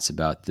thoughts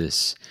about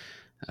this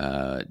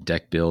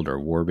deck build or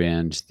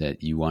warband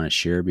that you want to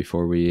share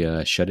before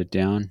we shut it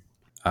down?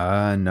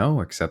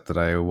 No, except that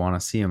I want to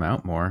see him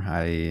out more.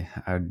 I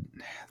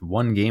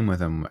one game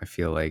with him, I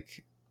feel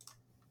like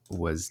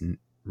was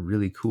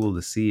really cool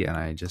to see, and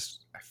I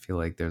feel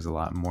like there's a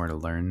lot more to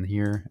learn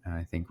here, and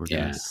I think we're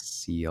gonna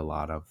see a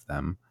lot of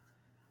them.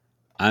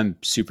 I'm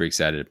super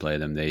excited to play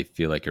them. They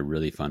feel like a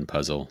really fun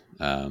puzzle.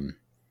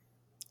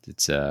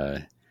 It's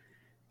I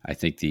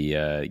think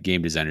the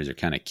game designers are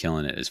kind of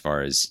killing it as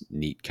far as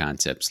neat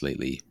concepts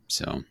lately.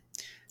 So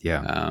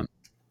yeah,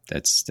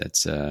 that's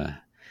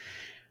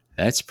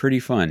pretty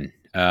fun.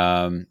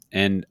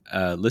 And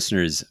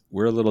listeners,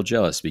 we're a little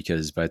jealous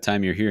because by the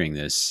time you're hearing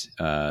this,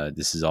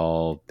 this has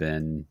all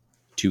been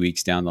 2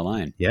 weeks down the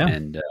line. Yeah.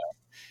 And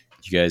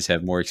you guys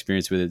have more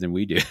experience with it than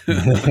we do.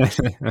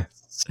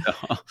 So,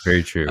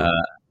 very true.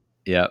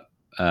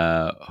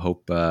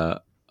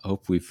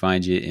 Hope we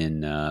find you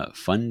in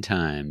fun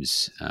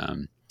times.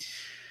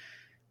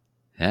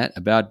 That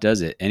about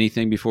does it.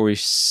 Anything before we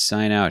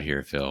sign out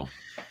here, Phil?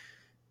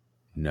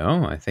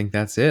 No, I think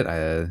that's it.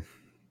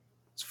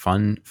 It's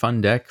fun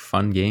deck,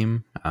 fun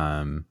game.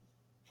 Good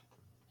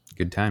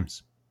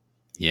times.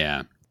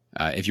 Yeah.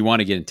 If you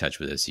want to get in touch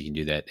with us, you can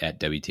do that at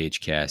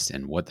WTHcast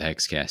and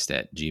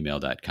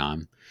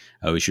whatthehexcast@gmail.com.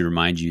 We should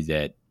remind you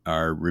that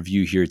our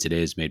review here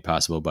today is made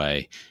possible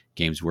by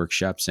Games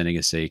Workshop sending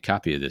us a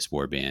copy of this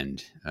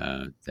warband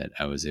that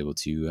I was able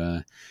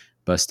to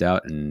bust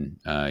out and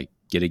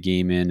get a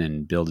game in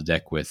and build a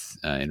deck with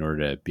in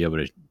order to be able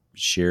to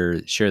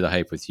share the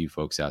hype with you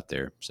folks out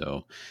there.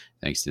 So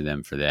thanks to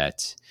them for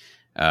that.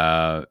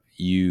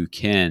 You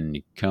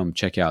can come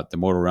check out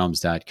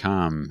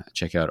themortalrealms.com,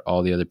 check out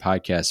all the other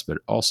podcasts, but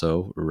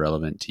also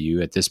relevant to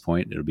you at this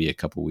point. It'll be a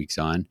couple weeks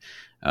on.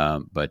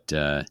 But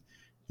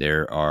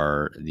there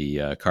are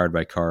the card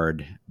by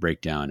card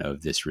breakdown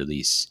of this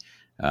release.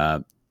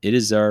 It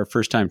is our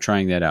first time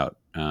trying that out.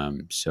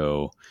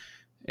 So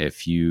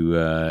if you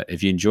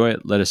enjoy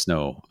it, let us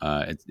know.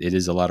 It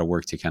is a lot of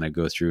work to kind of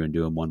go through and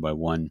do them one by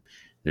one.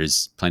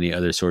 There's plenty of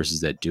other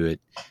sources that do it.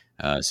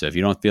 So if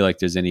you don't feel like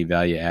there's any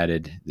value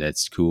added,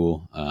 that's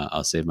cool.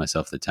 I'll save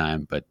myself the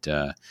time, but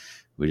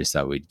we just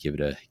thought we'd give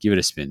it a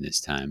spin this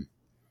time.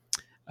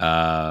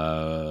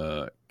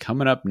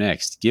 Coming up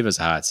next, give us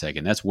a hot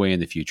second. That's way in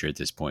the future at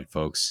this point,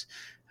 folks.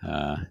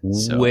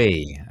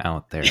 Way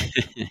out there.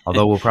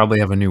 Although we'll probably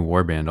have a new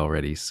warband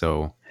already.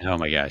 So oh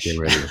my gosh, get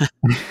ready.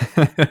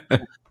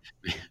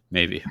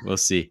 Maybe we'll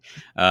see.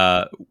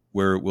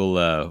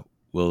 We'll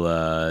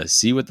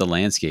see what the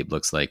landscape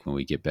looks like when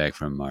we get back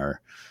from our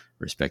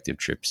respective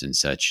trips and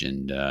such,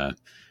 and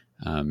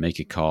make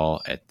a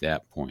call at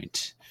that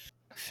point.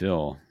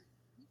 Phil,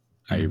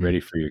 are you ready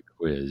for your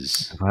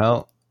quiz?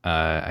 Well,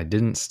 I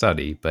didn't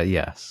study, but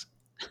yes.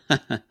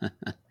 All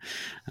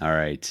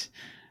right.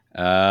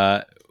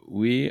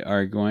 We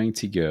are going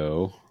to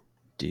go.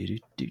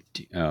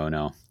 Oh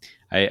no,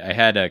 I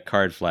had a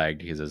card flagged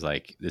because I was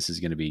like, this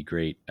is going to be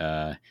great.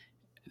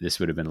 This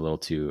would have been a little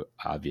too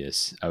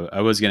obvious.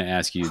 I was going to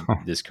ask you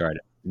this card.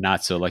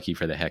 Not so lucky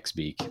for the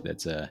Hexbeak.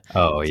 That's a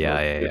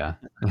yeah.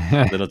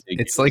 Little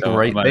it's like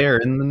right there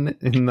in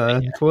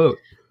the quote.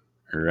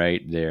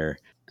 Right there.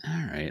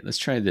 All right, let's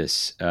try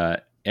this.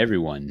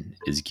 Everyone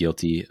is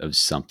guilty of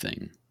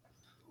something.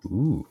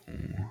 Ooh.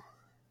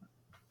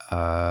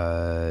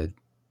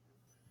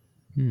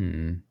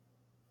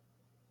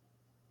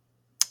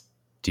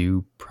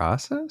 Due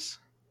process?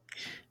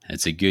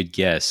 That's a good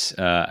guess.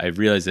 I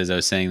realized as I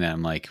was saying that,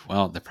 I'm like,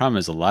 well, the problem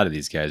is a lot of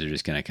these guys are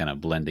just going to kind of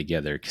blend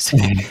together because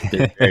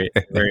they're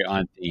very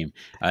on theme.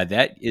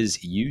 That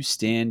is you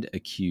stand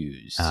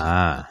accused.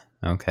 Ah,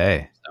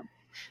 okay.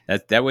 So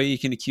that way you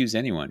can accuse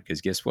anyone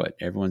because guess what?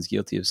 Everyone's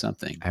guilty of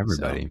something.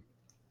 Everybody. So,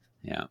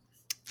 yeah.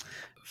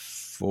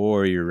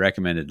 For your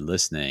recommended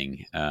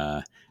listening,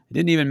 I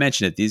didn't even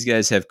mention it. These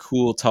guys have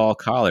cool, tall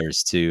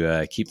collars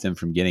to keep them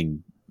from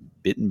getting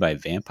bitten by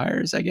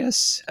vampires, I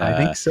guess. I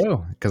think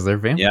so, because they're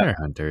vampire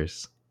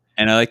hunters.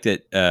 And I like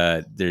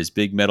that there's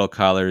big metal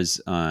collars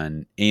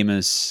on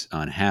Amos,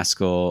 on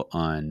Haskell,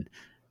 on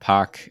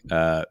Pac.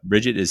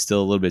 Bridget is still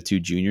a little bit too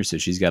junior, so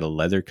she's got a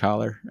leather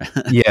collar.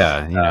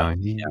 Yeah,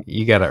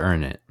 you got to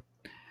earn it.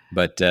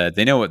 But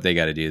they know what they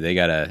got to do. They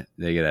gotta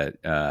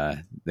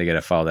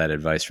follow that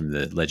advice from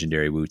the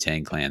legendary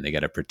Wu-Tang Clan. They got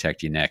to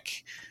protect your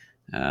neck.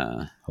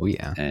 Oh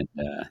yeah, and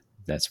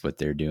that's what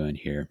they're doing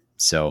here.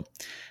 So,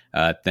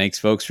 thanks,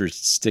 folks, for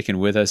sticking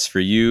with us. For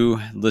you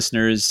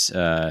listeners,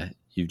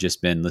 you've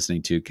just been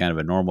listening to kind of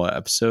a normal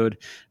episode.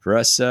 For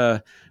us,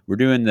 we're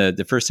doing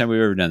the first time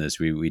we've ever done this.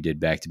 We did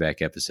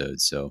back-to-back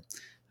episodes, so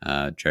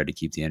tried to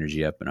keep the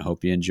energy up, and I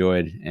hope you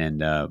enjoyed.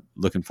 And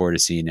looking forward to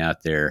seeing you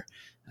out there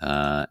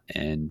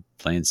and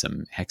playing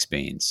some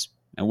Hexbanes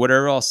and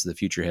whatever else the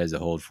future has to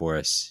hold for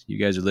us. You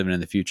guys are living in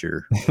the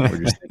future. We're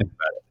just thinking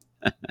about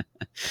it.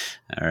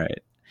 All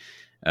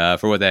right.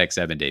 For What the Hex,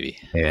 I've been Davey.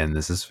 And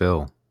this is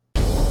Phil.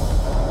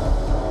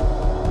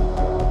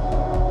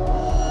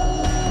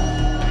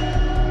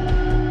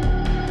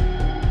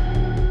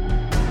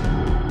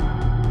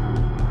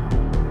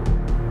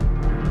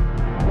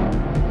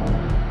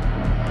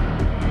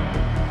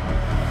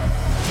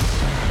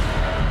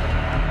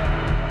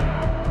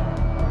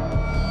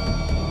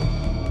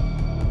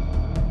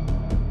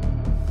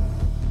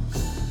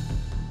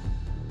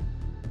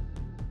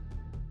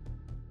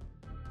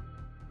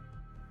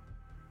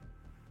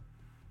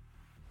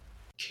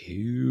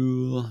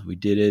 Cool. We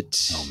did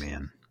it. Oh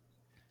man.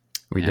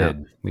 We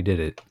did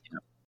it.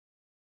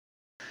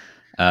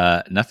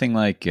 Nothing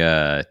like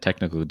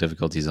technical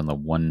difficulties on the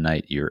one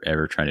night you're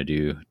ever trying to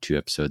do 2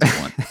 episodes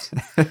at once.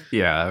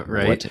 Yeah,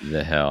 right. What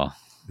the hell?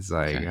 It's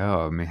like, okay.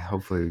 Oh, I mean,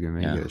 hopefully we can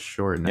make it a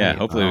short night. Yeah,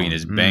 hopefully we can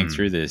just bang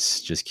through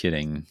this. Just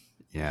kidding.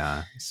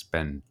 Yeah,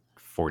 spend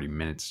 40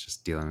 minutes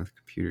just dealing with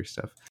computer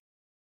stuff.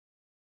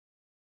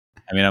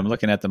 I mean, I'm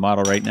looking at the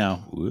model right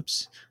now.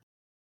 Whoops.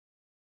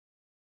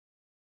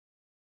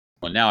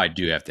 Well, now I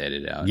do have to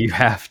edit it out. You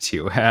have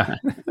to.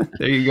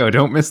 There you go.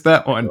 Don't miss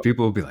that one.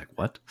 People will be like,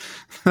 what?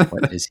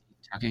 What is he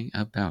talking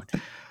about?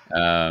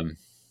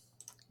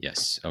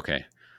 Yes. Okay.